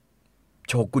อง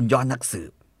โชกุนยอดนักสื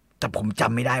บแต่ผมจ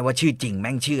ำไม่ได้ว่าชื่อจริงแ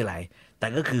ม่งชื่ออะไรแต่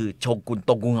ก็คือโชกุนโต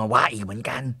กุงาวะอีกเหมือน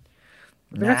กันเ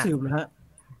ป็นนักสืบเหรอฮะ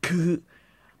คือ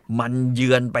มันเยื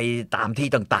อนไปตามที่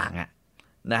ต่างๆอ่ะ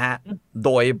นะฮะโด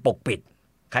ยปกปิด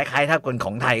คล้ายๆถ้าคนข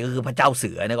องไทยก็คือพระเจ้าเ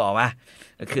สือนึกออกไหม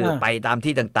ก็คือไปตาม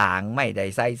ที่ต่างๆไม่ได้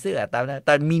ใส่เสื้อแ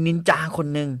ต่มีนินจาคน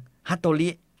หนึ่งฮัตโตริ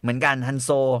เหมือนกันฮันโ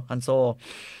ซ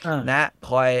นะ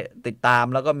คอยติดตาม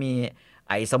แล้วก็มี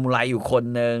ไอ้ซามูไรอยู่คน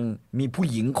หนึ่งมีผู้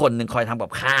หญิงคนหนึ่งคอยทำกั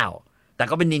บข้าวแต่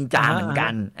ก็เป็นนินจาเหมือนกั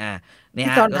นเนี่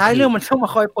ยตอนท้ายเรื่องมันต้องมา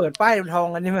คอยเปิดป้ายทอง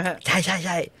กันใช่ไหมฮะใ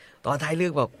ช่ตอนท้ายเรื่อ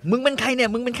งบอกมึงเป็นใครเนี่ย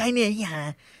อย่า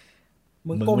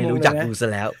มึงไม่รู้จักกูซะ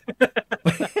แล้ว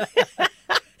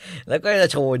แล้วก็จะ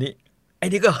โชว์นี้ไอ้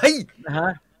นี่ก็เฮ้ย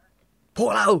พว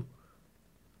กเร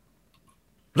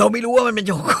าไม่รู้ว่ามันเป็นโ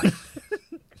ชกุน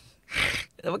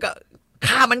แล้วมันก็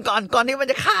ฆ่ามันก่อนที่มัน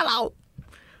จะฆ่าเรา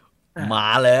มา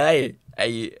เลยไ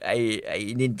อ้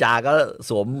นินจาก็ส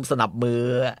วมสนับมื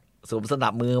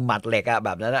อหมัดเหล็กอะแบ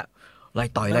บนั้นอะไล่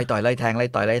ต่อยไล่แ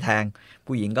ทง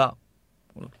ผู้หญิง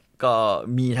ก็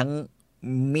มีทั้ง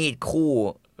มีดคู่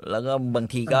แล้วก็บาง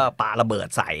ทีก็ปาระเบิด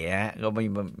ใส่นะฮะก็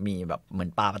มีแบบเหมือน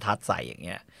ปาประทัดใส่อย่างเ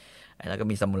งี้ยแล้วก็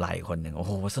มีซามูไรคนหนึ่งโอ้โ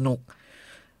หส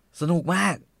นุกมา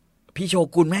กพี่โช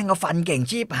กุนแม่งก็ฟันเก่ง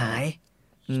ชีพหาย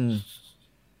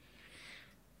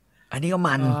อันนี้ก็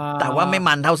มันแต่ว่าไม่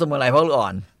มันเท่าซามูไรเพราะอ่อ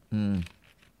น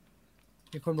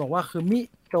มีคนบอกว่าคือมิ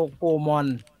โตโกมอน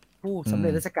ผู้สำเร็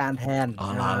จราชการแทน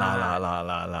ล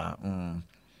า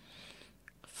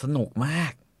สนุกมา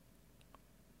ก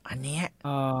อันเนี้ย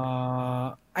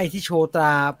ไอ้ที่โชว์ตร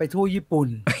าไปทั่วญี่ปุ่น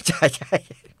ใช่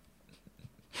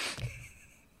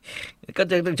ก็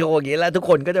จะโชว์อย่างนี้แล้วทุก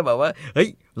คนก็จะแบบว่าเฮ้ย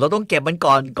เราต้องเก็บมัน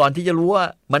ก่อนที่จะรู้ว่า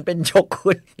มันเป็นโชกุ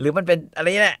นหรือมันเป็นอะไร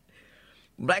นี่แหละ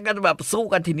แล้วก็แบบสู้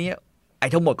กันทีนี้ไอ้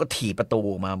ทั้งหมดก็ถีบประตู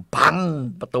มาพัง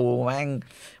ประตูแม่ง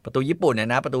ประตูญี่ปุ่นเนี่ย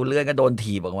นะประตูเลื่อนก็โดน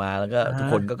ถีบออกมาแล้วก็ทุก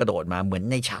คนก็กระโดดมาเหมือน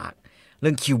ในฉากเรื่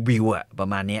องคิวบิลอะประ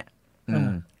มาณเนี้ย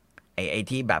ไอ้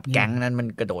ที่แบบแก๊งนั้นมัน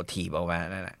กระโดดถีบออกมา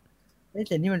นั่นแหละแ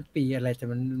ต่นี่มันปีอะไรแต่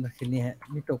มันคืนนี้ฮะ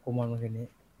มิโตโกมอนมันคืนนี้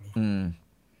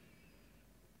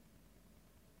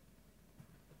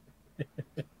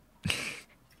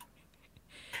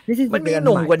มันมีห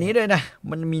นุ่มกว่านี้ด้วยนะ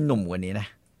มันมีหนุ่มกว่านี้นะ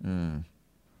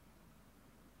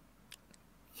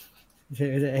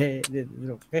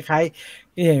คล้าย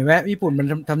ๆเห็นไหมญี่ปุ่นมัน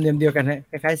ทำเนียมเดียวกันฮะ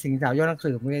คล้ายๆสิงสาวยอดนัก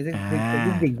สืบมันซึ่ง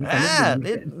รุ่งดิ่ง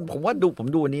ผมว่าผม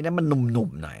ดูอันนี้นะมันหนุ่ม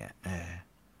ๆหน่อย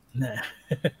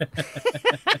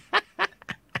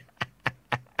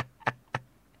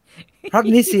เพราะ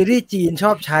นี่ซีรีส์จีนช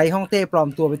อบใช้ฮ่องเต้ปลอม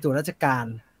ตัวไปตรวจราชการ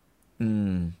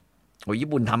โอ้ญี่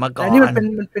ปุ่นทำมาก่อนแต่นี่มันเ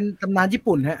ป็นตำนานญี่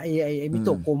ปุ่นฮะไอมิโต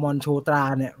ะโกมอนโชตรา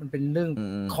เนี่ยมันเป็นเรื่อง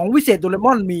ของวิเศษโดเรม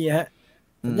อนมีฮะ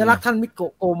สัญลักษณ์ท่านมิ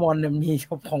โกมอนเนี่ยมี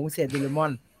ของวิเศษโดเรมอ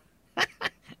น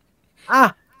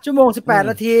ชั่วโมง18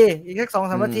 นาทีอีกสัก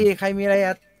 2-3 นาทีใครมีอะไร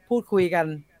พูดคุยกัน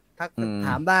ทักถ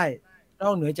ามได้น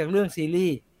อกเหนือจากเรื่องซีรี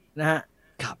ส์นะฮะ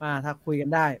ทักคุยกัน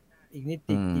ได้อีกนิด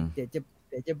ติดเดี๋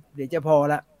ยวจะพอ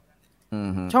ละ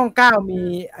ช่อง9มี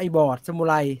ไอบอร์ดซามู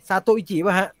ไรซาโตอิจิ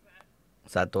ป่ะฮะ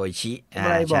ซาโตอิชิ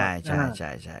ใ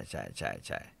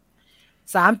ช่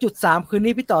 3.3 คืน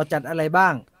นี้พี่ต่อจัดอะไรบ้า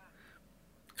ง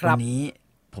ครับวันนี้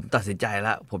ผมตัดสินใจแ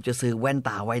ล้วผมจะซื้อแว่นต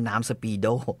าว่ายน้ำสปีโด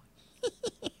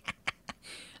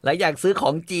แล้วอยากซื้อข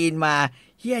องจีนมา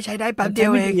เฮียใช้ได้แป๊บเดีย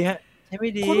วเองใช้ไ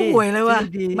ม่ดีโคตรห่วยเลยว่ะ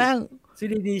แม่งซื้อ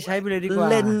ดีๆใช้ไปเลยดีกว่า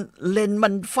เลนมั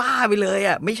นฟ้าไปเลย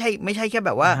อ่ะไม่ใช่แค่แ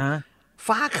บบว่า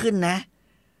ฟ้าขึ้นนะ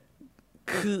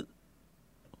คือ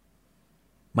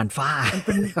มันฟ้า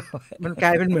มันกล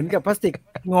ายเป็นเหมือนกับพลาสติก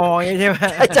งอใช่ไหม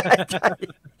ใช่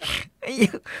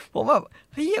ผมแบบ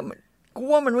เฮ้ยกู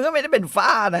ว่ามันก็ไม่ได้เป็นฟ้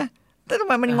านะแต่ทำ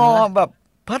ไมมันงอแบบ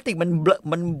พลาสติก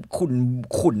มัน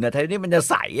ขุ่นนะแทนที่มันจะ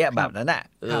ใสอ่ะแบบนั้นอ่ะ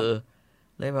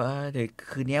เลยแบบเดี๋ยว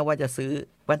คืนนี้ว่าจะซื้อ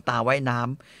แว่นตาว่ายน้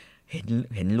ำ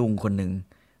เห็นลุงคนหนึ่ง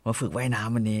มาฝึกว่ายน้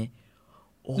ำวันนี้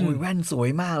โอ้ยแว่นสวย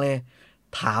มากเลย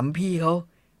ถามพี่เขา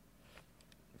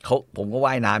ผมก็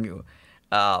ว่ายน้ำอยู่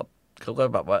เขาก็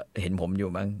แบบว่าเห็นผมอยู่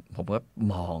มั้งผมก็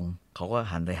มองเขาก็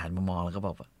หันมามองแล้วก็บ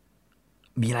อกว่า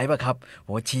มีอะไรป่ะครับผ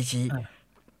มว่าชี้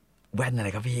แว่นอะไร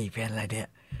ครับพี่แว่นอะไรเนี่ย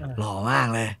หล่อมาก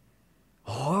เลยโ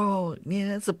อ้เนี่ย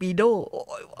สปีโด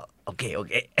โอเค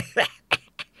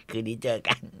คืนนี้เจอ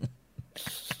กัน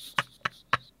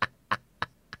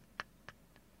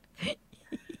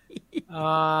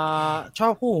ชอ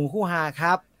บคู่หูคู่หาค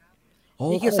รับ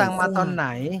อีคิวซังมาตอนไหน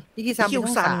อีคิวซังเป็นช่อง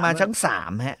 3มาช่อง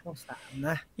3ฮะช่อง3น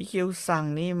ะอีคิวซัง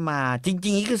นี่มาจ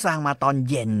ริงๆอีคิวซังมาตอน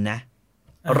เย็นนะ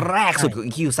แรกสุดของ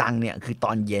อีคิวซังเนี่ยคือต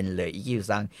อนเย็นเลยอีคิว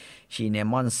ซังชิเน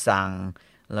มอนซัง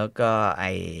แล้วก็ไอ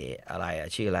อะไรอะ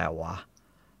ชื่ออะไรวะ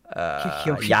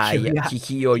ยายคิ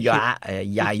คิโยยะ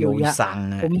ยายโยซัง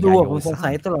ผมดูผมสงสั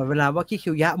ยตลอดเวลาว่าคิคิ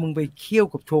โยยะมึงไปเคี่ยว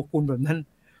กับโชกุนแบบนั้น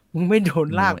มึงไม่โดน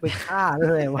ลากไปฆ่าเล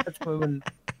ยวะ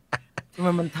ทำไม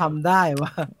มันทำได้ว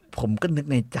ะผมก็นึก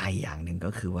ในใจอย่างหนึ่งก็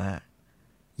คือว่า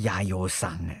ยายโย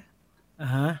ซังเนี่ย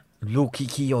ลูกคิ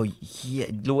คิโย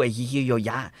ลูกไอคิคิโย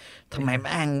ยะทำไมแ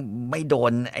ม่งไม่โด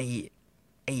นไอ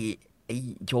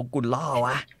โชกุนล่อว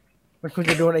ะมันควร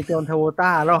จะโดนไอโจนทาโวต้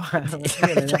าล่อ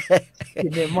คิ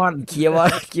เนมอนคิม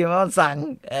อนสั่ง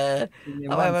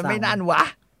ทำไมมันไม่นั่นวะ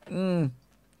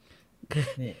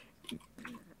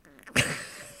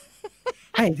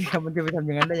ให้ที่มันจะไปทำอ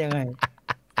ย่างนั้นได้ยังไง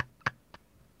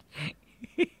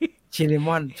ชิเนม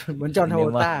อนเหมือนจอห์นทาโว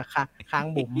ต้าค้าง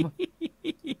บุ๋ม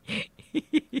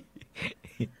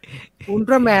อุลต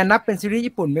ร้าแมนนับเป็นซีรีส์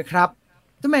ญี่ปุ่นไหมครับ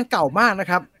อุลตร้าแมนเก่ามากนะ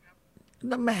ครับอุล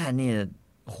ตร้าแมนนี่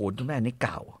โหอุลตร้าแมนนี่เ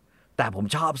ก่าแต่ผม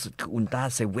ชอบสุดคืออุลตร้า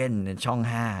เซเว่นช่อง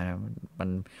5มัน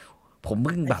ผมเ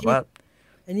พิ่งแบบว่า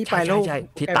ไอ้นี่ไปแล้ว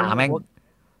ที่ตาแม่ง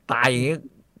ตายอย่างงี้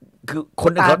คือค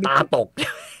นอื่นเขาตาตก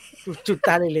จุดต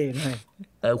าเลยหน่อย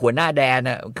หัวหน้าแดน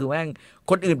น่ะคือแม่ง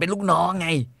คนอื่นเป็นลูกน้องไง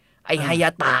ไอไฮยา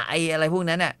ตะไออะไรพวก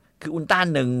นั้นน่ะคืออุลตร้า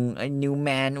1ไอนิวแม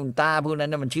นอุลตร้าพวกนั้น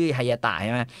น่ะมันชื่อไฮยาตะใ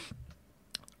ช่ไหม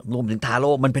รวมถึงทาโ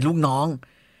ร่มันเป็นลูกน้อง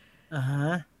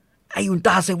ไออุลต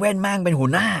ร้าเซเว่นแม่งเป็นหัว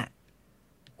ห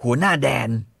น้าแดน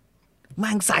แ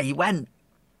ม่งใส่แว่น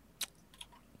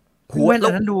หัว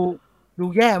นั้นดู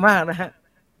แย่มากนะฮะ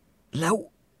แล้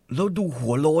วดูหั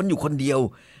วโล้นอยู่คนเดียว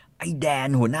ไอ้แดน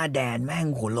หัวหน้าแดนแม่ง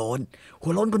หัวโล้น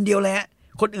คนเดียวแหละ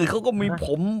คนอื่นเขาก็มีผ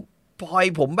มพลอย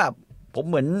ผมแบบผม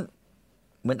เหมื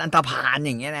อนอันธพาลอ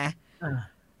ย่างเงี้ยนะ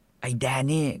ไอ้แดน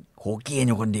นี่โหเกียน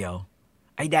อยู่คนเดียว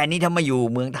ไอ้แดนนี่ถ้ามาอยู่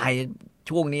เมืองไทย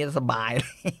ช่วงนี้สบาย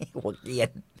หัวเกียน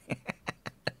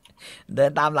เดิ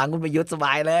นตามหลังคุณประยุทธ์สบ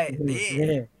ายเลยนี่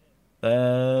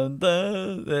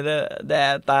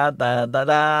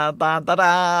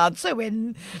เซเว่น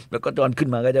แล้วก็ตอนขึ้น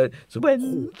มาก็จะเซเว่น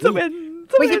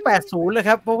ไม่ใช่80เลยค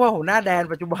รับเพราะว่าหัวหน้าแดน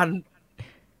ปัจจุบัน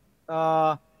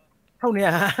เท่านี้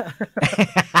ฮะ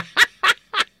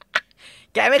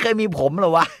แกไม่เคยมีผมหร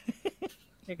อวะ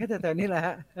แกก็แต่นี้แหละฮ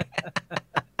ะ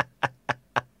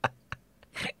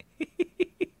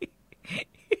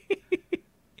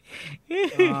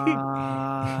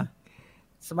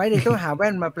สมัยเด็กต้องหาแว่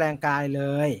นมาแปลงกายเล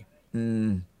ย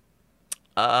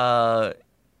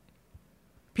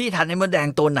พี่ทันไอ้มดแดง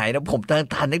ตัวไหนนะผม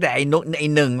ทันตั้งแต่ไอ้นกไอ้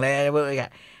หนึ่งเลย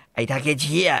ไอ้ทาเค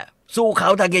ชิอ่ะสู้เขา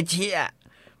ทาเคชิอ่ะ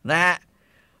นะ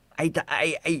ไ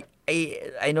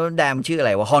อ้นกแดงชื่ออะไ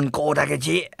รวะฮอนโกทาเค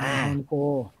ชิฮอนโก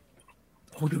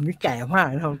โหดูนี่แก่มาก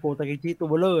ฮอนโกทาเคชิตัว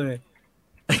เบลอเลย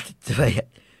จะไป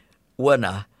อ้วนเหร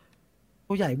อ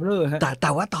ตัวใหญ่เบลอฮะแต่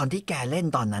ว่าตอนที่แกเล่น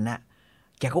ตอนนั้นน่ะ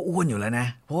แกก็อ้วนอยู่แล้วนะ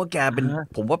เพราะว่าแกเป็น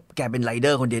ผมว่าแกเป็นไรเด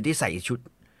อร์คนเดียวที่ใส่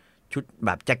ชุดแบ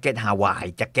บแจ็คเก็ตฮาวาย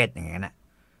แจ็คเก็ตอย่างเงี้ยนะ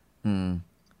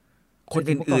คน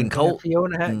อื่นๆเขาเฟี้ยว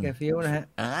นะฮะแกเฟี้ยวนะฮะ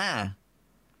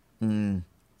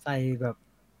ใส่แบบ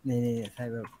นี่ใส่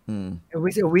แบบเอล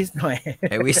วิสหน่อย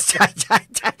เอลวิสใช่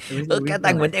แกแ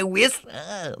ต่งเหมือนเอลวิส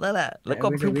นั่นแหละแล้วก็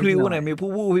พริ้วๆหน่อยมีผู้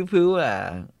พริ้วๆ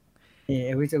เ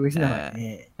อลวิสหน่อย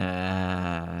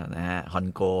นะฮะฮอน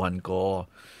โก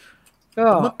ก็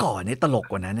เมื่อก่อนนี่ตลก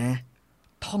กว่านั้นนะ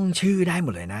ท่องชื่อได้หม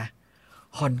ดเลยนะ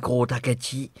ฮอนโกทาเค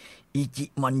ชิอิจิ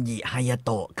มอนยิฮายาโ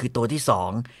ตะคือตัวที่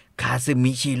2คาซึ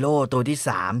มิชิโร่ตัวที่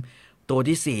3ตัว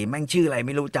ที่4แม่งชื่ออะไรไ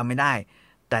ม่รู้จำไม่ได้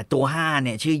แต่ตัว5เ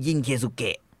นี่ยชื่อยิ่งเคซุเก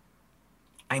ะ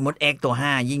ไอ้มดเอ็กตัว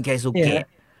5ยิ่งเคซุเกะ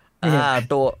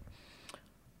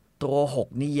ตัว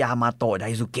6นี่ยามาโตะได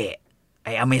ซุเกะไ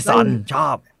อ้อเมซอนชอ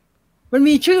บมัน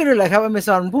มีชื่อด้วยเหรอครับอเมซ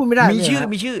อนพูดไม่ได้มี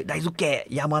ชื่อไดซุเกะ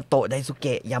ยามาโตะไดซุเก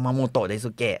ะยามาโมโตะไดซุ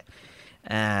เกะ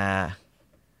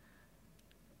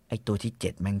ไอ้ตัวที่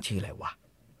7แม่งชื่ออะไรวะ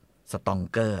สตอง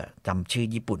เกอร์จำชื่อ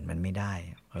ญี่ปุ่นมันไม่ได้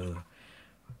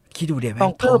คิดดูเดี๋ยวแม่ง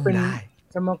ท่องได้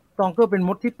สตองเกอร์เป็นม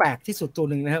ดที่แปลกที่สุดตัว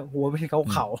หนึ่งนะฮะหัวเป็นเ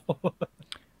ขา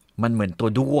มันเหมือนตัว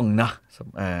ด้วงนะ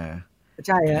ใ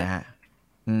ช่ฮะ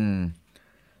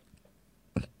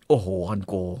โอ้โหฮอน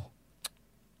โก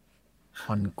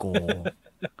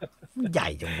ใหญ่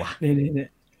จังวะนี่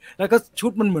แล้วก็ชุ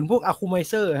ดมันเหมือนพวกอะคูไม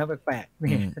เซอร์ครับแปลกๆนี่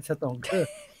สตองเกอร์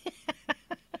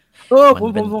ผม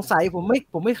สงสัยผม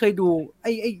ไม่เคยดูไ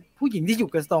อ้ผู้หญิงที่อยู่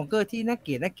กับสตองเกอร์ที่น่าเก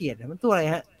ลียดมันตัวอะไร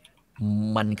ฮะ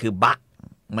มันคือบั๊ก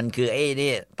มันคือไอ้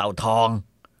นี่เต่าทอง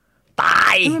ตา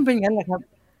ยมันเป็นงั้นแหละครับ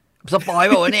สปอย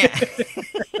บอกว่าเนี่ย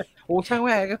โอ้ช่างแ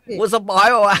ม่ครับพี่สปอย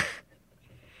บอกว่า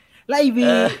แล้วไอ้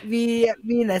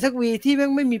วีไหนสักวีที่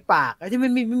ไม่มีปากที่ไม่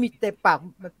มีเต็มปาก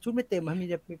ชุดไม่เต็มมัน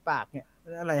มีปากเนี่ย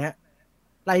อะไรฮะ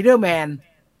ไรเดอร์แมน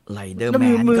ก็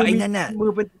ไอ้นั่นน่ะมื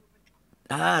อเป็น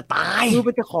ตายมือเ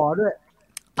ป็นตะขอด้วย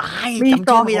ตายจำ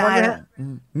ชื่อไม่ได้นะ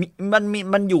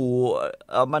มันอยู่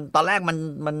มันตอนแรก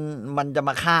มันจะม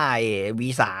าฆ่า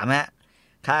V3ฮะ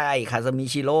ฆ่าไอ้คาซามิ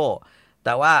ชิโร่แ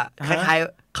ต่ว่าคล้าย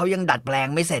ๆเขายังดัดแปลง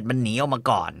ไม่เสร็จมันหนีออกมา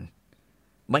ก่อน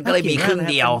มันก็เลยมีครึ่ง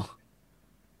เดียว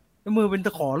แล้วมือเป็นต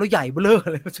ะขอแล้วใหญ่เบ้อ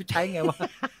เลยใช้ไงวะ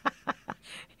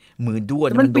มือด้วน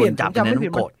มันโดนจับในน้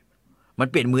ำกดมัน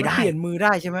เปลี่ยนมือได้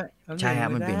ใช่ไหมใช่ฮะ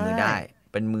มันเปลี่ยนมือได้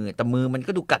เป็นมือแต่มือมัน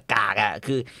ก็ดูกากๆอ่ะ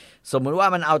คือสมมติว่า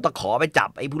มันเอาตะขอไปจับ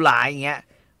ไอ้ผู้ร้ายอย่างเงี้ย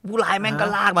ผู้ร้ายแม่งก็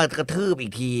ลากมากระทืบอี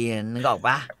กทีนึกออกป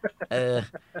ะ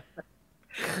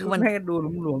คือมันให้ดู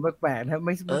หลวมๆแปลกๆนะไ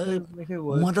ม่ใช่เ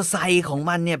วิร์มอเตอร์ไซค์ของ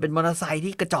มันเนี่ยเป็นมอเตอร์ไซค์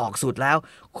ที่กระจอกสุดแล้ว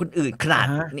คนอื่นขนาด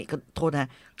นี่ก็โทษนะ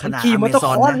ขนาดอเมซ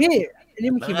อนนะพี่อัน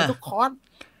นี้มันขี่มอเตอร์คอร์ส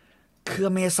คือ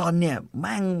อเมซอนเนี่ยแ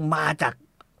ม่งมาจาก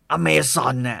อเมซอ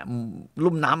นเนี่ย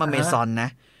ลุ่มน้ำอเมซอนนะ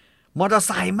มอเตอร์ไ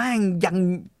ซค์แม่ง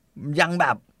ยังแบ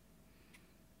บ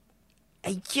ไ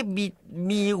อ้เชี่ย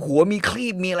มีหัวมีครี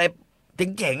บมีอะไร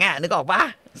เจ๋งๆอ่ะนึกออกปะ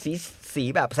สี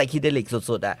แบบไซคิเดลิก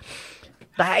สุดๆอ่ะ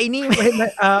แต่ไอ้นี่ไม่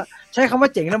ใช้คำว่า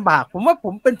เจ๋งลำบากผมว่าผ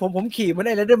มขี่เหมือนไ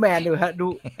อ้เรดเดอร์แมนเลยฮะดู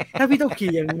ถ้าพี่ต้อง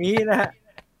ขี่อย่างนี้นะฮะ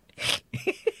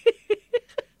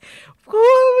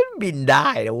มันบินได้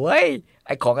นะเว้ยไ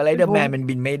อ้ของอะไรเดอร์แมนมัน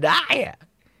บินไม่ได้อ่ะ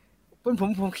ผ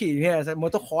มขี่เนี่ยมอ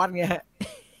เตอร์คอร์สไงฮะ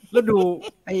แล้วดู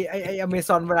ไอ้อเมซ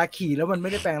อนเวลาขี่แล้วมันไม่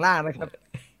ได้แปลงร่างนะครับ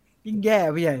ยิ่งแย่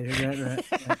พี่ใหญ่เลยนะ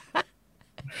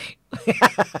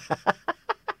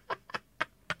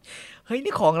เฮ้ย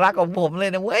นี่ของรักของผมเล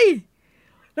ยนะเว้ย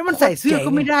แล้วมันใส่เสื้อก็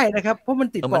ไม่ได้นะครับเพราะมัน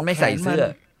ติดปลอกแขนมันไม่ใส่เสื้อ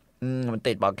มัน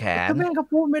ติดปลอกแขนก็แม่งก็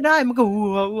พูดไม่ได้มันก็หั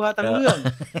วตั้งเรื่อง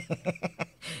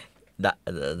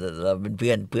เราเป็นเ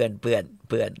พื่อน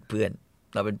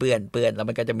เราเป็นเพื่อนแล้ว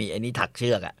มันก็จะมีไอ้นี่ถักเชื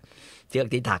อกอ่ะเชือก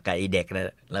ที่ถักกับไอ้เด็กนะ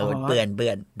เราเป็นเพื่อนแ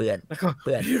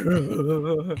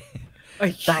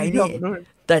ต่นี่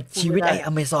แต่ชีวิตไอ้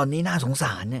อเมซอนนี่น่าสงส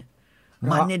ารเนี่ย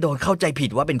มันเนี่ยโดนเข้าใจผิด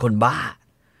ว่าเป็นคนบ้า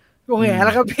โอ้แหแ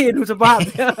ล้วครับพี่ดูสภาพ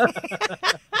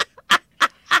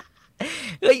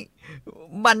เฮ้ย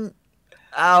มัน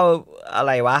เอาอะไ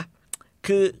รวะ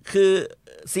คือ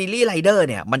ซีรีส์ไรเดอร์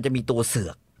เนี่ยมันจะมีตัวเสื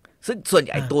อกซึ่งส่วนใ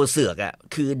หญ่ตัวเสือกอ่ะ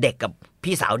คือเด็กกับ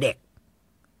พี่สาวเด็ก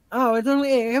เป็นตัวนา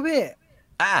งเอกครับพี่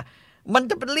มัน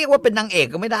จะเป็นเรียกว่าเป็นนางเอก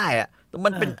ก็ไม่ได้อ่ะมั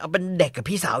นเป็นเด็กกับ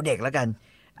พี่สาวเด็กแล้วกัน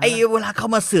ไอ้เวลาเขา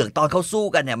มาเสือกตอนเขาสู้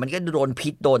กันเนี่ยมันก็โดนพิ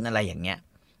ษโดนอะไรอย่างเงี้ย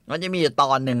มันจะมีตอ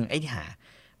นหนึ่งไอ้ที่หา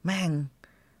แม่ง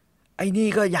ไอ้นี่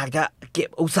ก็อยากจะเก็บ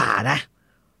อุตสาห์นะ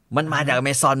มันมาจากอเม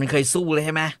ซอนมันเคยสู้เลยใ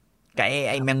ช่ไหมกับ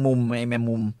ไอ้แมงมุม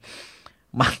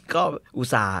มันก็อุต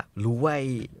ส่าห์รู้ว่า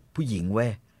ผู้หญิงเว้ย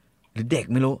หรือเด็ก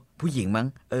ไม่รู้ผู้หญิงมั้ง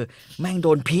แม่งโด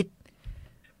นพิษ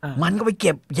มันก็ไปเ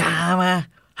ก็บยามา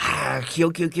เคี้ยว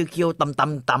ตำเ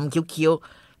คี้ยว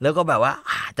แล้วก็แบบว่า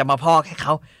จะมาพอกให้เข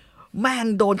าแม่ง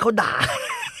โดนเขาด่า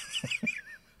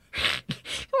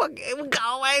ว่ามึงเอ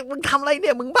าไว้มึงทำอะไรเ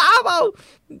นี่ยมึงบ้าเปล่า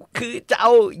คือจะเอ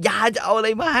ายาจะเอาอะไร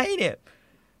มาให้เนี่ย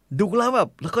ดูแล้วแบบ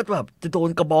แล้วก็แบบจะโดน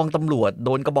กระบองตำรวจโด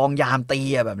นกระบองยามตี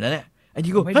แบบนั้นเนี่ยไอ้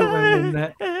นี่ก็ไม่ดูแบบนั้นน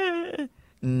ะ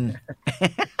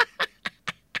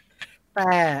แต่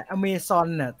อเมซอน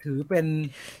น่ะถือเป็น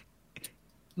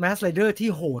แมสไรเดอร์ที่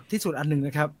โหดที่สุดอันหนึ่งน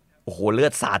ะครับโอ้โหเลือ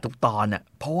ดสาดทุกตอนอ่ะ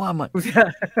เพราะว่ามัน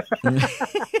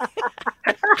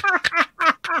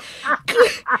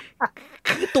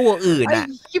คือตัวอื่นอ่ะ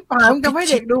คิดปามจะไม่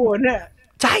เด็กดูเนี่ย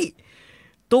ใช่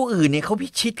ตัวอื่นเนี่ยเขาพิ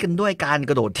ชิตกันด้วยการ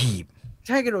กระโดดถีบใ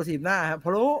ช่กระโดดถีบหน้าครับเพร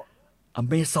าะอ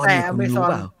เมซอนเนี่ยคุณรู้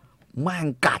เปล่าแม่ง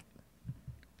กัด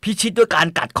พิชิตด้วยการ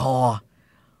กัดคอ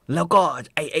แล้วก็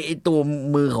ไอตัว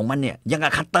มือของมันเนี่ยยังกั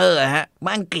บคัตเตอร์ฮะแ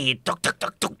ม่งกรีดจ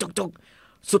ก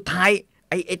สุดท้าย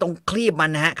ไอตรงคลีบมั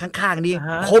นนะฮะข้างๆนี่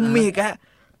คมอีกฮะ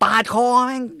ปาดคอแ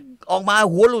ม่งออกมา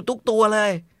หัวหลุดทุกตัวเล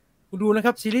ยดูนะค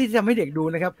รับซีรีส์ที่ทำให้เด็กดู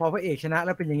นะครับพอพระเอกชนะแ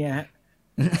ล้วเป็นยังไงฮะ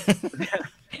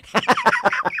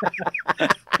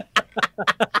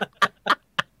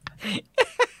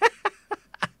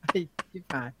ที่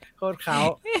ผ่านโคตรเขา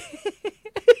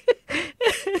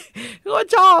ก็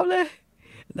ชอบเลย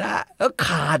นะแล้วข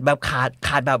าดแบบ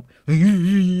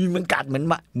มันกัดเหมือน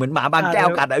หมาบางแก้ว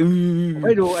กัดไ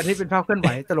ม่ดูอันนี้เป็นภาพเคลื่อนไหว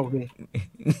ตลกดี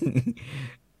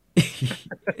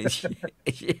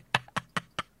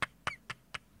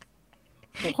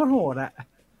โคตรโหดอะ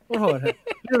โคตรโหดอะ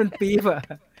นี่เป็นปี๊บอะ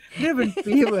นี่เป็น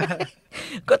ปี๊บอะ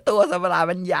ก็ตัวสัตว์ประหลาด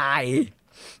มันใหญ่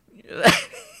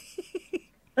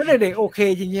แล้วเด็กๆโอเค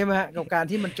จริงใช่ไหมฮะกับการ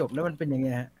ที่มันจบแล้วมันเป็นยังไง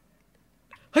ฮะ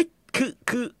เฮ้ย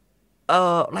คือ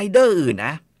ไรเดอร์อื่นน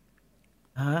ะ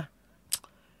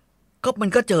ก็มัน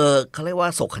ก็เจอเขาเรียกว่า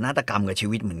โศกนาฏกรรมกับชี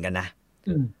วิตเหมือนกันนะ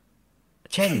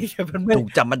เช่นถูก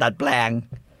จับมาดัดแปลง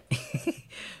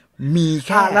มีแ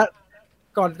ค่แล้ว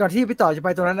ก่อนที่พี่ต่อจะไป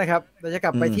ตรงนั้นนะครับเราจะก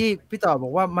ลับไปที่พี่ต่อบอ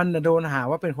กว่ามันโดนหา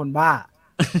ว่าเป็นคนบ้า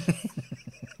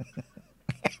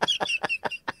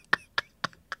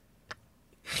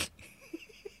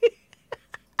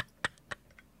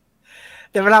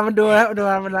แต่เวลามันดูแล้วเว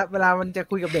ลามันจะ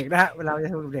คุยกับเด็กนะฮะเวลามันจะ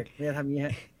คุยกับเด็กมันจะทำนี้ฮ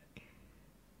ะ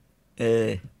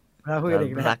เวลาคุยกับเด็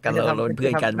กนะรักกันเราล้นเพื่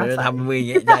อนกันมันจะทำมืออย่าง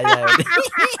เงี้ยใช่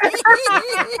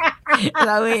เ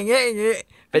ราอย่างเงี้ย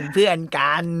เป็นเพื่อน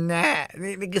กันนะ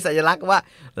นี่คือสัญลักษณ์ว่า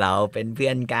เราเป็นเพื่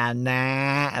อนกันนะ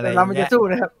อะไรเรามันจะสู้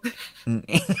นะครับ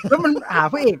แล้วมันหา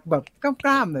พระเอกแบบก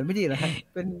ล้ามๆหน่อยไม่ดีเหรอฮะ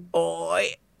เป็นโอ้ย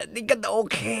นี่ก็โอ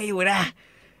เคอยู่นะ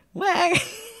แม่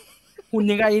หุ่น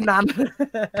ยังไงนั้น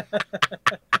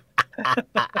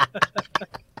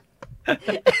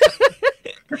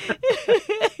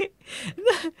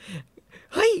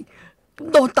เฮ้ย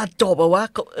โดนตัดจบอะวะ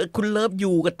คุณเลิฟ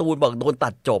ยูการ์ตูนบอกโดนตั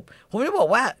ดจบผมจะบอก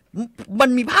ว่ามัน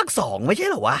มีภาค2ไม่ใช่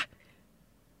เหรอวะ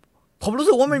ผมรู้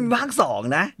สึกว่ามันมีภาค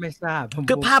2นะไม่ทราบ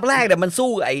คือภาคแรกเนี่ยมัน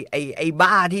สู้ไอ้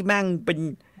บ้าที่แม่งเ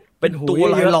ป็นตัว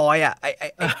ลอยๆอ่ะไ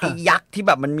อ้ยักษ์ที่แ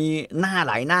บบมันมีหน้าห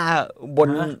ลายหน้าบน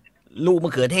ลูกม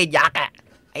ะเขือเทศยักษ์อ่ะ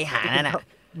ไอ้หานั่นน่ะ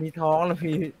มีท้องแล้ว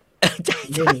พี่ใช่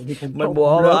มันบว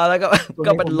มแล้วก็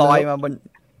มันลอยมาบน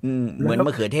เหมือนม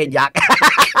ะเขือเทศยักษ์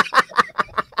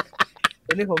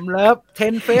ตัวนี้ผมเลิฟ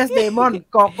10 Face Demon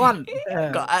กอก้อน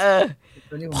ก็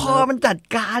พอมันจัด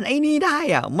การไอ้นี่ได้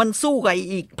อ่ะมันสู้กับ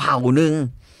อีกเผ่าหนึ่ง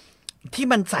ที่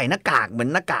มันใส่หน้ากากเหมือน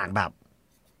หน้ากากแบบ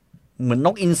เหมือนน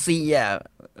กอินทรีอ่ะ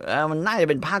มันน่าจะ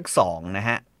เป็นภาค2นะ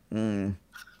ฮะ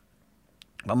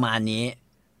ประมาณนี้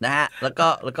นะฮะแล้ว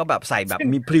ก็แบบใส่แบบ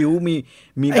มีพลิ้ว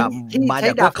มีแบบมาจ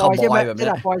ากพวกคาวบอยแบบนี้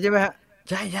ใช่ไหมฮะ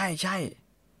ใช่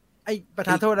ไอ้ประธ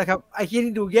านโทษนะครับไอ้ที่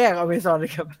ดูแยกอเมซอนเล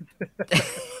ยครับ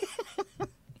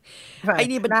ไอ้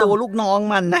นี่เป็นตัวลูกน้อง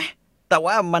มันนะแต่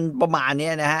ว่ามันประมาณนี้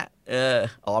นะฮะ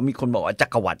มีคนบอกว่าจั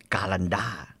กรวรรดิกาลันดา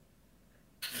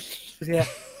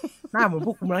หน้าเหมือนพ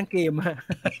วกคุมร้านเกมฮะ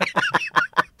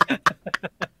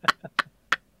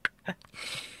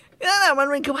นั่นแหละมั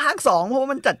นคือภาค2เพราะว่า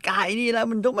มันจัดการไอ้นี่แล้ว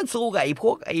มันต้องมันสู้กับไอ้พ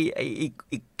วกไอ้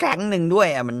อีกแก๊งหนึ่งด้วย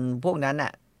อ่ะมันพวกนั้นอ่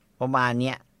ะประมาณเ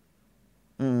นี้ย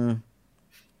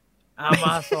อาม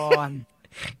าซอน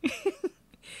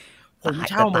ผม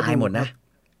เช่ามาตายหมดนะ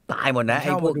ตายหมดนะไ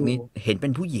อ้พวกนี้เห็นเป็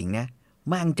นผู้หญิงนะ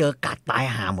แม่งเจอกัดตาย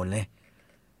หาหมดเลย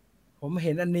ผมเ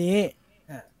ห็นอันนี้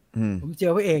ผมเจ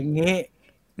อพระเอกอย่างงี้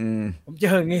ผมเจ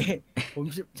ออย่างงี้ผม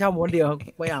เช่าม้วนเดียว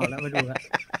ไม่เอาแล้วมาดูแล้ว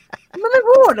มันไม่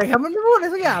พูดเลยครับมันไม่พูดอะไร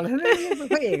สักอย่างเลย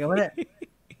พระเอกอะมันเนี่ย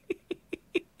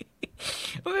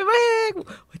ไม่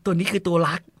ตัวนี้คือตัว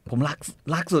รักผม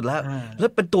รักสุดแล้วแล้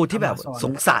วเป็นตัวที่แบบส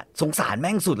งสารแ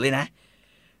ม่งสุดเลยนะ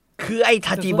คือไอ้ท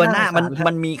าจิบาน่า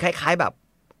มันมีคล้ายๆแบบ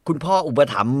คุณพ่ออุป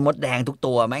ถัมภ์มดแดงทุก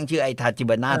ตัวแม่งชื่อไอ้ทาจิ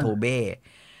บาน่าโทเบ้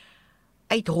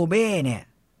ไอ้โทเบ้เนี่ย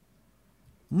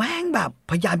แม่งแบบ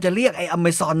พยายามจะเรียกไอ้อเม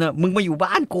ซอนเนี่ยมึงมาอยู่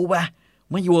บ้านกูป่ะ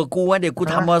มาอยู่กับกูเดี๋ยวกู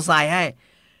ทำมอเตอร์ไซค์ให้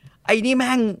ไอ้นี่แ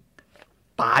ม่ง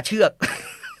ป่าเชือก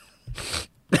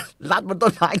รัดบนต้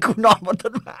นไม้กูนอนบน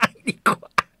ต้นไม้ดีกว่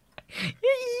า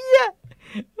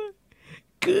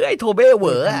คือไอ้โทเบ้เหว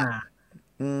อ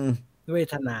เว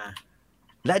ทนา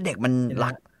และเด็กมัน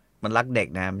รักเด็ก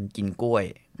นะมันกินกล้วย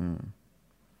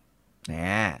เ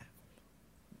นี่ย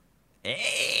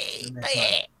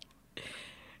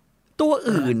ตัว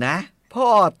อื่นนะพ่อ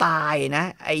ตายนะ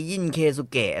ไอ้ยินเคซุ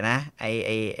เกะนะไ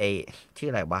อ้ชื่อ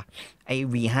อะไรวะไอ้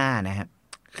V5 นะครับ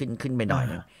ขึ้นไปหน่อย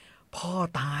นึงพ่อ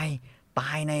ตา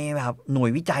ยในแบบหน่วย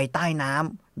วิจัยใต้น้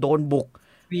ำโดนบุก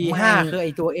V5 คือไ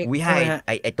อ้ตัว X V5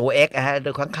 ไอ้ตัว X ฮะตั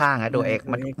วข้างๆตัว X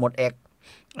มันมด X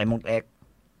ไอ้มด X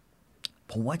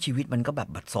ผมว่าชีวิตมันก็แบบ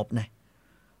บัดซบนะ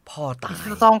พ่อตายส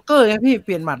ตองเกอร์ไงพี่เป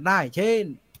ลี่ยนหมัดได้เช่น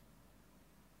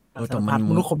แต่มัน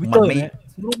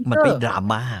ไม่ดรา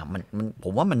ม่ามันผ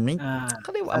มว่ามันไม่เข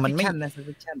าเรียกว่ามันไม่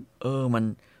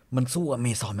มันสู้อเม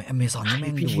ซอนไหมอเมซอนนี่แ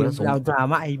ม่งดูแล้วเราดรา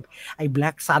ม่าไอ้แบล็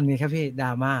กซันไงครับพี่ดร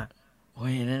าม่าโอ้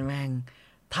ยนั่นแม่ง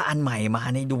ถ้าอันใหม่มา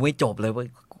นี่ดูไม่จบเลยเว้ย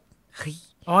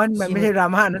อ๋อมันไม่ใช่ดรา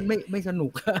ม่านั้นไม่สนุ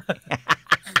ก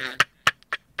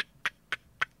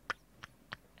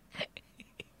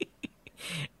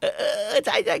ใ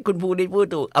ช่คุณภูนี่พูด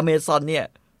ถูกอเมซอนเนี่ย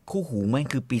คู่หูแม่ง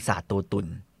คือปีศาจตัวตุ่น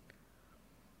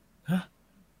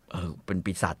เป็น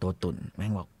ปีศาจตัวตุ่นแม่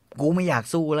งบอก กูไม่อยาก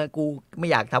สู้แล้วกูไม่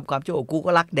อยากทำความชั่วกู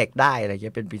ก็รักเด็กได้อะไรเ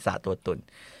งี้ยเป็นปีศาจตัวตุ่น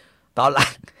ตอนหลั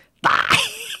งตาย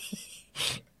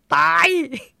ตาย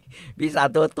ปีศาจ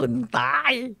ตัวตุ่นตา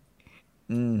ย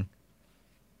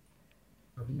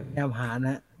พยายามหาน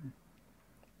ะ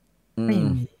ไม่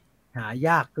มีหาย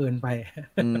ากเกินไป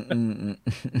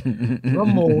ว่า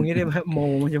โมงี้ได้ไหมโม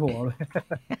มันจะบอกเลย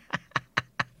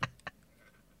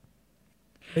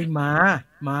ไอ้มา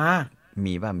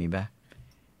มีป่ะ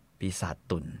ปีศาจ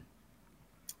ตุ่น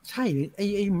ใช่ไ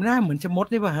อ้หน้าเหมือนชะมด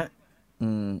ได้ป่ะฮะ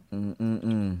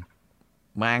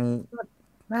มัง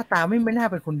หน้าตาไม่น่า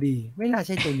เป็นคนดีไม่น่าใ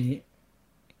ช่ตัวนี้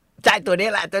ใช่ตัวนี้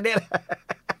แหละ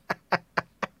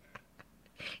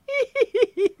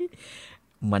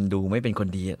มันดูไม่เป็นคน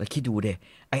ดีแล้วคิดดูเด้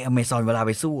ไอ้อเมซอนเวลาไ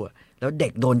ปสู้แล้วเด็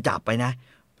กโดนจับไปนะ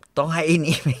ต้องให้ไอ้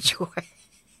นี่ไปช่วย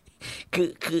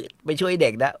คือไปช่วยเด็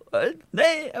กนะได้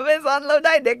อเมซอนเราไ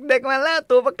ด้เด็กมาแล้ว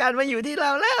ตัวประกันมาอยู่ที่เร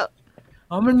าแล้ว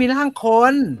อ๋อมันมีร่างค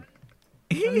น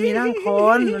มั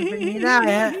นเป็นนี้ได้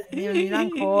ฮะนี่มันมีร่าง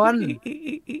คน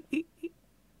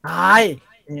ตาย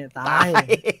เนี่ยตาย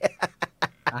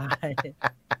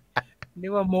นี่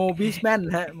ว่าโมบิสแมน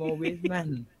ฮะโมบิสแมน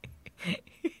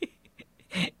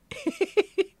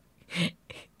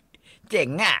เจ๋ง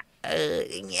อ่ะ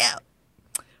อย่างเงี้ย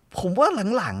ผมว่า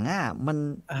หลังๆมัน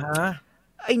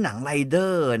ไอ้หนังไรเดอ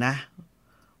ร์นะ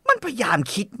มันพยายาม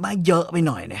คิดมาเยอะไป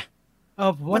หน่อยเนี่ย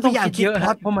ผมว่าต้องคิดเยอะ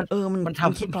เพราะมันท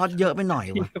ำคิดพล็อตเยอะไปหน่อย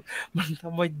วะมันท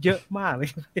ำมาเยอะมากเลย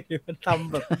มันท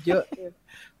ำแบบเยอะ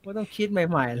ว่าต้องคิดใ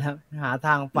หม่ๆแล้วหาท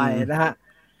างไปนะฮะ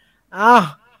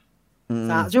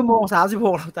3 ชั่วโมง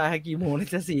 36เราตายกี่โมงนี่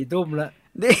จะ4 ทุ่มแล้ว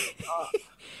นี่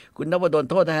คุณต้องมาโดน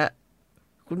โทษนะฮะ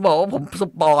คุณบอกว่าผมส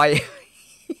ปอย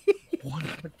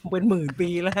เป็น10,000 ปี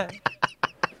แล้ว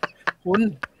คุณ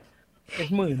เป็น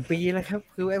10,000 ปีแล้วครับ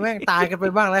คือไอ้แม่งตายกันไป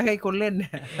บ้างแล้วให้คนเล่นเนี่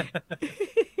ย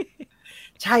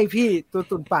ใช่พี่ตัว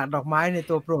ตุ่นปากดอกไม้ใน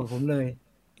ตัวโปรดผมเลย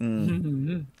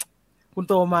คุณ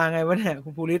โตมาไงวะเนี่ยคุ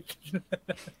ณภูริศ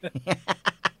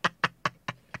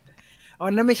อ๋อ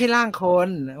นั่นไม่ใช่ร่างคน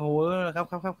โอ้โหครับ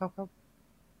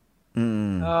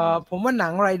ผมว่าหนั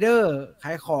งไรเดอร์ข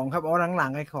ายของครับหลัง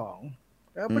ขายของ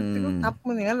แล้วมันทับ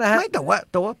มันอย่างนั้นแหละไม่แต่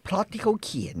ว่าพล็อตที่เขาเ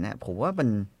ขียนนะผมว่า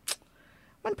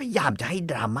มันพยายามจะให้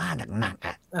ดราม่าหนักๆ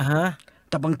อ่ะ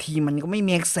แต่บางทีมันก็ไม่เ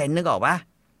มคเซนส์นึกออกปะ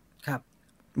ครับ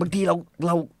บางทีเ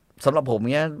ราสำหรับผม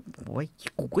เนี้ยว่า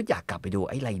กูก็อยากกลับไปดู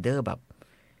ไอ้ไรเดอร์แบบ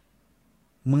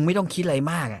มึงไม่ต้องคิดอะไร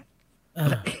มากอ่ะ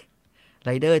ไร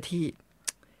เดอร์ที่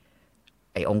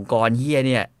ไอ้องค์กรเฮีย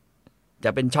เนี่ยจะ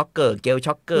เป็นช็อกเกอร์เกล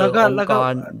ช็อกเกอร์องค์ก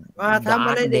รมาทำ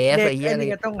อะไรเด็กๆไอ้นี่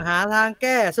ก็ต้องหาทางแ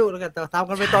ก้สู้แล้วก็ทำ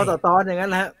กันไปตอนอย่างนั้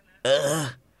นแหละ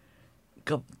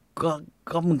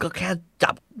ก็มึงก็แค่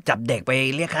จับเด็กไป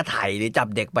เรียกค่าไถ่หรือจับ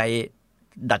เด็กไป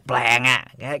ดัดแปลงอ่ะ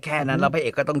แค่นั้นแล้วพระเอ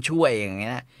กก็ต้องช่วยอย่างเ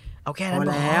งี้ยเอาแค่นั้นพ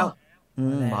อแล้ว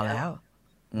พอแล้ว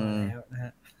นะฮ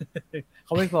ะเข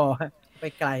าไม่พอไป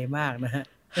ไกลมากนะฮะ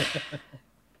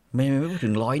ไม่พูดถึ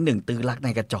ง101ตื้อรักใน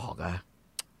กระจอกอ่ะ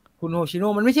คุณโฮชิโน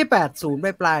ะมันไม่ใช่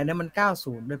80ปลายนะมัน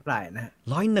90ปลายนะ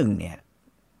101เนี่ย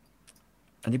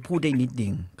อันนี้พูดได้นิดนึ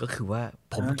งก็คือว่า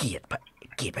ผมเกลียดพ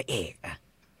ระเอกอ่ะ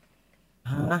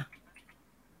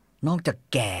นอกจาก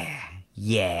แก่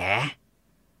แย่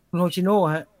คุณโฮชิโน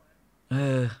ะฮะ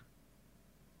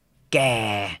แก่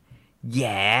แ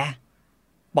ย่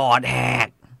ปอดแหก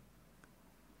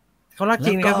เขารักจ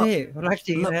ริงนะครับพี่เขารักจ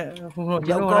ริงนะคุณโฮชิ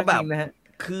โนะรักจริงนะฮะ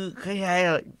คือคล้าย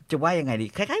ๆจะว่ายังไงดี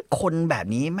คล้ายๆคนแบบ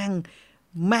นี้แ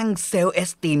ม่งเซลล์เอ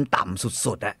สตีมต่ำ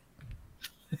สุดๆอะ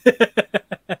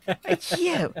ไอ้เชี่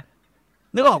ย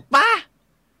นึกออกปะ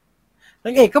น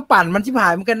างเอกก็ปั่นมันชิบหา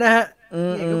ยเหมือนกันนะฮะ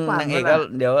นางเอกก็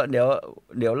เ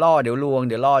ดี๋ยวล่อเดี๋ยวลวง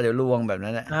เดี๋ยวล่อเดี๋ยวลวงแบบ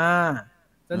นั้นแหละ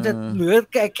จนจะเหลือ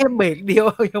แค่เบรกเดียว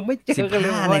ยังไม่เจอกันเล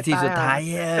ย15 นาทีสุดท้าย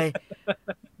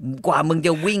กว่ามึงจ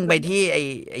ะวิ่งไปที่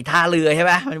ไอ้ท่าเรือใช่ไห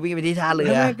มมันวิ่งไปที่ท่าเรื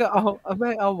อแม่ก็เอ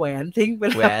าแหวนทิ้งไป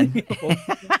เลยแหวน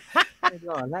ไอ้ห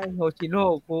ล่อไล่โฮชิโน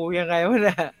ะกูยังไงวะเ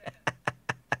นี่ย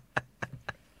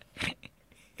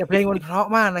แต่เพลงมันเพราะ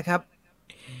มากนะครับ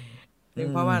เพลง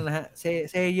เพราะมากนะฮะเ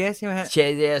ซเยสใช่ไหมฮะเซ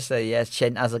เยสเช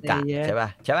นอาสกะใช่ป่ะ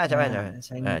เชนอาส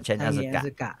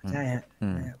กะใช่ฮะ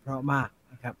เพราะมาก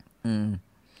นะครับ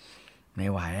ไม่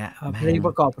ไหวอ่ะเพลงป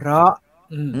ระกอบเพราะ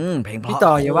เพลงเพราะพี่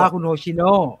ต่ออย่าว่าคุณโฮชิโน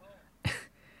ะ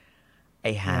ไ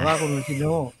อ้ห่าว่าคุณโฮชิโน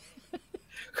ะ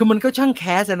คือมันก็ช่างแค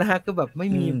สนะฮะก็แบบไม่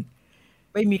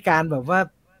มีการแบบว่า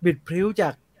บิดพริ้วจา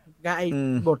กไอ้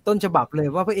บทต้นฉบับเลย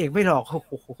ว่าพระเอกไม่หลอก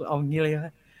โอ้โหเอางี้เลยฮ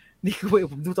ะนี่คือ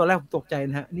ผมดูตอนแรกผมตกใจ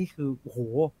นะฮะนี่คือโอ้โห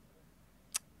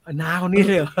นาคนนี้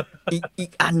เลยอี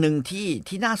กอันหนึ่ง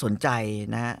ที่น่าสนใจ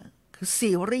นะคือ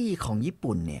ซีรีส์ของญี่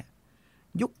ปุ่นเนี่ย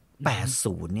ยุค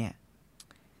80เนี่ย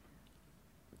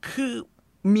คือ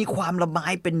มีความละไม้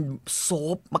เป็นโซ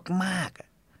ฟมาก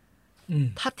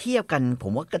ๆถ้าเทียบกันผ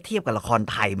มว่าก็เทียบกับละคร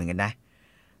ไทยเหมือนกันนะ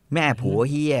แม่ผัว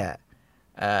เฮีย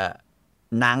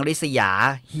นางริษยา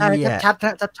เฮียชัด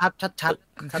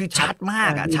คือชัดมา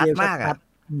กอ่ะชัดมากอ่ะ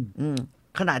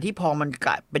ขณะที่พอมัน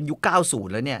เป็นยุค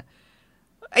90แล้วเนี่ย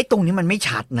ไอ้ตรงนี้มันไม่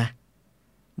ชัดนะ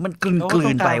มันกลื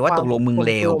นไปว่าตกลงมึงเ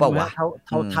ลวเปล่าวะเ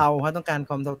ทาเขาต้องการ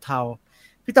ความเทา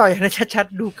พี่ต่ออย่างนั้นชัด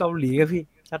ดูเกาหลีครับพี่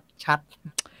ชัด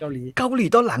เกาหลี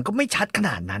ตอนหลังก็ไม่ชัดขน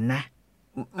าดนั้นนะ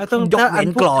ยกเว้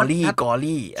นกอ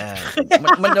รี่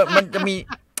มั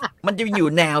นจะมีอยู่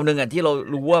แนวหนึ่งอ่ะที่เรา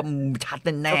รู้ว่าชัด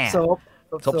แน่ๆโ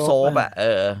ซบอ่ะ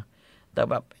แต่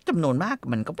แบบจำนวนมาก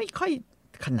มันก็ไม่ค่อย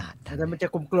ขนาดแต่มันจะ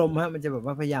กลมๆฮะมันจะแบบ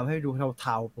ว่าพยายามให้ดูเท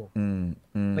าๆผม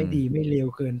ไม่ดีไม่เลว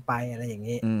เกินไปอะไรอย่าง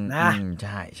นี้นะใ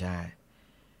ช่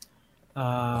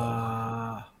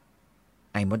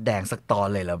ไอ้มดแดงสักตอน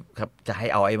เลยเหรอครับจะให้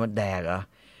เอาไอ้มดแดงเหรอ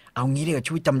เอางี้ดีกว่า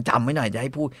ช่วยจำไว้หน่อยจะใ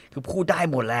ห้พูดคือพูดได้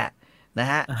หมดแหละนะ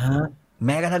ฮะแ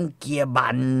ม้กระทั่งเกียร์บั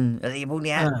นอะไรพวกเ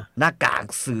นี้ยหน้ากาก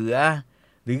เสือ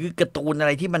หรือการ์ตูนอะไ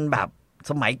รที่มันแบบ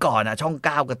สมัยก่อนอ่ะช่อง9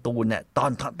การ์ตูนเนี่ยต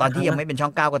อนที่ยังไม่เป็นช่อ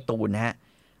ง9การ์ตูนนะฮะ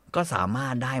ก็สามา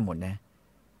รถได้หมดนะ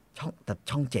แต่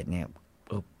ช่อง7เนี่ย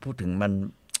พูดถึง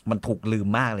มันถูกลืม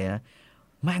มากเลยนะ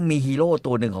แม่งมีฮีโร่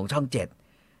ตัวหนึ่งของช่อง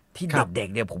7ที่เด็ก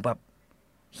ๆเนี่ยผมแบบ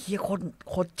เฮีย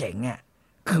โคตรเจ๋งอ่ะ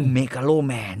คือเมกาโล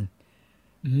แมน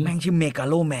แม่งชื่อเมกา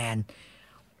โลแมน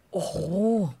โอ้โห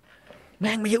แ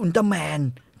ม่งไม่ใช่อุลตร้าแมน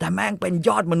แต่แม่งเป็นย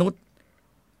อดมนุษย์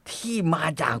ที่มา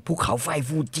จากภูเขาไฟ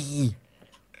ฟูจิ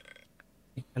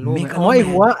เมกาโลแมน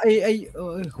หัวไอ้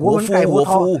หัวมันไก่หัว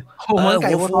ฟูหัวมันไ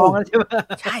ก่หัวทองใช่ไหม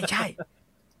ใช่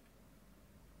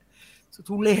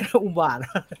ทุเรศอุบาท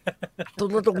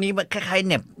ตรงนี้มันคล้ายๆ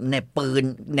เน็บปืน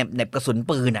เน็บกระสุน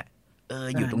ปืนอ่ะ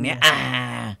อยู่ตรงเนี้ย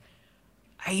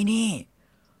ไอ้นี่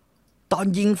ตอน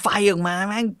ยิงไฟออกมา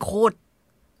แม่งโคตร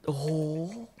โอ้โห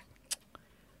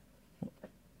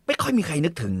ไม่ค่อยมีใครนึ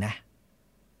กถึงนะ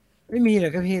ไม่มีเล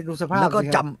ยครับพี่ดูสภาพแล้วก็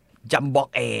จัมโบ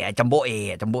เอจัมโ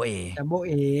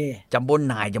บ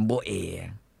นายจัมโบเอ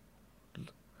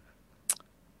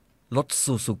รถ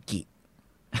ซูซูกิ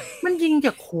มันยิงจ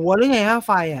ากหัวหรือไงฮะไ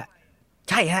ฟอ่ะ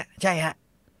ใช่ฮะ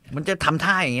มันจะทำ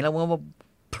ท่าอย่างนี้แล้วว่า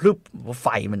พลึบไฟ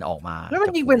มันออกมาแล้วมั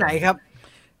นยิงไปไหนครับ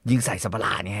ยิงใส่สัตว์ประหล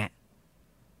าดเนี่ยฮะ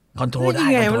คอนโทรลได้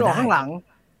มันออกข้างหลัง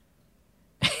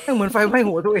เหมือนไฟไหม้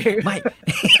หัวตัวเองไม่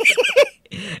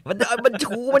มัน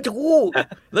ชู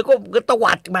แล้วก็ต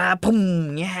วัดมาพุ่ม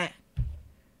เงี้ย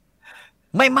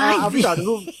ไม่เอาพี่ต่อ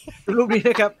ดูรูปนี้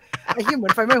นะครับไอ้ที่เหมือ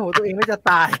นไฟไหม้หัวตัวเองแล้วจะ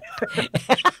ตาย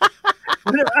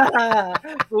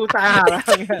กูตายแล้ว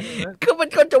คือมัน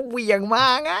ก็จะเหวี่ยงมา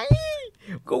ไง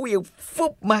ก็เหวี่ยงฟุ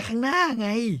บมาข้างหน้าไง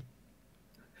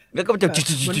แล้วก็จะ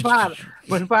เหมือนฟา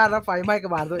ดแล้วไฟไหม้กร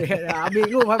ะบาลตัวเองมี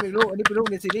รูปครับมีรูปอันนี้เป็นรูป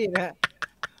ในซีรีส์นะฮะ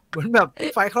เหมือนแบบ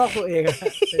ไฟครอบตัวเอง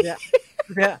เนี่ย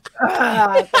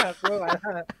ไม่ไหว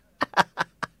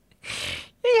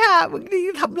นี่ฮะมึงนี่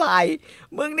ทำลา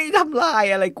ย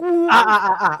อะไรกู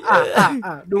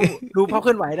ดูภาพเค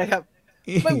ลื่อนไหวนะครับ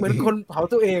ไม่เหมือนคนเผา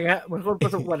ตัวเองฮะเหมือนคนปร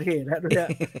ะสบอุบัติเหตุนะดูเนี่ย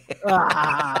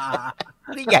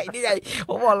นี่ใหญ่ผ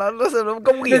มบอกแล้วรู้สึกมัน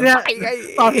ก็เหวี่ยงไปไง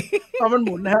ตอนมันห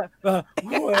มุนนะฮะ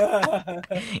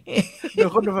เดี๋ยว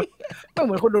คนไม่เห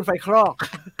มือนคนโดนไฟคลอก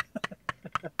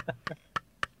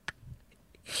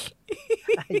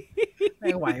ไ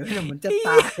ม่ไหวไม่เหมือนจะต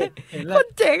ายเห็นแล้วคน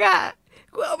เจ๋งอ่ะ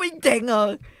กูเอาไม่เจ๋ง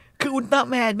คืออุลตร้า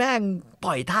แมนแม่งป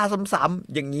ล่อยท่าซ้ำ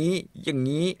ๆอย่างนี้ใช่ไ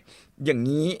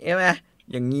หม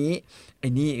อย่างนี้ไอ้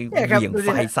นี่เหวี่ยงไ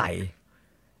ฟใส่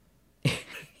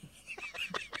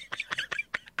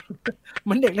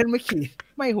มันเด็กเล่นไม่ขี่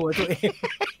ไม่หัวตัวเอง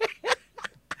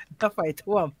ถ้าไฟ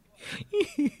ท่วม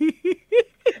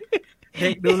เด็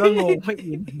กดูแล้วงงไม่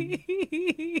อิน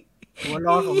หัว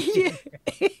ร้อนของจริง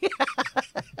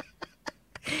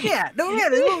เนี่ยดูเนี่ย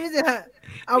หรือรูปนี้สิฮะ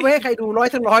เอาไปให้ใครดู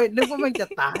100 ทั้ง 100นึกว่ามันจะ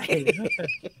ตาย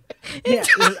เนี่ย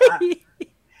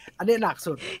อันนี้หนัก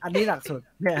สุด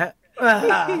เนี่ยฮะ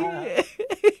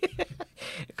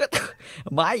ก็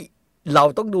ไม่เรา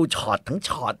ต้องดูช็อตทั้ง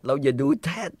ช็อตเราอย่าดูแ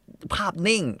ค่ภาพ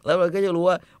นิ่งแล้วเราก็จะรู้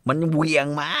ว่ามันเหวี่ยง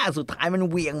มาสุดท้ายมัน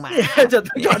เหวี่ยงมาจะ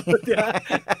ช็อต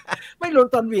ไม่รวม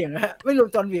ตอนเหวี่ยงฮะไม่รวม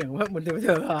ตอนเหวี่ยงว่าเหมือนเธอ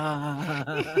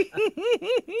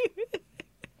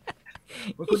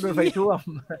คุณโดนไฟท่วม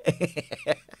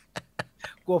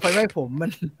กลัวไฟไหม้ผมมัน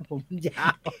ยา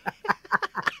ว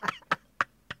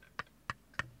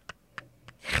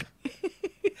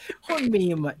คนมี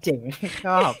มอ่ะเจ๋งช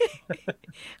อบ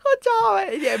ไ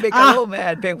อ้เนี่ยเบเกอร์แม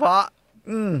นเพลงเพราะ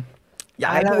อยา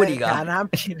กให้พูดอีกเหรอหาน้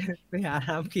ำ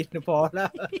กินพอแล้ว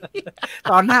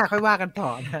ตอนหน้าค่อยว่ากันต่อ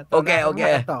นะโอเค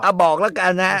บอกแล้วกั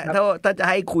นนะถ้าจะ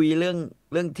ให้คุยเ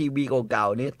รื่องทีวีเก่า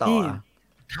ๆนี่ต่อ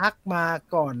ทักมา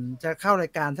ก่อนจะเข้ารา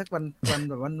ยการสักวัน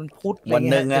แบบวันพุธ วัน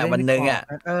หนึ่งอ่ะวันหนึ่งอ่ะ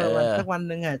วันสักวัน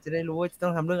หนึ่งอ่ะจะได้รู้ว่าจะต้อ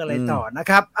งทำเรื่องอะไรต่อนะ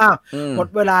ครับอ้าวหมด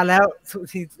เวลาแล้ว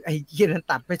ไอ้เกียร์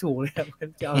ตัดไม่ถูกเลย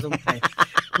จะเอาตรงไหน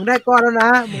มึงได้ก้อนแล้วนะ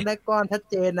มึงได้ก้อนชัด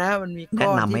เจนนะมันมีก้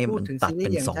อนที่พูดถึงซีรี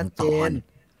ส์อย่างชัดเจน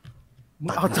มึ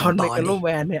งเอาตอนเมกาโลแม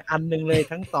นเนี่ยอันนึงเลย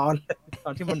ทั้งตอน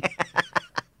ที่มัน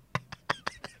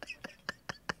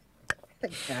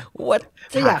ว่า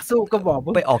ถ้าอยากสู้ก็บอก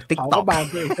ไปออกติ๊กต็อกบาง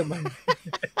ตัวเองทำไม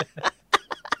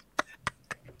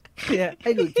เนี่ยใ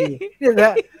ห้ดูทีเนี่ยน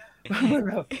ะมันแ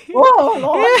บบโอ้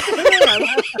ร้อน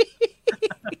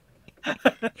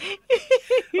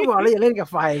ก็บอกแล้วอย่าเล่นกับ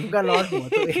ไฟมันก็ร้อนหัว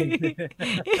ตัวเอง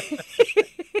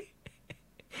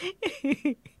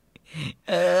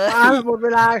หมดเว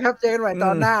ลาครับเจอกันใหม่ต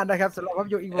อนหน้านะครับสำหรับภาพ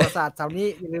ยนตร์อิงโกศาสตร์เสาร์นี้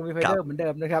อย่าลืมมีไฟเดอร์เหมือนเดิ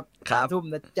มนะครับทุ่ม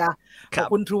นะจ๊ะขอบ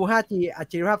คุณ True 5G อัจ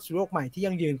ฉริยภาพสู่โลกใหม่ที่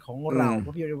ยั่งยืนของเราภ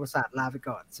าพยนตร์อิงโกศาสตร์ลาไป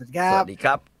ก่อนสวัสดีค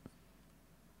รับ